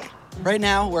urine. Right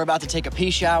now, we're about to take a pee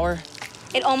shower.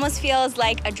 It almost feels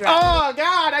like a drug. Oh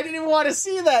God, I didn't even want to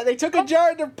see that. They took a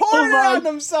jar and they're pouring it on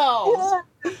themselves.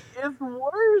 It's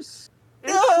worse.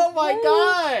 Oh my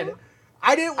God.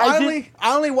 I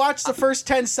only watched the first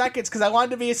 10 seconds because I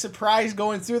wanted to be a surprise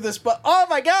going through this, but oh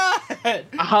my God.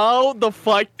 How the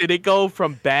fuck did it go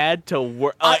from bad to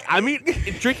worse? I mean,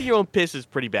 drinking your own piss is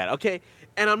pretty bad, okay?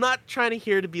 And I'm not trying to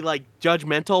here to be, like,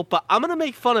 judgmental, but I'm gonna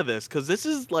make fun of this because this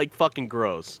is, like, fucking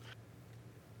gross.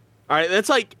 All right, that's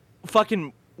like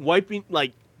fucking wiping,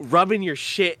 like, rubbing your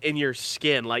shit in your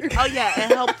skin. Like, oh yeah,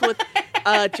 it helps with,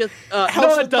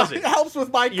 no, it doesn't. It helps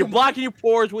with my You're blocking your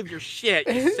pores with your shit,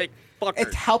 you sick fucker.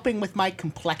 It's helping with my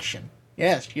complexion.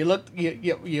 Yes, you look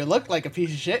like a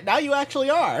piece of shit. Now you actually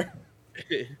are.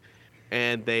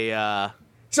 And they,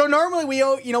 So normally we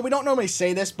don't normally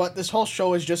say this, but this whole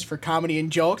show is just for comedy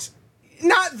and jokes.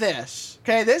 Not this.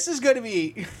 Okay, this is going to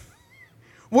be.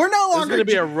 We're no longer. It's going to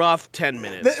be a rough 10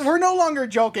 minutes. We're no longer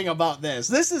joking about this.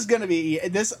 This is going to be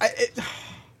this.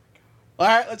 All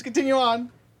right, let's continue on.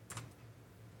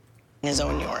 His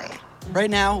own urine. Right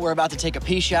now, we're about to take a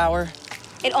pee shower.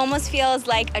 It almost feels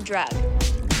like a drug.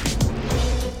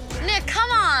 Nick,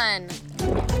 come on.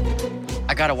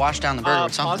 I gotta wash down the burger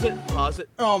with something. Pause it.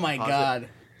 Oh my Pause God.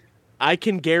 I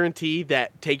can guarantee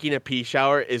that taking a pee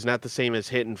shower is not the same as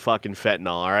hitting fucking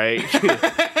fentanyl, all right?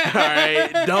 All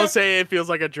right? Don't say it feels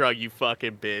like a drug, you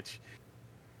fucking bitch.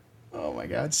 Oh my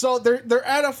God. So they're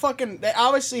at a fucking. They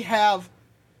obviously have.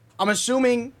 I'm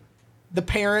assuming the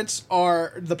parents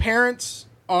are the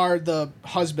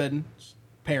husband's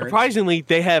parents. Surprisingly,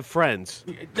 they have friends.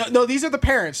 No, these are the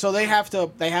parents, so they have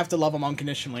to love him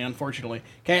unconditionally. Unfortunately,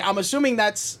 okay. I'm assuming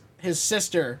that's his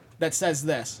sister that says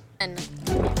this,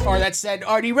 or that said,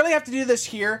 "Oh, do you really have to do this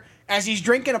here?" As he's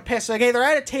drinking a piss. Like, hey, they're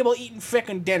at a table eating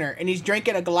frickin' dinner, and he's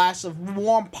drinking a glass of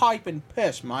warm piping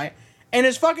piss, mate. And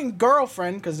his fucking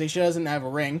girlfriend, because she doesn't have a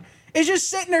ring, is just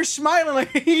sitting there smiling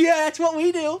like, yeah, that's what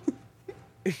we do.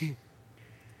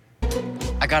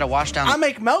 I gotta wash down I the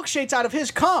make milkshakes out of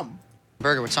his cum.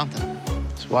 burger with something.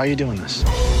 So why are you doing this?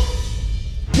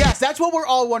 Yes, that's what we're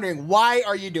all wondering. Why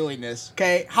are you doing this?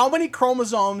 Okay, how many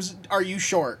chromosomes are you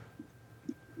short?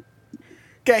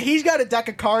 Okay, he's got a deck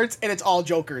of cards, and it's all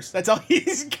jokers. That's all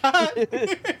he's got.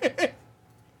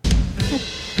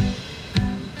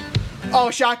 Oh,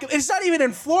 shock. It's not even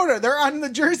in Florida. They're on the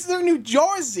Jersey. They're New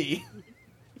Jersey.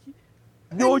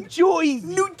 New Jersey.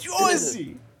 New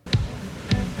Jersey.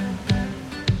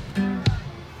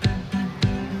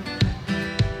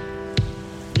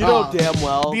 You know damn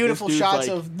well. Beautiful this dude's shots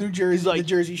like- of New Jersey, like- the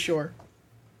Jersey Shore.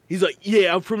 He's like,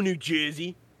 yeah, I'm from New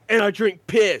Jersey, and I drink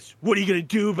piss. What are you gonna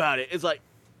do about it? It's like,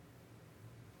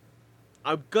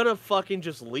 I'm gonna fucking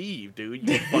just leave, dude.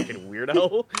 You fucking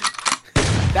weirdo.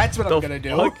 That's what I'm gonna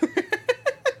do. fuck?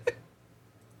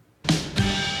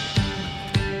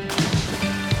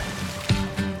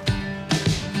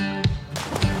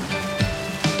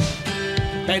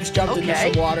 I just jumped into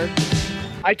some water.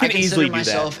 I can I easily consider do that.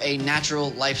 myself a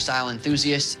natural lifestyle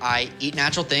enthusiast. I eat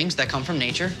natural things that come from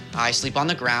nature. I sleep on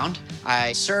the ground.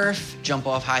 I surf, jump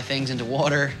off high things into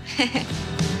water. So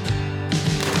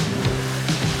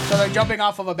they're jumping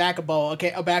off of a back of boat.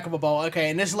 Okay, a back of a boat. Okay,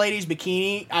 and this lady's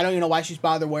bikini, I don't even know why she's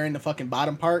bothered wearing the fucking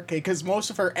bottom part. Okay, because most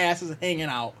of her ass is hanging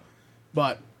out.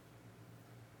 But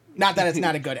not that it's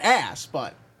not a good ass,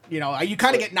 but you know, you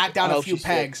kind of get knocked down I a hope few she's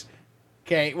pegs.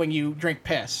 Okay, when you drink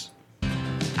piss.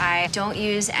 I don't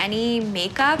use any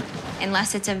makeup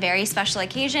unless it's a very special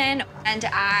occasion. And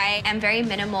I am very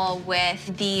minimal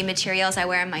with the materials I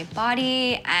wear on my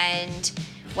body and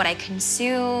what I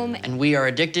consume. And we are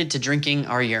addicted to drinking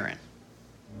our urine.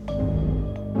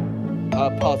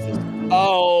 Pause this.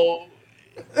 Oh.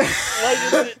 Why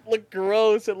does it look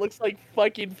gross? It looks like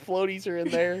fucking floaties are in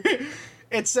there.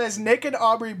 It says Nick and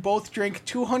Aubrey both drink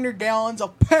 200 gallons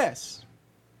of piss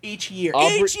each year.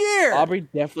 Each year! Aubrey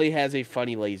definitely has a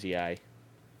funny lazy eye.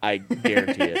 I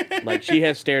guarantee it. Like, she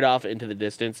has stared off into the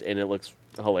distance, and it looks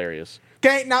hilarious.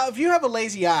 Okay, now if you have a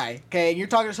lazy eye, okay, and you're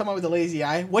talking to someone with a lazy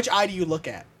eye, which eye do you look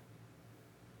at?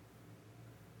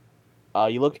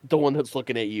 You look at the one that's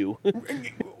looking at you.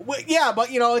 Yeah, but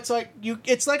it's like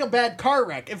it's like a bad car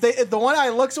wreck. If the one eye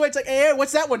looks away, it's like, hey,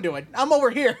 what's that one doing? I'm over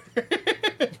here.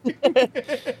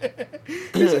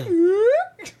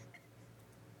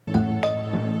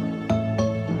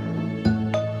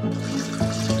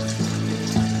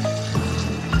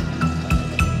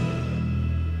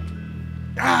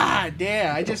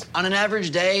 Damn, On an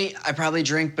average day, I probably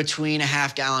drink between a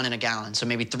half gallon and a gallon, so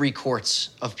maybe 3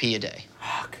 quarts of pee a day.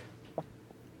 Fuck.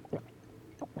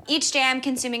 Each day I'm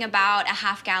consuming about a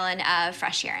half gallon of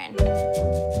fresh urine.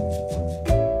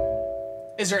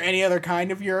 Is there any other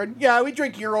kind of urine? Yeah, we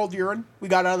drink year-old urine. We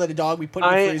got out of the dog, we put it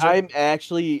in the freezer. I'm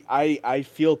actually, I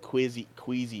feel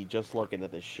queasy just looking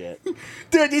at this shit.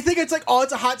 Dude, do you think it's like, oh,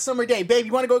 it's a hot summer day. Babe,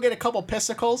 you want to go get a couple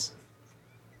pissicles?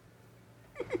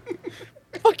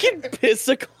 Fucking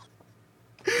pissicle.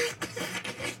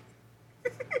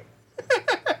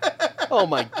 Oh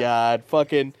my god,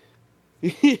 fucking.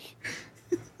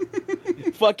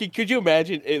 Fucking, could you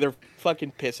imagine? They're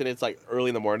fucking pissing. It's like early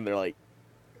in the morning. They're like,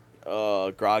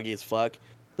 groggy as fuck.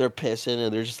 They're pissing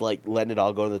and they're just like letting it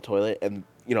all go in the toilet. And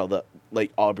the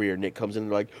like Aubrey or Nick comes in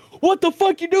and they're like, "What the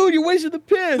fuck you doing? You're wasting the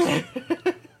piss."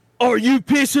 Are you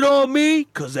pissing on me?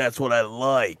 'Cause that's what I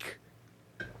like.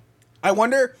 I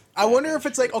wonder if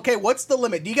it's like, okay, what's the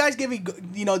limit? Do you guys do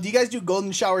you guys do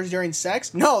golden showers during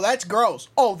sex? No, that's gross.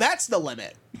 Oh, that's the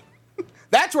limit.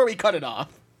 That's where we cut it off.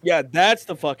 Yeah, that's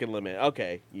the fucking limit.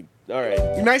 Okay. All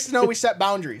right. Nice to know we set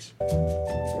boundaries.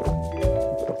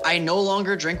 I no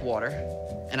longer drink water,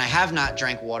 and I have not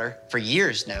drank water for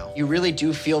years now. You really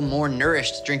do feel more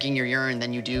nourished drinking your urine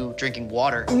than you do drinking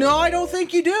water. No, I don't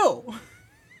think you do.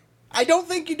 I don't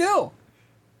think you do.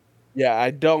 Yeah,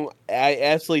 I don't. I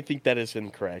absolutely think that is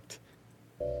incorrect.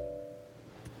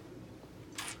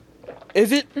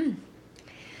 Is it?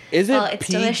 Is it Well, it's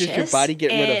pee just your delicious. body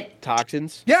getting rid of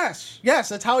toxins? Yes,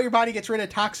 that's how your body gets rid of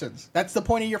toxins. That's the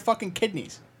point of your fucking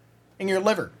kidneys and your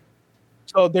liver.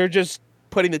 So they're just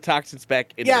putting the toxins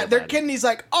back into Yeah, their body. kidneys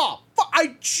like, oh,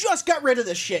 I just got rid of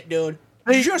this shit, dude.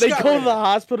 They Just go got to rid of the it.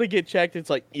 hospital to get checked. It's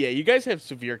like, yeah, you guys have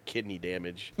severe kidney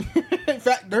damage. In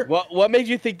fact, they're, What made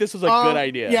you think this was a good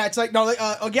idea? Yeah, it's like, no,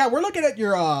 yeah, we're looking at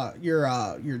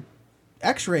your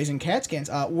X-rays and CAT scans.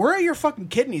 Where are your fucking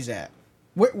kidneys at?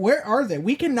 Where are they?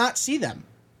 We cannot see them.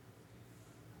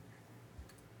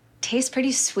 Tastes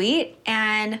pretty sweet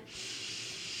and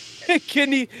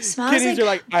kidneys smells are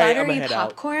like, all right, I'm buttery gonna head out.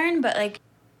 popcorn, but like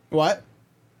What?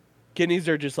 Kidneys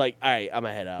are just like, all right, I'm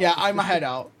gonna head out. Yeah, I'm a head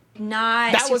out.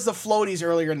 not That was the floaties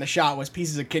earlier in the shot, was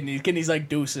pieces of kidneys. Kidneys like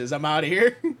deuces. I'm out of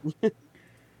here.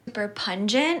 super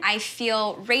pungent. I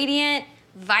feel radiant,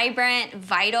 vibrant,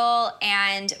 vital,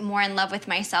 and more in love with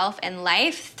myself and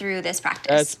life through this practice.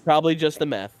 That's probably just the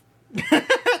meth.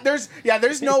 There's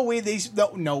no way these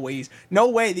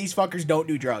fuckers don't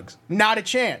do drugs. Not a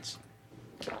chance.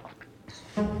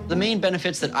 The main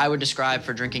benefits that I would describe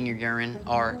for drinking your urine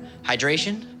are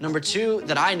hydration. Number 2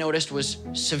 that I noticed was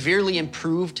severely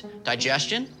improved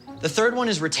digestion. The third one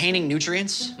is retaining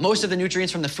nutrients. Most of the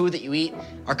nutrients from the food that you eat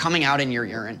are coming out in your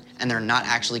urine, and they're not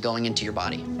actually going into your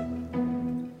body.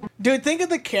 Dude, think of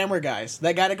the camera guys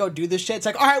that got to go do this shit. It's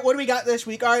like, all right, what do we got this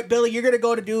week? All right, Billy, you're going to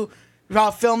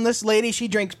go film this lady. She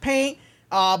drinks paint.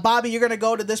 Bobby, you're going to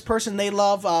go to this person they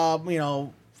love,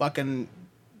 fucking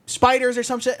spiders or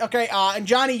some shit. Okay, and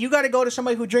Johnny, you got to go to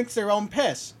somebody who drinks their own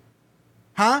piss.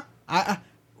 Huh? I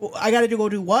got to go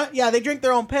do what? Yeah, they drink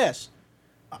their own piss.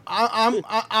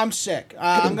 I'm sick.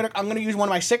 I'm gonna use one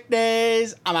of my sick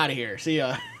days. I'm out of here. See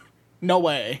ya. No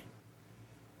way.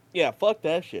 Yeah, fuck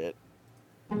that shit.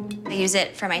 I use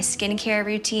it for my skincare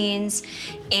routines,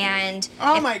 and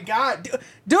Oh my god,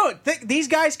 dude! These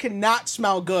guys cannot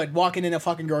smell good walking in a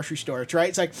fucking grocery store. Right?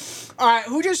 It's like, all right,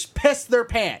 who just pissed their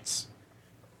pants?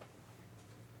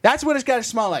 That's what it's got to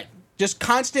smell like. Just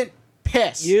constant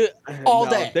piss all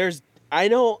day.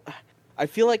 I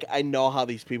feel like I know how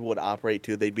these people would operate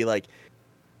too. They'd be like,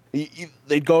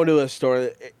 They'd go into a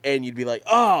store and you'd be like,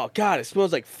 "Oh God, it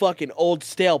smells like fucking old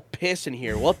stale piss in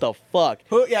here. What the fuck?"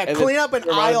 Yeah, And clean then up an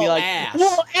your mom would be aisle like, ass.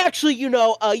 Well, actually,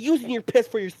 using your piss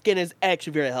for your skin is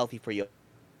actually very healthy for you.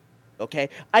 Okay,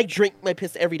 I drink my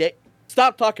piss every day.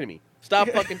 Stop talking to me. Stop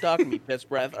fucking talking to me, piss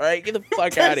breath. All right, get the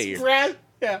fuck out of here. Piss breath?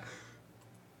 Yeah.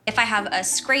 If I have a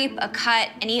scrape, a cut,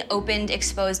 any opened,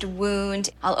 exposed wound,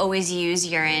 I'll always use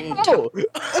urine. Oh.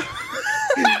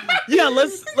 Yeah,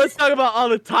 let's talk about all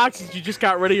the toxins you just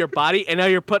got rid of your body, and now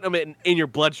you're putting them in your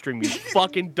bloodstream. You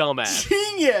fucking dumbass.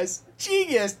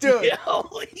 Genius, dude. Yeah,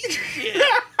 holy shit.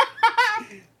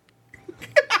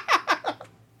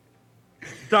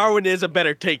 Darwinism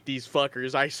better take these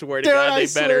fuckers. I swear to Dude, God, I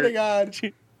they better. swear to God.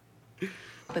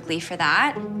 Quickly for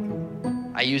that.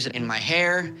 I use it in my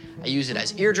hair. I use it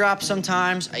as eardrops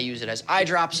sometimes. I use it as eye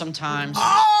drops sometimes.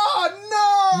 Oh,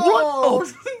 no! What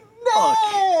the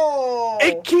No!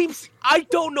 It keeps. I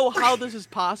don't know how this is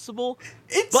possible,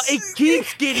 but it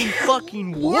keeps getting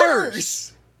fucking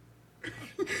worse.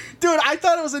 Dude, I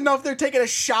thought it was enough they're taking a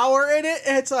shower in it,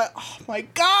 and it's like, oh my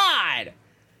God.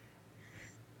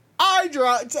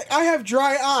 It's like, I have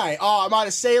dry eye. Oh, I'm out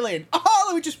of saline. Oh,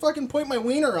 let me just fucking point my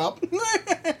wiener up.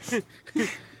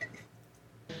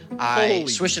 I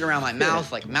swish it around my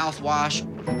mouth like mouthwash.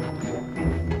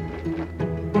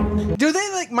 Do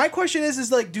they, like, my question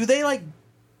is like, do they, like,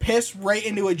 piss right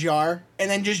into a jar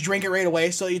and then just drink it right away?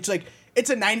 So it's like,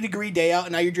 it's a 90-degree day out,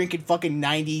 and now you're drinking fucking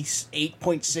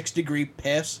 98.6-degree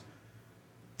piss.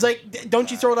 It's like,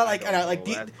 don't you throw that, like,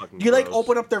 do you like,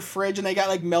 open up their fridge and they got,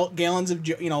 like, milk gallons of,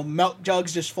 milk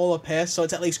jugs just full of piss, so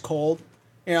it's at least cold,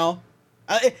 you know?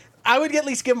 I would at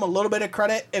least give them a little bit of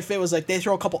credit if it was like they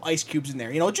throw a couple ice cubes in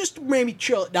there, just maybe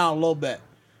chill it down a little bit.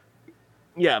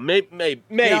 Yeah, maybe.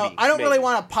 I don't really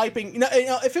want a piping.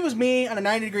 If it was me on a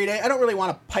 90-degree day, I don't really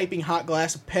want a piping hot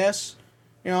glass of piss.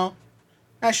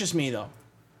 That's just me though.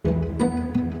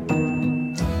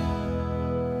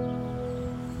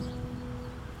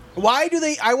 Why do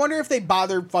they? I wonder if they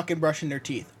bother fucking brushing their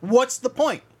teeth. What's the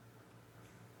point?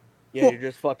 Yeah, you're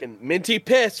just fucking minty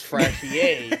piss, fresh,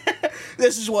 yay.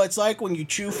 This is what it's like when you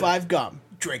chew 5 gum.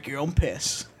 Drink your own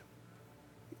piss.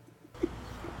 All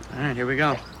right, here we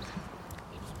go.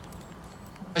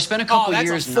 I spent a couple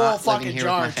years not living here with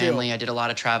my family. Too. I did a lot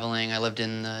of traveling. I lived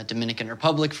in the Dominican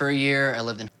Republic for a year. I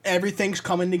lived in... Everything's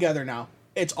coming together now.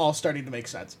 It's all starting to make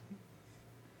sense.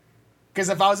 Because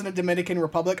if I was in the Dominican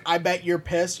Republic, I bet your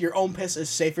own piss is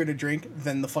safer to drink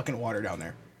than the fucking water down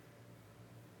there.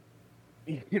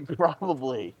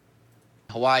 Probably.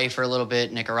 Hawaii for a little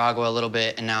bit, Nicaragua a little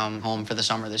bit, and now I'm home for the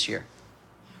summer this year.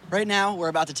 Right now, we're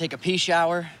about to take a pee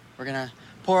shower. We're gonna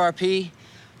pour our pee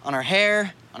on our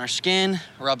hair, on our skin,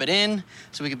 rub it in,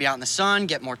 so we can be out in the sun,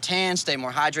 get more tan, stay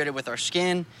more hydrated with our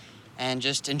skin, and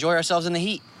just enjoy ourselves in the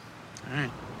heat. All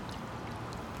right.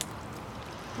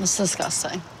 It's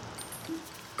disgusting.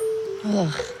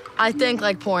 Ugh. I think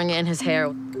like pouring it in his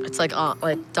hair, it's like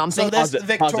dumping. So this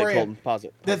Victoria, pause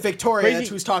it. The Victoria that's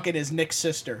who's talking is Nick's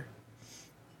sister.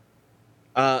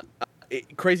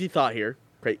 Crazy thought here.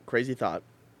 Crazy thought.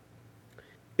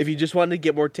 If you just wanted to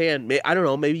get more tan, I don't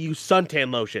know, maybe use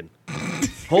suntan lotion.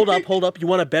 Hold up. You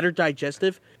want a better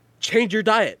digestive? Change your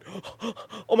diet.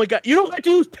 Oh my God, you don't have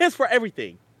to use piss for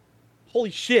everything.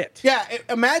 Holy shit. Yeah,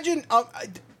 imagine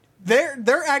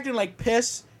they're acting like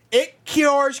piss. It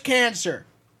cures cancer.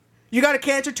 You got a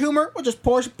cancer tumor? We'll just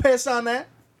pour some piss on that.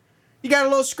 You got a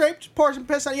little scrape? Just pour some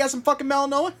piss on it. You got some fucking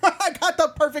melanoma? I got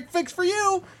the perfect fix for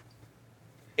you.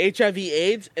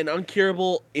 HIV/AIDS, an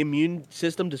uncurable immune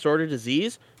system disorder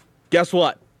disease. Guess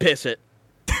what? Piss it.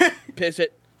 Piss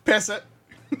it. Piss it.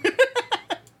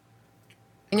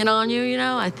 It on you,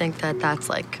 I think that's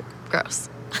like gross.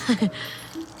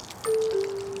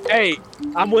 Hey,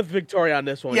 I'm with Victoria on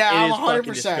this one. Yeah, it is I'm 100%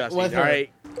 fucking disgusting. with her. All right,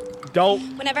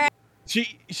 don't. Whenever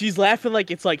She's laughing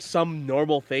like it's like some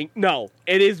normal thing. No,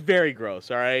 it is very gross.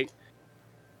 All right.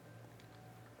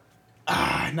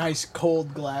 Nice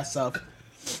cold glass of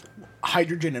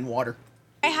hydrogen and water.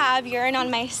 I have urine on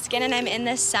my skin and I'm in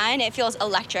the sun, it feels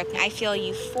electric. I feel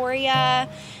euphoria.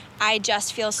 I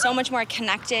just feel so much more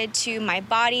connected to my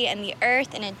body and the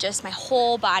earth, and my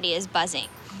whole body is buzzing.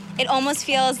 It almost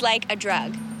feels like a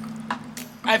drug.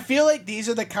 I feel like these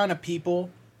are the kind of people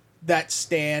that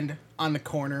stand on the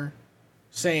corner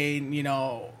saying,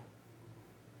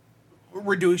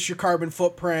 reduce your carbon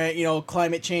footprint,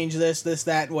 climate change, this,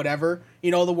 that, whatever.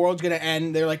 The world's going to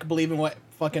end. They're like believing what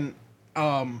fucking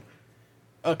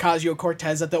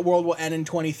Ocasio-Cortez, that the world will end in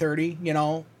 2030,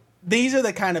 These are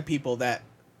the kind of people that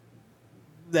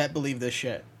believe this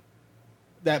shit.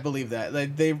 That believe that.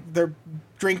 They're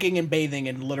drinking and bathing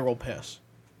in literal piss.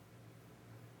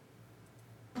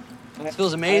 It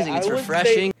feels amazing. It's wouldn't say-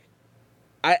 refreshing.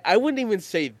 I wouldn't even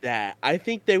say that. I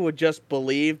think they would just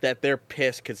believe that their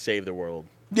piss could save the world.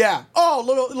 Yeah. Oh,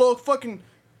 little fucking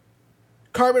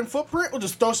carbon footprint. We'll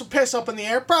just throw some piss up in the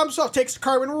air. Problem solved. Takes the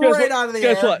carbon right out of the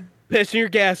air. Guess what? Piss in your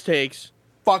gas tanks.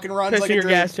 Fucking runs Piss like in a your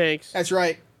dream. gas tanks. That's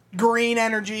right. Green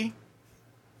energy.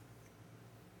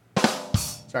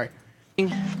 Sorry.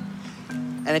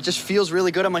 And it just feels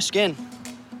really good on my skin.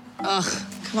 Ugh,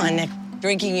 come on, Nick.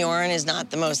 Drinking urine is not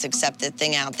the most accepted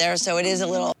thing out there, so it is a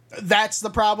little... That's the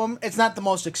problem. It's not the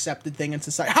most accepted thing in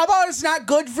society. How about it's not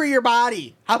good for your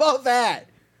body? How about that?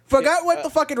 Forgot what the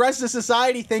fucking rest of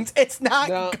society thinks. It's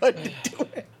not good to do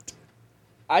it.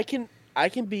 I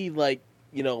can be like,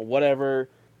 whatever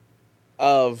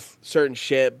of certain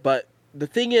shit, but the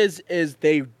thing is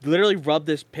they literally rub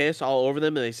this piss all over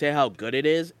them and they say how good it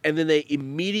is, and then they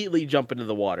immediately jump into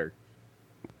the water.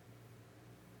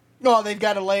 No, they've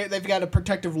got a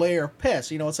protective layer of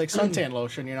piss. It's like suntan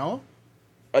lotion,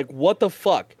 Like, what the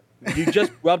fuck? You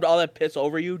just rubbed all that piss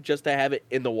over you just to have it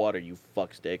in the water, you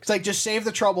fucksticks. It's like, just save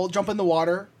the trouble, jump in the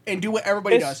water, and do what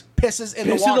everybody does. Pisses in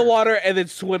the Piss water. in the wawater and then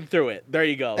swim through it. There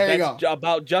you go. There you That's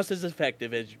about just as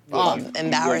effective as...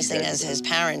 embarrassing as his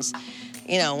parents.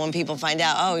 When people find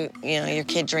out, your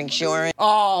kid drinks urine.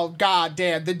 Oh, god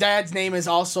damn. The dad's name is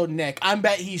also Nick. I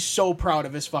bet he's so proud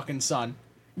of his fucking son.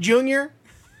 Junior,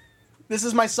 this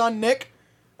is my son, Nick.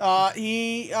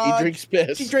 He drinks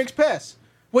piss. He drinks piss.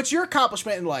 What's your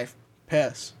accomplishment in life?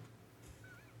 Piss.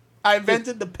 I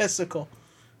invented the pissicle.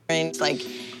 It's like,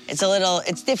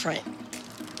 it's different.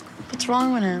 What's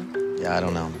wrong with him? Yeah, I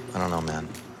don't know, man.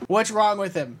 What's wrong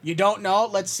with him? You don't know?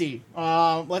 Let's see.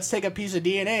 Let's take a piece of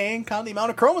DNA and count the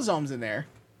amount of chromosomes in there.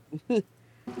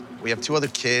 We have 2 other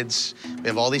kids. We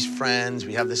have all these friends.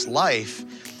 We have this life.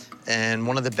 And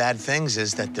one of the bad things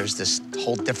is that there's this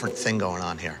whole different thing going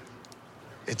on here.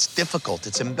 It's difficult.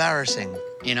 It's embarrassing.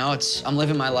 I'm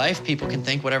living my life. People can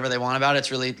think whatever they want about it. It's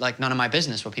really, none of my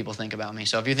business what people think about me.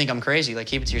 So if you think I'm crazy,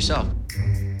 keep it to yourself.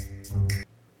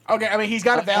 Okay, I mean, he's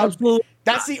got a valid... Absolutely.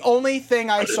 That's the only thing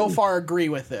I so far agree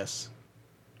with this,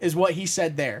 is what he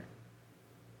said there.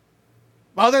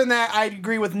 Other than that, I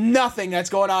agree with nothing that's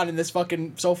going on in this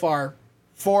fucking, so far,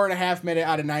 4.5 minute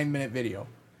out of 9 minute video.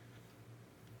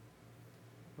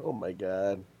 Oh my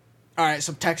god. All right,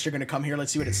 some text are going to come here.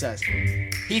 Let's see what it says.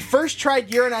 He first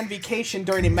tried urine on vacation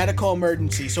during a medical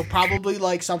emergency, so probably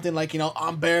something like,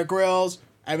 I'm Bear Grylls,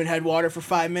 I haven't had water for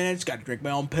 5 minutes, got to drink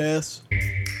my own piss.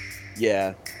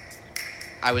 Yeah.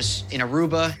 I was in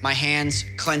Aruba, my hands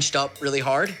clenched up really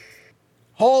hard.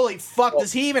 Holy fuck,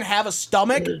 does he even have a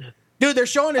stomach? Dude, they're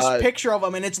showing this picture of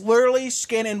him, and it's literally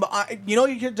skin and...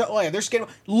 their skin...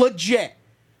 Legit.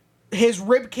 His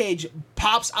rib cage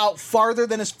pops out farther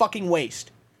than his fucking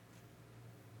waist.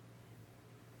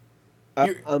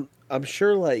 I'm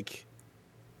sure,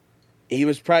 he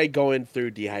was probably going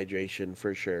through dehydration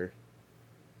for sure.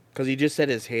 Because he just said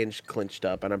his hands clenched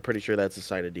up, and I'm pretty sure that's a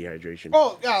sign of dehydration.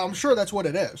 Oh, yeah, I'm sure that's what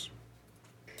it is.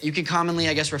 You could commonly,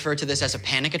 refer to this as a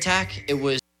panic attack. It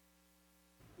was...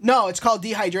 No, it's called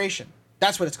dehydration.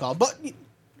 That's what it's called. But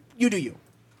you do you.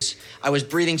 I was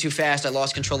breathing too fast. I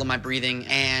lost control of my breathing,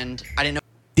 and I didn't know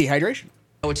dehydration.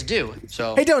 What to do.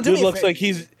 So hey, don't do dude me looks like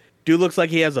dude looks like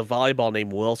he has a volleyball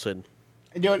named Wilson.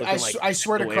 Dude, I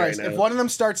swear to Christ, if one of them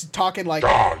starts talking like,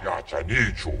 I'm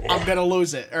gonna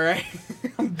lose it. All right,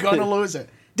 I'm gonna lose it.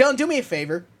 Don't do me a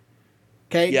favor.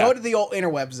 Okay, go to the old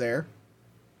interwebs there,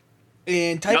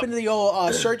 and type into the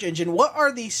old search engine. What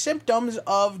are the symptoms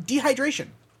of dehydration?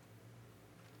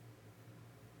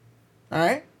 All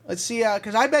right, let's see.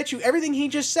 Because I bet you everything he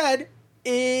just said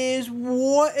is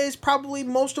what is probably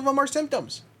most of them are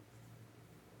symptoms.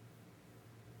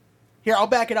 Here, I'll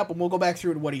back it up, and we'll go back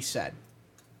through to what he said.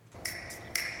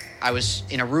 I was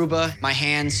in Aruba, my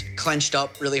hands clenched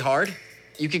up really hard.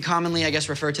 You could commonly,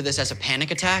 refer to this as a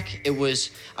panic attack. I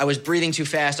was breathing too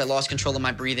fast, I lost control of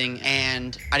my breathing,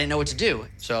 and I didn't know what to do,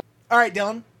 so... All right,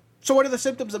 Dylan. So what are the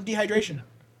symptoms of dehydration?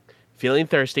 Feeling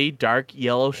thirsty, dark,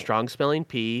 yellow, strong-smelling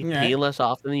pee, peeing less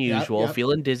often than usual,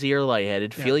 feeling dizzy or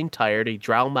lightheaded, feeling tired, a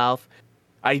dry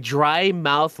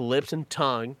mouth, lips, and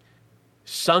tongue,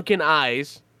 sunken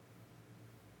eyes,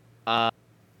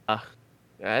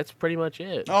 that's pretty much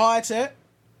it. Oh, that's it?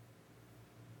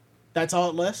 That's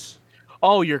all it lists?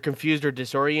 Oh, you're confused or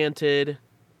disoriented.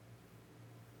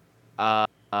 Like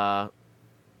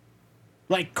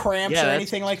cramps or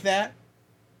anything like that?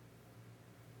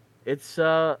 It's,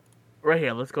 right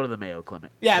here. Let's go to the Mayo Clinic.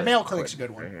 Yeah, Mayo Clinic's a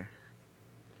good one. Right here.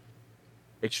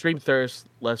 Extreme thirst,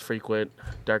 less frequent,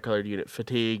 dark-colored unit,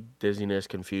 fatigue, dizziness,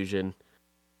 confusion.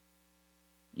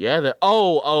 Yeah,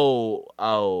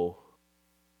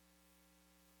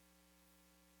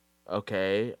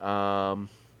 Okay. What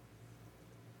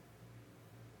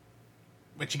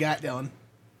you got, Dylan?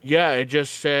 Yeah, it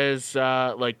just says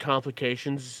like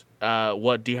complications.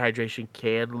 What dehydration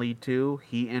can lead to: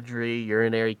 heat injury,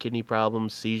 urinary kidney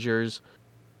problems, seizures,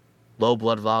 low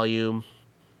blood volume.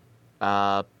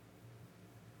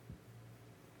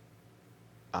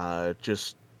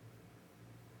 Just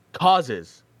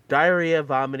causes diarrhea,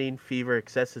 vomiting, fever,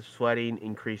 excessive sweating,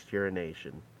 increased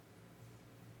urination.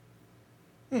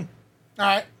 All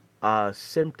right.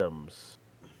 Symptoms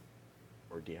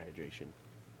for dehydration.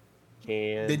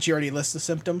 Did you already list the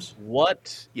symptoms?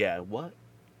 What? Yeah, what?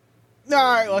 All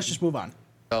right, let's just move on.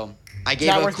 So I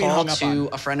gave a call to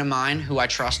a friend of mine who I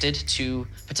trusted to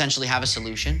potentially have a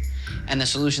solution. And the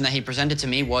solution that he presented to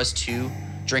me was to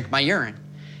drink my urine.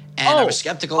 And I was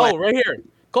skeptical. Oh, right here.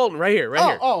 Colton, right here, right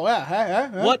here. Oh,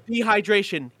 yeah. What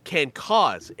dehydration can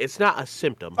cause? It's not a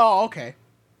symptom. Oh, okay.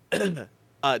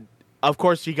 Of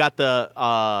course, you got the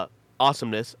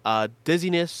awesomeness,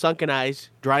 dizziness, sunken eyes,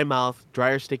 dry mouth, dry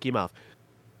or sticky mouth.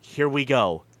 Here we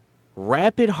go.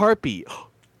 Rapid heartbeat.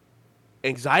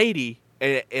 Anxiety.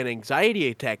 An anxiety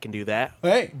attack can do that.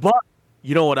 Hey. But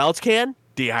you know what else can?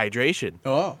 Dehydration.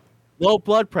 Oh. Low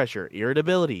blood pressure,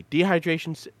 irritability,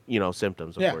 dehydration,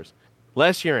 symptoms, of course.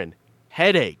 Less urine,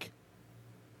 headache,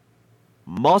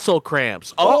 muscle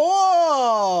cramps.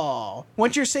 Oh!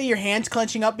 Wouldn't you say your hands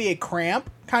clenching up be a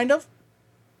cramp, kind of?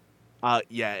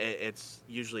 Yeah, it's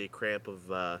usually a cramp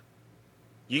of,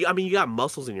 you got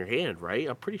muscles in your hand, right?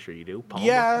 I'm pretty sure you do. Palm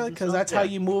Yeah, because that's how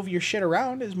you move your shit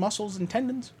around, is muscles and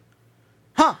tendons.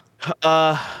 Huh.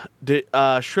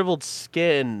 Shriveled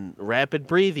skin, rapid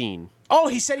breathing. Oh,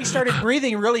 he said he started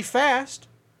breathing really fast.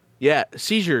 Yeah,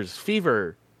 seizures,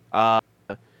 fever,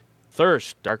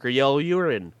 thirst, darker yellow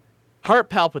urine, heart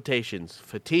palpitations,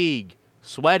 fatigue,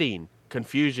 sweating,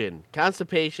 confusion,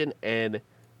 constipation, and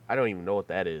I don't even know what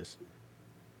that is.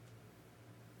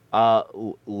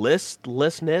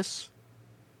 Listlessness.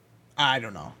 I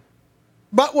don't know.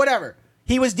 But whatever.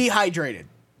 He was dehydrated.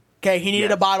 Okay, he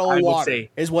needed a bottle of water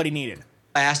is what he needed.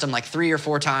 I asked him like 3 or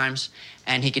 4 times,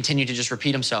 and he continued to just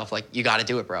repeat himself, like, you got to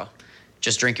do it, bro.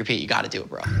 Just drink your pee. You got to do it,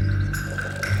 bro.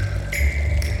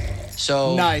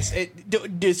 So nice.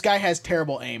 This guy has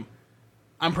terrible aim.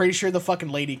 I'm pretty sure the fucking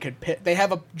lady could they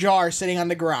have a jar sitting on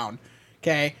the ground,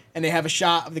 okay? And they have a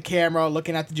shot of the camera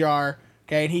looking at the jar,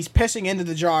 okay? And he's pissing into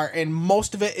the jar, and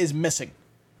most of it is missing.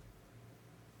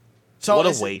 So what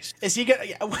a waste. Is he gonna...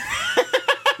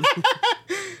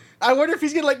 I wonder if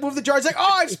he's gonna move the jar. It's like,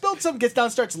 oh, I've spilled some. Gets down,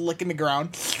 starts licking the ground.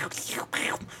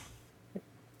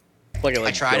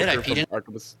 I tried it. I peed in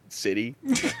Arkham City.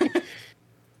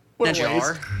 a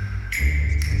jar.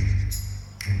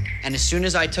 And as soon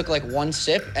as I took one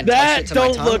sip and touched it to my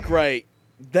tongue, that don't look right.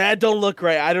 That don't look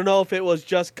right. I don't know if it was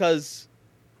just because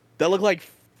that looked like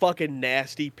fucking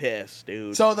nasty piss,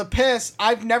 dude. So the piss,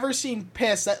 I've never seen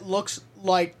piss that looks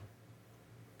like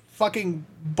fucking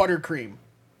buttercream.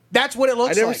 That's what it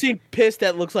looks like. I've never seen piss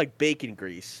that looks like bacon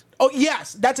grease. Oh,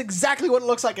 yes. That's exactly what it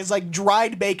looks like. It's like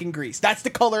dried bacon grease. That's the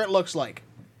color it looks like.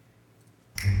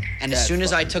 And as soon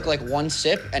as I took one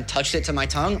sip and touched it to my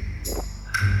tongue,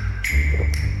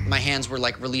 my hands were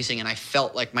releasing, and I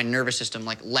felt my nervous system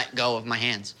let go of my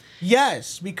hands.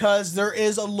 Yes, because there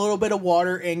is a little bit of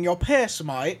water in your piss,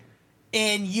 mate.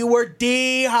 And you were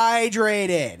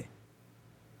dehydrated.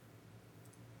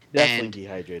 Definitely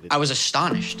dehydrated. I was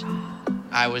astonished.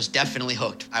 I was definitely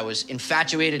hooked. I was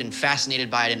infatuated and fascinated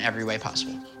by it in every way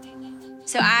possible.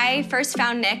 So I first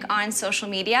found Nick on social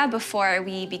media before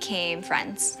we became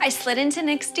friends. I slid into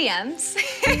Nick's DMs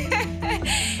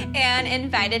and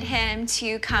invited him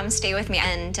to come stay with me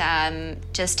and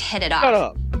just hit it off. Shut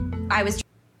up.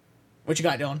 What you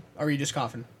got, Dylan? Or are you just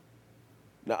coughing?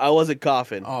 No, I wasn't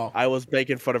coughing. Oh. I was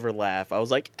making fun of her laugh. I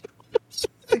was like,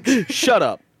 shut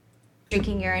up.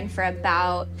 Drinking urine for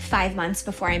about 5 months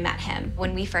before I met him.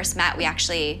 When we first met, we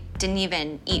actually didn't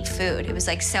even eat food. It was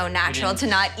so natural to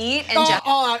not eat and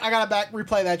hold on, I gotta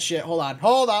replay that shit. Hold on,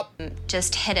 hold up.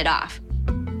 Just hit it off.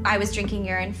 I was drinking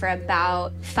urine for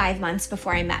about 5 months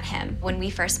before I met him. When we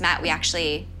first met, we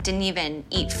actually didn't even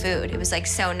eat food. It was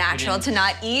so natural to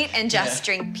not eat and just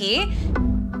drink pee.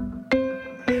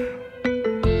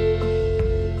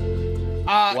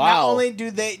 Not only do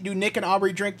Nick and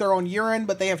Aubrey drink their own urine,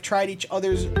 but they have tried each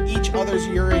other's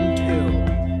urine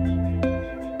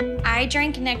too. I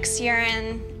drank Nick's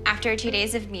urine after 2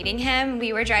 days of meeting him.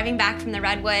 We were driving back from the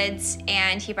Redwoods,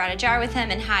 and he brought a jar with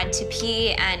him and had to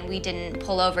pee, and we didn't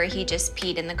pull over. He just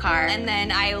peed in the car. And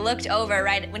then I looked over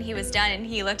right when he was done, and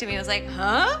he looked at me and was like,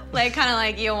 huh?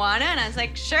 You wanna? And I was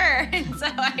like, sure. And so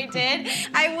I did.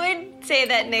 I would say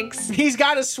that Nick's... He's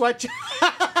got a sweat...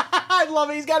 I love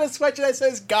it. He's got a sweatshirt that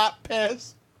says "Got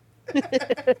Piss."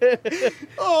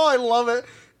 Oh, I love it,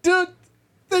 dude.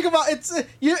 Think about it.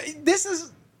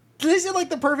 These are like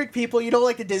the perfect people. You know,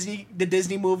 like the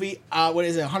Disney movie. What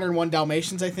is it? 101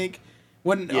 Dalmatians, I think.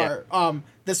 When the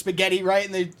spaghetti, right?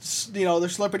 And they, they're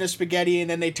slurping the spaghetti, and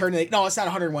then they turn. No, it's not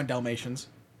 101 Dalmatians.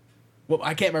 Well,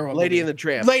 I can't remember what. Lady and the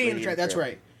Tramp. Lady and the Tramp. That's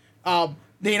right.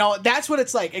 That's what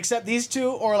it's like. Except these two,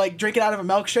 or like drinking out of a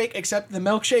milkshake. Except the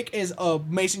milkshake is a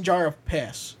mason jar of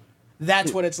piss.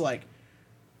 That's what it's like.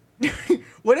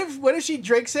 What if she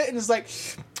drinks it and is like,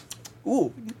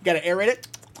 ooh, gotta aerate it,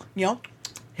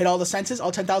 hit all the senses,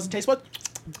 all 10,000 taste buds.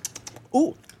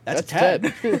 Ooh, that's a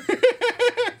 10.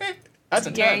 That's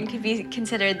a 10. Urine could be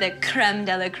considered the creme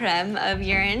de la creme of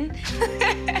urine.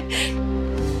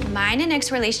 Mine and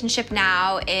Nick's relationship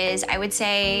now is, I would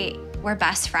say, we're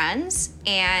best friends,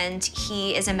 and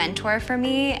he is a mentor for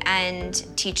me and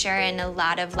teacher in a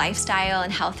lot of lifestyle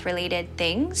and health-related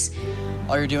things.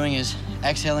 All you're doing is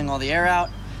exhaling all the air out,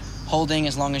 holding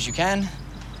as long as you can,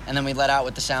 and then we let out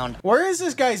with the sound. Where is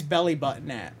this guy's belly button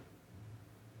at?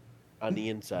 On the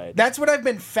inside. That's what I've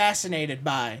been fascinated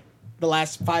by the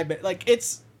last 5 minutes. Like,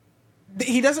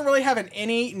 he doesn't really have an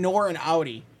innie nor an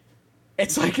outie.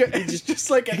 It's like it's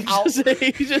just like an outline.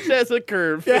 He just has a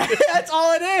curve. Yeah, that's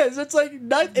all it is. It's like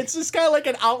it's just kind of like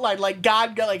an outline. Like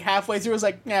God got like halfway through, was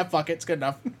like, yeah, fuck it, it's good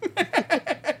enough.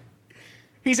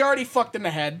 He's already fucked in the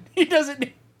head. He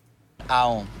doesn't.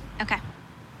 Ow. Okay.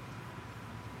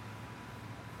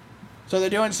 So they're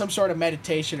doing some sort of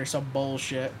meditation or some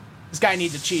bullshit. This guy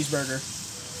needs a cheeseburger.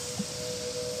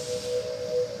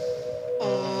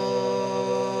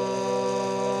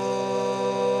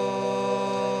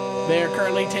 They are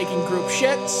currently taking group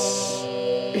shits.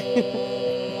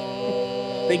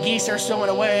 The geese are swimming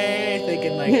away,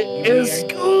 thinking like,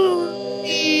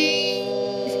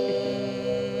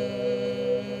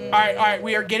 All right.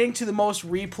 We are getting to the most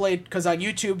replayed, because on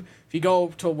YouTube, if you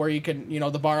go to where you can,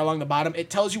 the bar along the bottom, it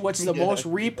tells you what's the most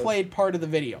replayed part of the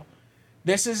video.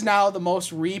 This is now the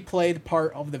most replayed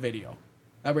part of the video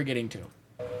that we're getting to.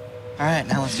 All right,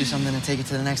 now let's do something to take it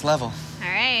to the next level. All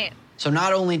right. So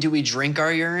not only do we drink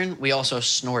our urine, we also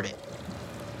snort it.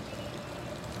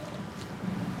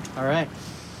 All right.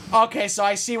 Okay, so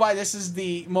I see why this is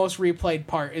the most replayed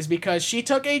part, is because she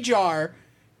took a jar,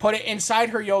 put it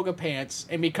inside her yoga pants,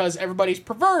 and because everybody's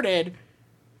perverted,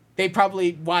 they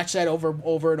probably watch that over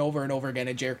and over again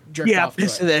and jerk off to it.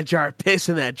 Piss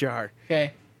in that jar.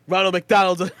 Okay. Ronald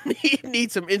McDonald's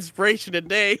needs some inspiration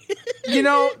today.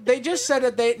 They just said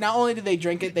that they not only did they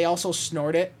drink it, they also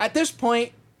snort it. At this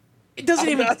point, it doesn't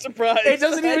I'm even. not surprised. It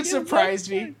doesn't even surprise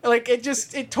me. Like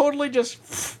it totally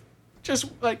just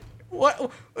like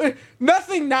what?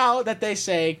 Nothing now that they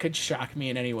say could shock me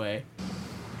in any way.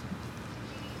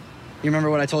 You remember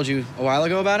what I told you a while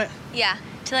ago about it? Yeah,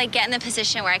 to like get in the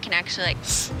position where I can actually like.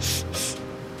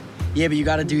 Yeah, but you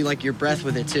gotta do like your breath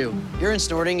with it too. Urine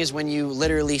snorting is when you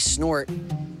literally snort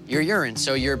your urine.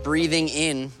 So you're breathing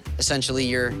in essentially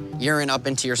your urine up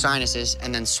into your sinuses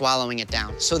and then swallowing it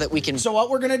down so that we can. So what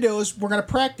we're gonna do is we're gonna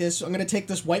practice. I'm gonna take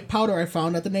this white powder I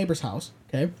found at the neighbor's house.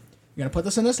 Okay, you're gonna put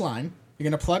this in this line. You're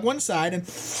gonna plug one side and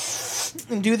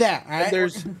do that. All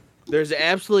right. There's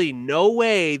absolutely no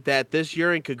way that this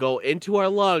urine could go into our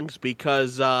lungs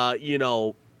because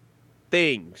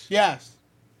things. Yes.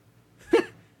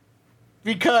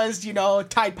 Because,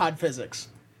 Tide Pod physics.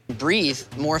 Breathe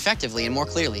more effectively and more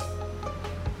clearly.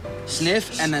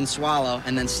 Sniff and then swallow,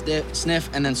 and then sniff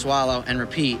and then swallow, and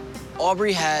repeat.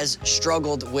 Aubrey has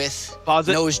struggled with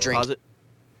nose drink. Pause it.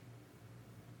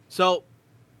 So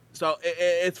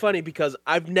it's funny because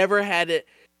I've never had it.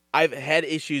 I've had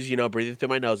issues, breathing through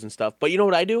my nose and stuff. But you know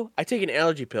what I do? I take an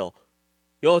allergy pill.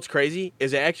 You know what's crazy?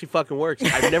 Is it actually fucking works.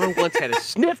 I've never once had to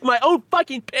sniff my own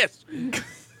fucking piss.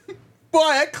 Boy,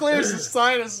 that clears the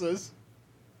sinuses.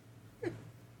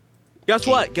 Guess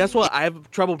what? I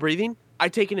have trouble breathing. I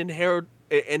take an inhaled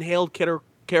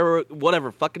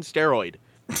whatever fucking steroid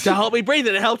to help me breathe,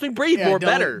 and it helps me breathe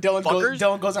better.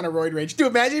 Dylan goes on a roid rage. Dude,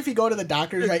 imagine if you go to the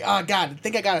doctor, you're like, oh God, I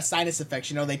think I got a sinus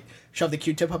infection. They shove the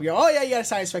Q-tip up. You go, oh yeah, you got a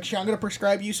sinus infection. I'm gonna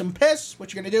prescribe you some piss.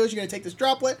 What you're gonna do is you're gonna take this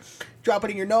droplet, drop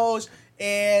it in your nose,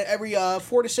 and every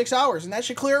 4 to 6 hours, and that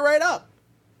should clear it right up.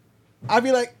 I'd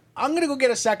be like, I'm gonna go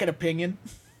get a second opinion.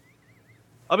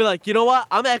 I'll be like, you know what?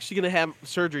 I'm actually gonna have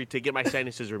surgery to get my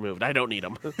sinuses removed. I don't need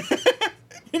them.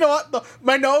 You know what?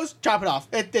 My nose, chop it off.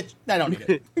 I don't need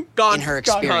it. Gone. In her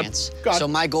experience. Gone. So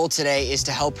my goal today is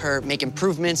to help her make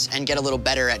improvements and get a little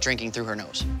better at drinking through her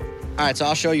nose. All right, so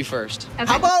I'll show you first. Okay.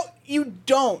 How about you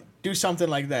don't do something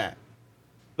like that?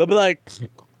 They'll be like,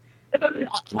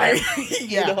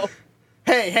 yeah.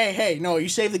 Hey! No, you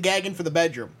save the gagging for the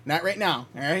bedroom. Not right now.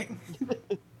 All right.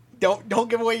 Don't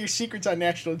give away your secrets on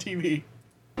national TV.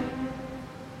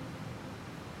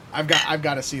 I've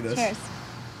got to see this. Cheers.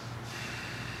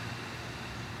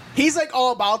 He's like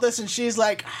all about this, and she's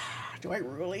like, "Do I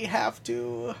really have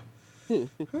to?"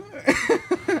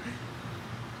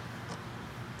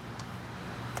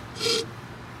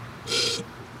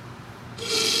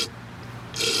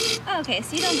 Okay,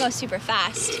 so you don't go super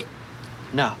fast.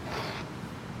 No.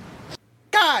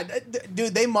 God,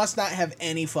 dude, they must not have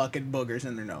any fucking boogers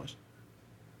in their nose.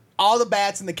 All the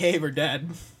bats in the cave are dead.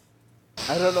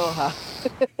 I don't know how.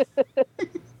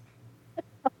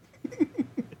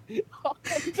 All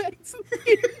the bats in the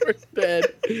cave are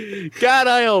dead. God,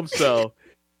 I hope so.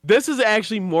 This is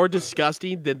actually more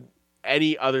disgusting than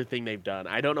any other thing they've done.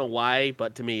 I don't know why,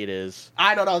 but to me it is.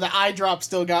 I don't know. The eye drop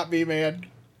still got me, man.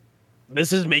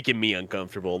 This is making me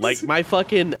uncomfortable. Like my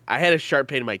fucking, I had a sharp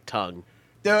pain in my tongue.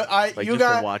 Dude, You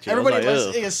got watching. Everybody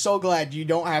listening is so glad you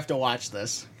don't have to watch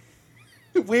this.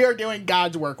 We are doing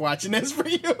God's work watching this for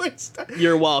you.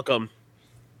 You're welcome.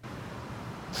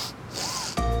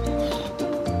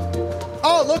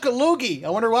 Oh, look, a loogie.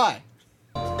 I wonder why.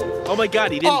 Oh my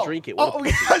God, he didn't drink it. I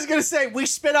was gonna say we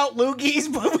spit out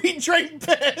loogies, but we drink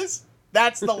piss.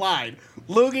 That's the line.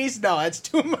 Loogies, no, that's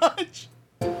too much.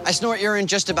 I snort urine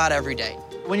just about every day.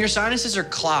 When your sinuses are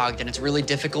clogged and it's really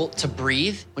difficult to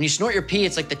breathe, when you snort your pee,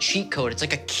 it's like the cheat code. It's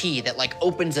like a key that like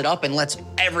opens it up and lets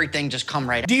everything just come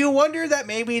right out. Do you wonder that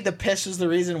maybe the piss is the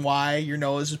reason why your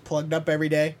nose is plugged up every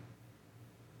day?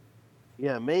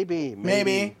 Yeah, maybe.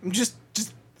 I'm just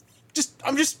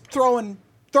throwing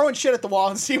shit at the wall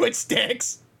and see what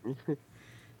sticks.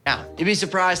 Now, you'd be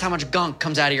surprised how much gunk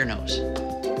comes out of your nose.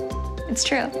 It's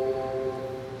true.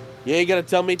 You ain't gonna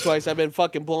tell me twice. I've been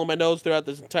fucking blowing my nose throughout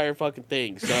this entire fucking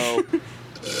thing, so.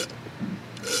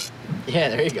 Yeah,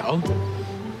 there you go.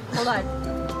 Hold on.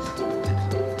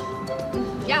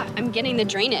 Yeah, I'm getting the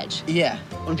drainage. Yeah.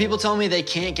 When people tell me they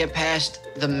can't get past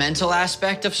the mental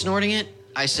aspect of snorting it,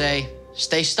 I say,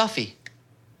 stay stuffy.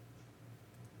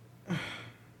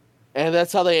 And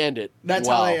that's how they end it. That's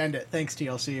how they end it. Thanks,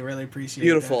 TLC. Really appreciate it.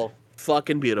 Beautiful.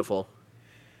 Fucking beautiful.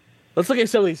 Let's look at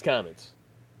some of these comments.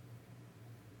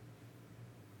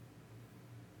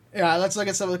 Yeah, let's look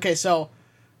at some. Okay, so,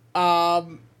 well,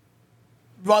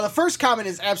 the first comment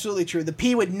is absolutely true. The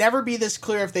pee would never be this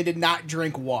clear if they did not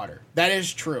drink water. That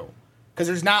is true, because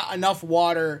there's not enough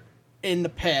water in the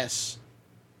piss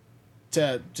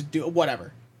to do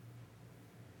whatever.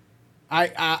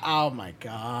 Oh my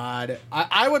God,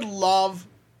 I would love.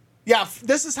 Yeah,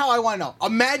 this is how I want to know.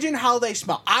 Imagine how they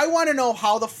smell. I want to know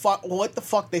what the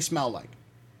fuck they smell like,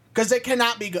 because it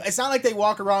cannot be good. It's not like they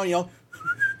walk around, you know.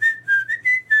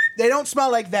 They don't smell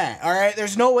like that, all right?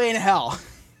 There's no way in hell.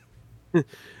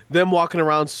 Them walking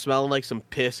around smelling like some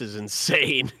piss is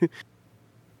insane.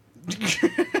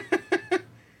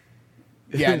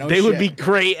 Yeah, no They shit. would be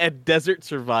great at desert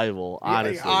survival,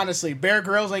 honestly. Yeah, honestly, Bear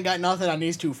Grylls ain't got nothing on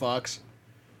these two fucks.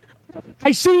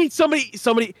 I see somebody.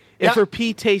 Yeah. If her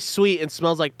pee tastes sweet and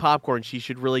smells like popcorn, she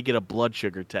should really get a blood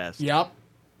sugar test. Yep.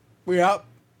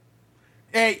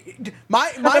 Hey, my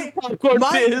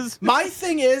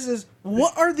thing is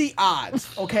what are the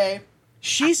odds? Okay,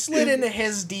 she slid into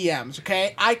his DMs.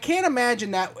 Okay, I can't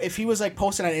imagine that if he was like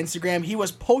posting on Instagram, he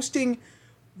was posting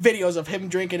videos of him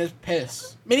drinking his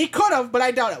piss. I mean, he could have, but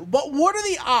I doubt it. But what are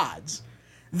the odds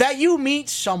that you meet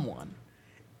someone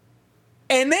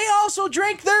and they also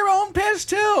drink their own piss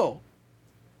too?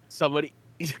 Somebody.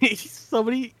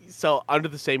 So under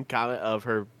the same comment of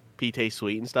her pee tastes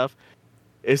sweet and stuff.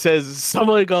 It says,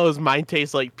 someone goes, mine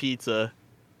tastes like pizza.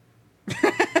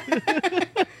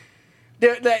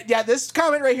 Yeah, this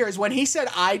comment right here is when he said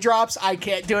eye drops, I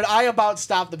can't do it. I about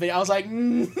stopped the video. I was like,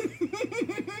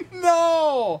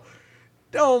 no.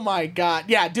 Oh my God.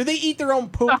 Yeah, do they eat their own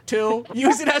poop too?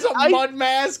 Use it as a mud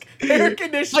mask, air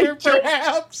conditioner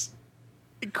perhaps?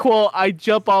 Quote, I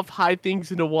jump off high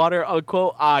things into water,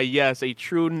 unquote. Ah, yes, a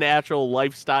true natural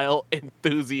lifestyle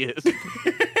enthusiast.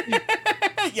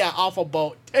 Yeah, off a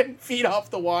boat, 10 feet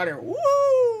off the water.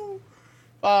 Woo!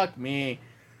 Fuck me.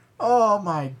 Oh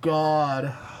my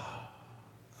God.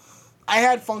 I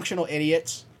had functional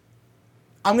idiots.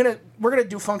 We're gonna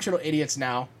do functional idiots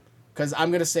now, because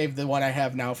I'm gonna save the one I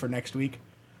have now for next week.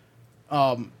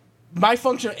 My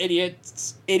functional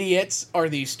idiots are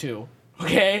these two.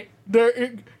 Okay,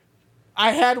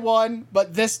 I had one,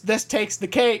 but this takes the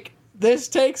cake. This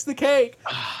takes the cake.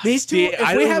 These two. See,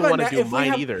 I don't even want to do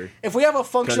mine either. If we have a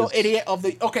functional idiot of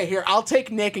the, okay, here I'll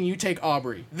take Nick and you take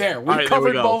Aubrey. There, we right,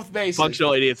 covered there we both bases.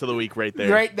 Functional idiots of the week, right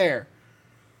there. Right there.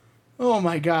 Oh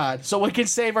my God! So we can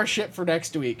save our shit for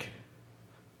next week.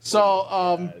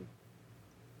 So,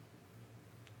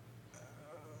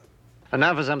 And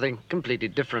now for something completely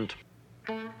different.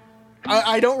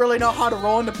 I don't really know how to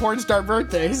roll into porn star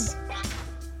birthdays.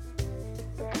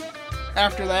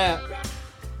 After that.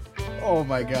 Oh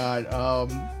my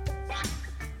god.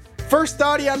 First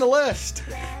thottie on the list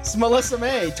is Melissa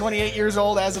May, 28 years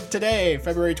old as of today,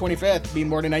 February 25th, being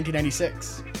born in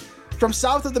 1996. From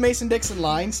south of the Mason-Dixon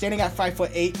line, standing at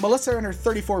 5'8", Melissa and her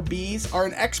 34 Bs are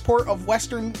an export of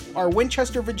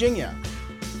Winchester, Virginia.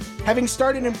 Having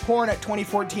started in porn at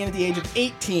 2014 at the age of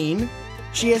 18,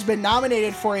 she has been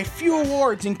nominated for a few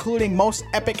awards, including Most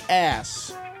Epic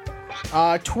Ass,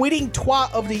 Tweeting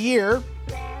Twat of the Year,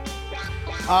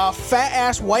 Fat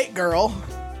Ass White Girl,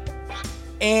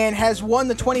 and has won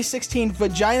the 2016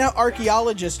 Vagina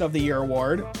Archaeologist of the Year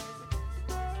award,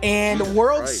 and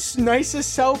World's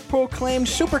Nicest Self-Proclaimed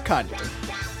Super Cunt.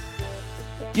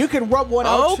 You can rub one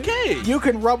out. Okay. You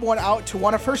can rub one out to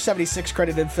one of her 76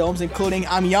 credited films, including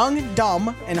I'm Young,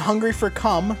 Dumb, and Hungry for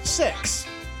Cum 6.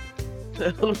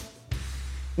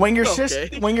 When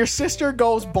your sister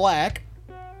goes black.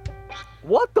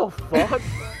 What the fuck?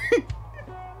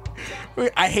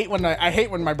 I hate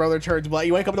when my brother turns black.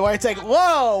 You wake up in the morning, it's like,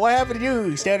 whoa, what happened to you?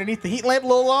 You stand underneath the heat lamp a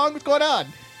little long? What's going on?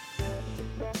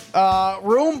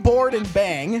 Room, Board, and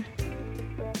Bang.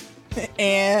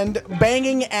 And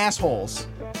Banging Assholes.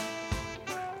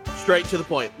 Straight to the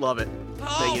point. Love it.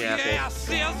 Banging yeah,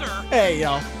 scissor. Hey,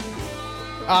 yo.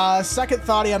 Second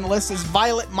thottie on the list is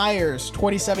Violet Myers,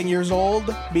 27 years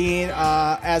old, being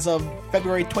as of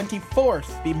February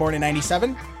 24th, being born in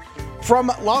 97.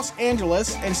 From Los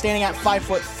Angeles and standing at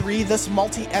 5'3", this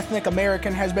multi-ethnic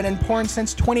American has been in porn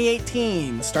since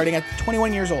 2018, starting at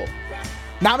 21 years old.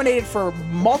 Nominated for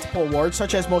multiple awards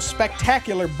such as Most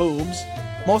Spectacular Boobs,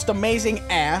 Most Amazing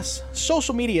Ass,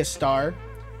 Social Media Star,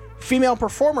 Female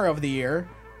Performer of the Year,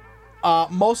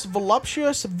 Most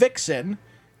Voluptuous Vixen,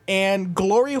 and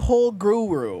Glory Hole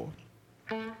Guru.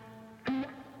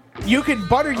 You can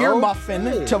butter your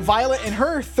muffin to Violet and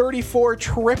her 34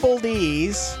 triple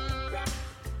Ds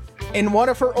in one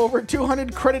of her over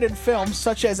 200 credited films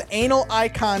such as Anal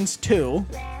Icons 2.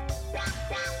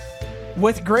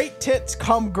 With great tits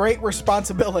come great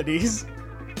responsibilities.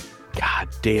 God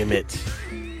damn it.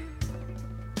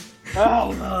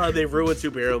 Oh, they ruin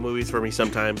superhero movies for me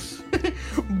sometimes.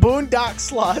 Boondock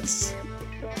Sluts.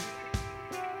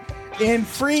 And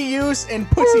free use and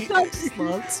pussy.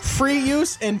 Free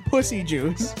use and pussy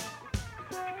juice.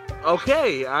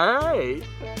 Okay, alright.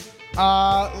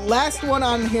 Last one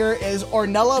on here is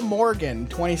Ornella Morgan,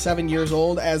 27 years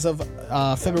old as of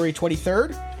February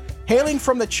 23rd. Hailing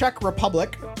from the Czech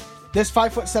Republic, this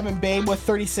 5'7" babe with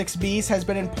 36 Bs has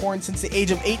been in porn since the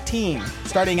age of 18,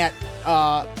 starting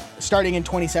in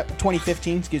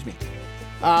 2015, excuse me.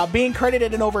 Being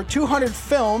credited in over 200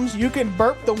 films, you can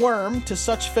burp the worm to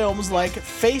such films like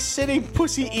Face-Sitting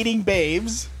Pussy-Eating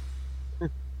Babes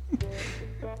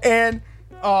and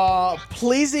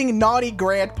Pleasing Naughty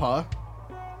Grandpa.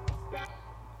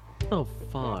 Oh,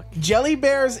 fuck. Jelly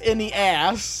Bears in the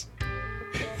Ass.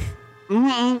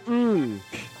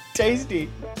 Tasty.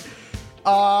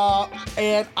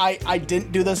 And I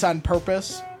didn't do this on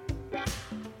purpose,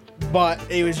 but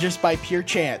it was just by pure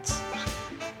chance.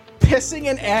 Pissing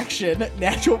in Action,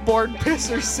 Natural Born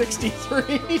Pisser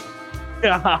 63.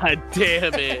 God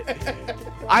damn it.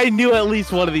 I knew at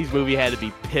least one of these movies had to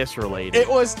be piss related. It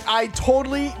was, I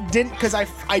totally didn't, because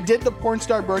I did the porn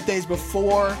star birthdays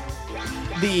before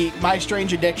the My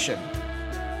Strange Addiction.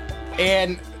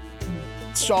 And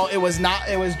so it was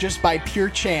just by pure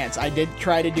chance. I did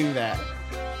try to do that.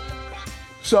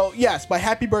 So yes, my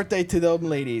happy birthday to those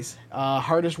ladies.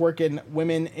 Hardest working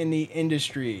women in the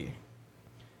industry.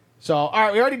 So, all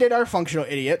right, we already did our functional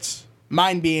idiots.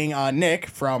 Mine being Nick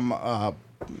from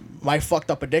My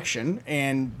Fucked Up Addiction,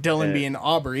 and Dylan being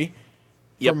Aubrey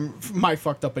from My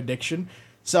Fucked Up Addiction.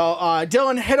 So,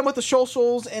 Dylan, hit him with the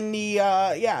socials and the,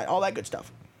 all that good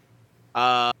stuff.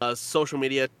 Social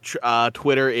media,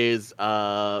 Twitter is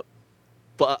Fun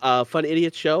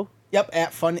Idiots Show. Yep,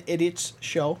 at Fun Idiots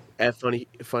Show. At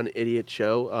Fun Idiot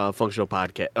Show. Functional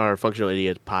podcast, or Functional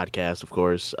Idiot Podcast, of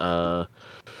course.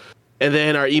 And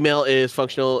then our email is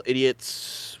Functional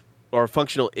Idiots, or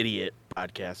Functional Idiot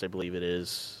Podcast, I believe it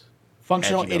is.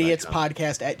 Functional Idiots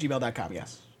Podcast at gmail.com,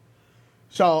 yes.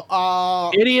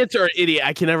 So, idiots or idiot?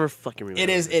 I can never fucking remember. It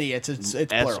is idiots. It's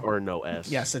plural. S or no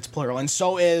S. Yes, it's plural. And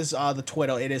so is the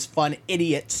Twitter. It is Fun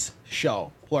Idiots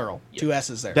Show, plural. Yep. 2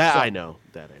 S's there. That I know.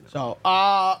 So,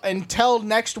 until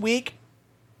next week,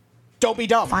 don't be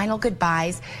dumb. Final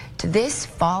goodbyes to this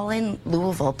fallen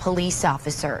Louisville police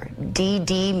officer,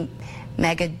 D.D.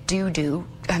 Mangudu.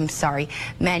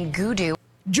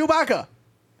 Chewbacca.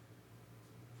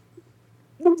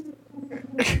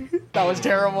 That was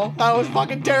terrible. That was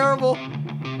fucking terrible.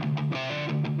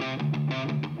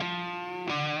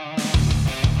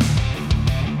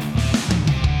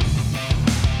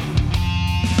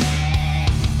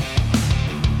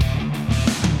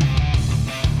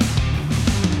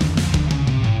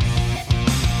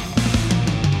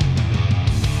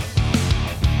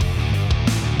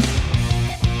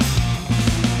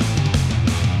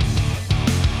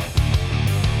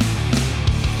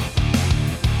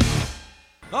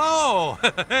 Oh,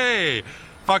 hey,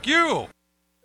 fuck you.